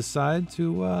money on the side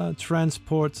to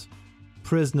transport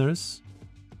prisoners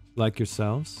like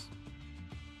yourselves.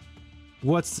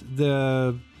 What's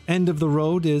the end of the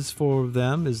road is for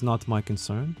them is not my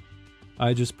concern.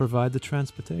 I just provide the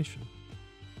transportation.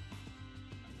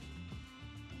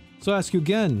 So I ask you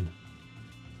again,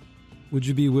 would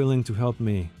you be willing to help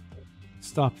me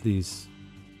stop these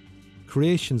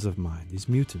creations of mine, these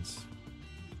mutants?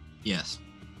 Yes.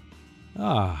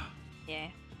 Ah, Yeah.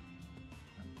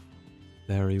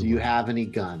 very well. Do you have any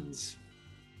guns?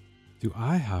 Do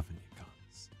I have any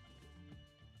guns?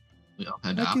 We all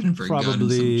had I option could for guns. Some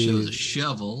probably chose a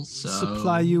shovel. So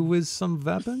Supply you with some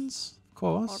weapons? Of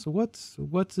course.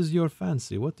 What is your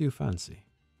fancy? What do you fancy?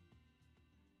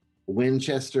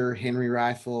 Winchester, Henry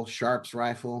rifle, Sharps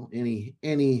rifle,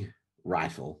 any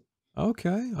rifle.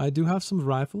 Okay, I do have some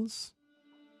rifles.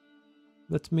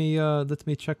 Let me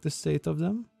check the state of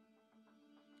them.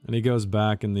 And he goes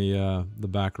back in the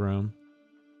back room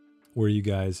where you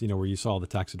guys, where you saw the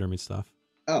taxidermy stuff.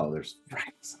 Oh, there's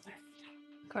rifles in there.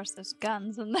 Of course, there's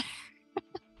guns in there.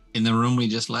 in the room we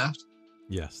just left.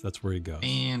 Yes, that's where he goes.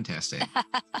 Fantastic.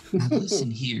 Now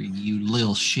listen here, you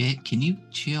little shit. Can you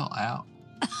chill out?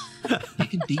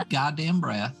 Take a deep goddamn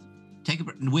breath. Take a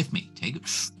breath with me. Take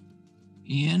it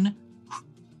in,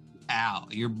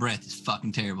 out. Your breath is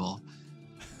fucking terrible.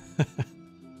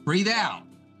 Breathe out.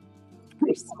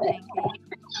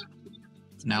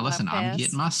 Now listen, I'm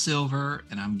getting my silver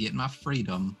and I'm getting my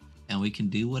freedom, and we can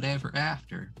do whatever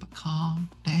after. But calm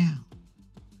down.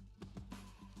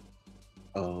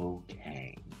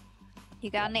 Okay. You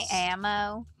got any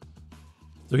ammo?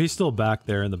 So he's still back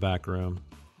there in the back room.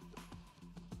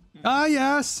 Ah,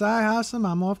 yes, I have some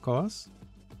ammo, of course.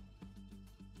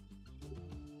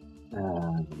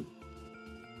 I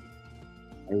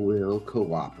will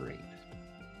cooperate.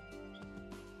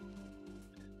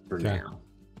 For Okay. now.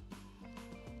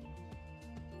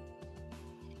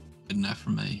 Good enough for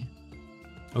me.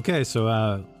 Okay, so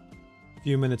a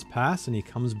few minutes pass and he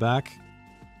comes back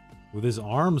with his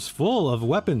arms full of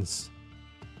weapons.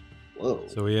 Whoa.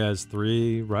 So he has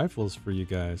 3 rifles for you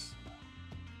guys.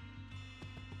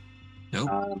 Nope.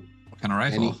 What kind of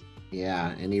rifle?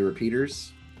 Any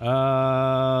repeaters?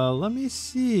 Let me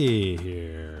see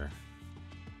here.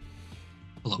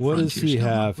 Pull up What does Frontier he Scum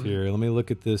have real quick. here? Let me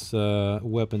look at this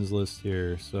weapons list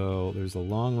here. So there's a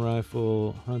long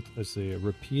rifle, let's see, a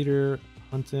repeater,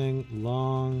 hunting,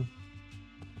 long.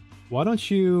 Why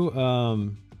don't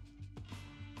you,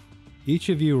 each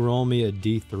of you roll me a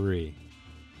D3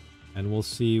 and we'll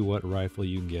see what rifle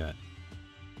you get.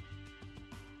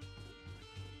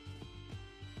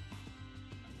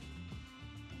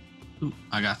 Ooh,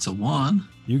 I got to 1.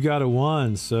 You got a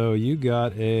 1, so you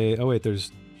got a, oh wait,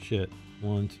 there's, shit.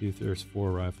 1, 2, there's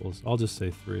 4 rifles. I'll just say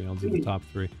 3. I'll do the top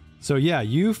 3. So yeah,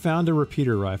 you found a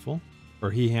repeater rifle, or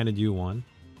he handed you one,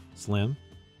 Slim.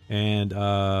 And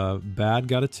Bad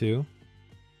got a 2.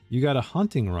 You got a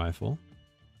hunting rifle,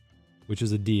 which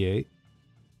is a D8.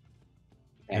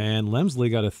 And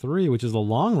Lemsley got a 3, which is a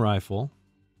long rifle,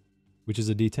 which is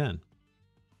a D10.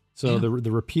 So Yeah.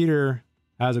 the repeater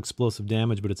has explosive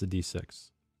damage, but it's a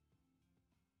D6.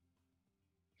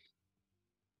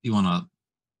 You want to?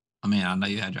 I mean, I know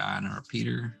you had your eye on a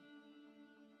repeater.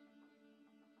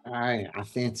 I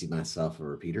fancy myself a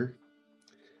repeater.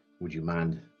 Would you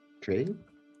mind trading?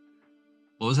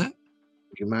 What was that?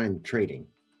 Would you mind trading?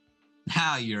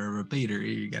 Now you're a repeater.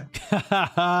 Here you go.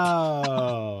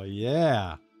 Oh,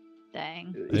 yeah.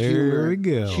 Dang. There we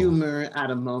go. Humor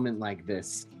at a moment like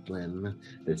this, Slim.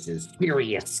 This is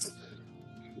serious.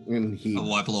 And he, I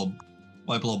wipe a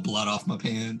little blood off my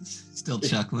pants. Still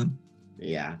chuckling.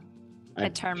 yeah. I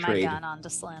turn my trade. gun on to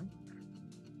Slim.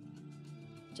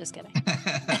 Just kidding.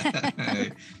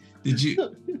 Did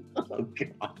you? Oh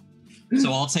God.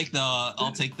 So I'll take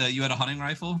the. You had a hunting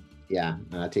rifle. Yeah,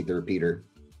 take the repeater.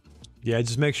 Yeah,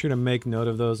 just make sure to make note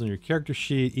of those on your character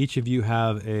sheet. Each of you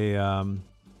have a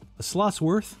slot's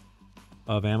worth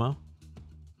of ammo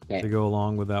Okay. to go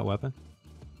along with that weapon.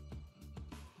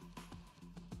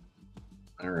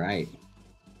 All right.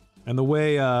 And the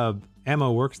way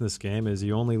ammo works in this game is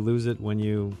you only lose it when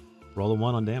you roll a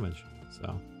 1 on damage.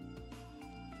 So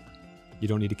You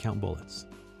don't need to count bullets.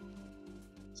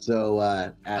 So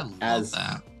I love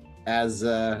that. as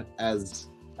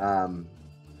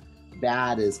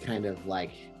Bad is kind of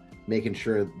like making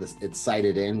sure it's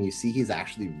sighted in. You see, he's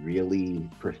actually really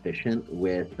proficient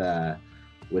with a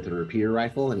repeater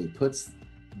rifle, and he puts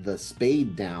the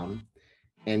spade down,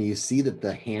 and you see that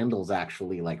the handle's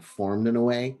actually like formed in a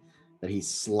way that he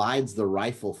slides the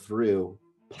rifle through,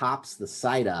 pops the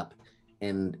sight up,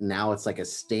 and now it's like a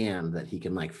stand that he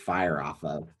can like fire off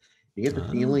of. You get the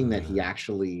feeling that he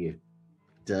actually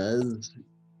does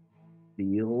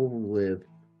deal with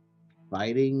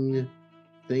fighting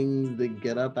things that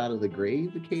get up out of the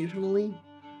grave occasionally.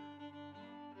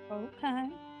 Okay.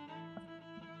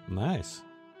 Nice.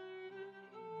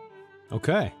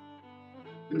 Okay.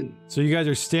 So you guys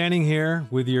are standing here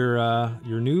with your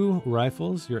new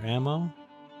rifles, your ammo,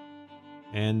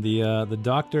 and the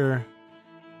doctor.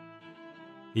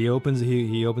 He opens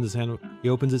his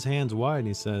hands wide and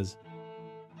he says,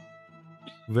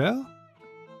 "Well,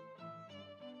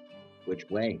 Which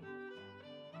way?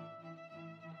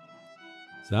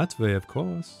 that way, of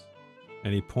course."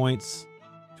 And he points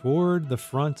toward the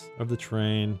front of the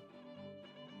train.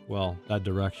 Well, that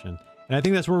direction. And I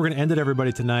think that's where we're going to end it,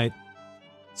 everybody, tonight.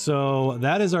 So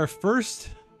that is our first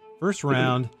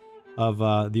round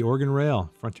of the Oregon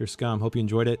Rail Frontier Scum. Hope you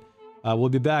enjoyed it. We'll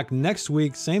be back next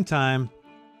week, same time,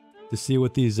 to see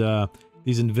what these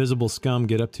invisible scum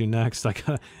get up to next.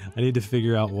 I need to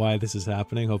figure out why this is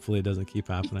happening. Hopefully it doesn't keep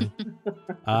happening.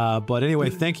 But anyway,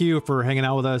 thank you for hanging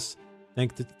out with us.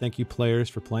 Thank you, players,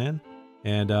 for playing.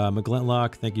 And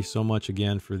McGlintlock, thank you so much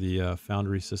again for the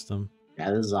Foundry system.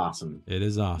 That is awesome. It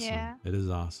is awesome. Yeah. It is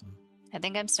awesome. I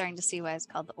think I'm starting to see why it's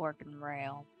called the Oregon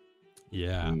Rail.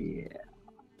 Yeah. Yeah.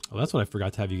 Well, that's what I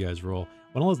forgot to have you guys roll.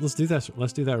 Well, let's do that.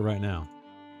 Let's do that right now.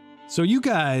 So you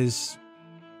guys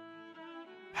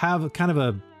have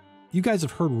you guys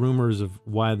have heard rumors of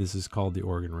why this is called the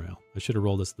Oregon Rail. I should have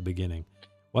rolled this at the beginning.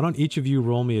 Why don't each of you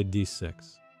roll me a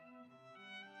d6?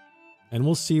 And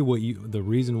we'll see the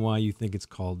reason why you think it's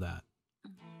called that.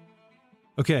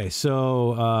 Okay,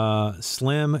 so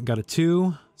Slim got a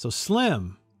 2. So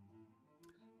Slim,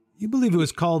 you believe it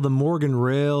was called the Morgan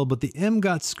Rail, but the M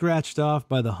got scratched off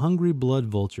by the hungry blood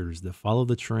vultures that follow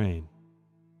the train.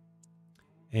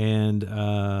 And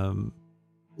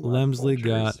Lemsley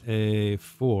got a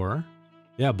 4.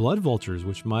 Yeah, blood vultures,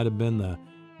 which might have been the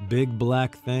big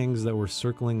black things that were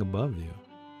circling above you.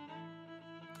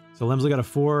 So Lemsley got a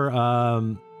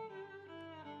 4.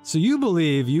 So you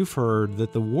believe you've heard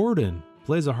that the warden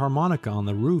plays a harmonica on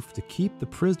the roof to keep the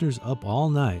prisoners up all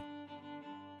night.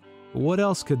 But what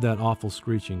else could that awful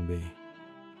screeching be?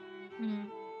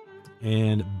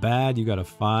 And Bad, you got a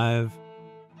 5.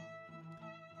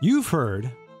 You've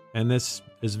heard, and this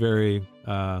is very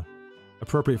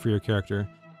appropriate for your character,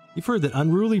 you've heard that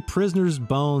unruly prisoners'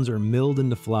 bones are milled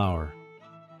into flour.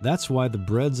 That's why the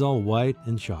bread's all white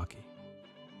and chalky.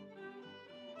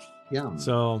 Yum.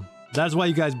 So that's why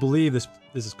you guys believe this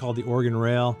is called the Oregon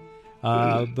Rail.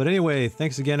 But anyway,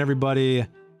 thanks again, everybody.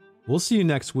 We'll see you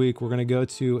next week. We're going to go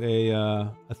to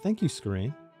a thank you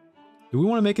screen. Do we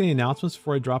want to make any announcements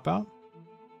before I drop out?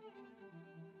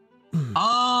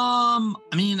 I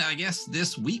mean, I guess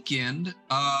this weekend,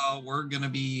 I'll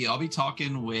be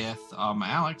talking with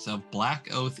Alex of Black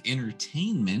Oath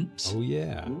Entertainment. Oh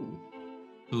yeah.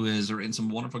 Who has written some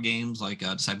wonderful games like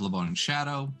Disciple of Bone and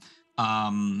Shadow.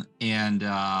 And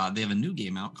they have a new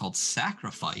game out called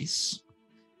Sacrifice.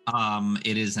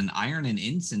 It is an iron and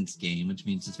incense game, which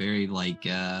means it's very like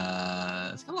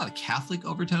it's got a lot of Catholic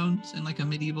overtones in like a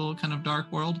medieval kind of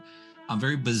dark world.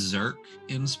 Very Berserk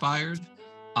inspired.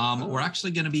 We're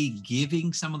actually going to be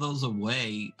giving some of those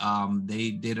away.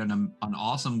 They did an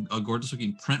awesome, gorgeous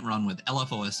looking print run with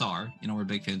LFOSR. You know, we're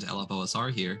big fans of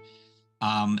LFOSR here.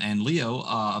 And Leo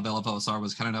of LFOSR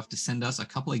was kind enough to send us a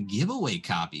couple of giveaway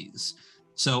copies.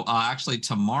 So actually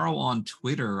tomorrow on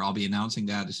Twitter, I'll be announcing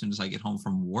that as soon as I get home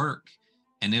from work,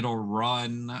 and it'll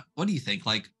run, what do you think?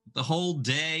 Like the whole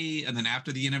day, and then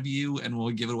after the interview, and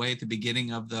we'll give it away at the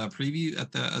beginning of the preview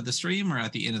at the stream, or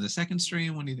at the end of the second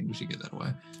stream? When do you think we should give that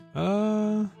away?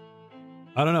 I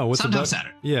don't know. Sometime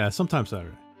Saturday. Yeah, sometime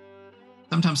Saturday.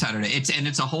 Sometime Saturday.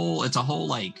 It's a whole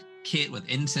like kit with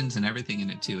incense and everything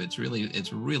in it too. It's really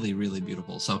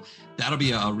beautiful. So that'll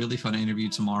be a really fun interview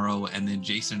tomorrow, and then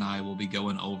Jason and I will be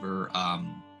going over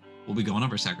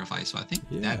Sacrifice. So I think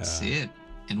that's it.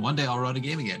 And one day I'll run a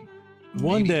game again.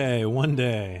 One day.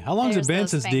 How long has it been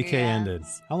since DK ended?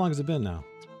 How long has it been now?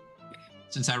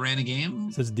 Since I ran a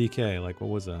game? Since DK, like what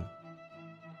was that?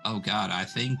 Oh God, I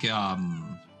think I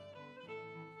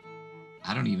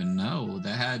don't even know.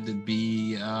 That had to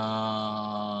be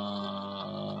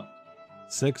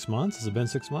 6 months? Has it been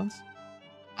 6 months?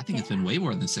 I think it's been way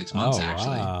more than 6 months,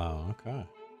 actually. Wow. Okay.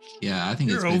 Yeah, I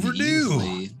think You're it's been overdue.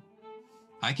 easily.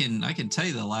 I can tell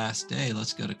you the last day.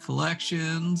 Let's go to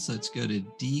collections. Let's go to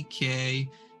DK.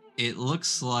 It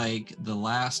looks like the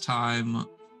last time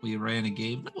we ran a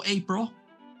game, April,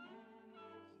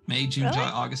 May, June, Really?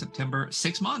 July, August, September,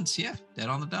 6 months. Yeah, dead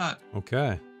on the dot.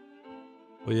 Okay.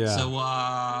 Well,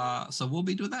 yeah. So we'll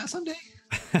be doing that someday.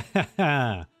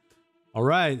 All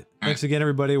right. Thanks right. again,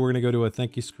 everybody. We're going to go to a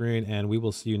thank you screen, and we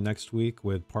will see you next week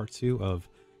with part 2 of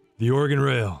The Oregon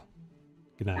Rail.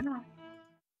 Good night.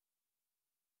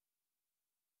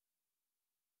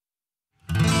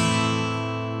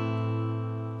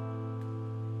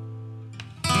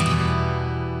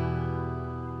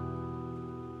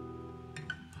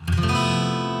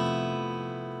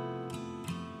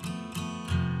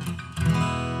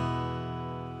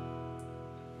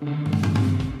 Mm-hmm.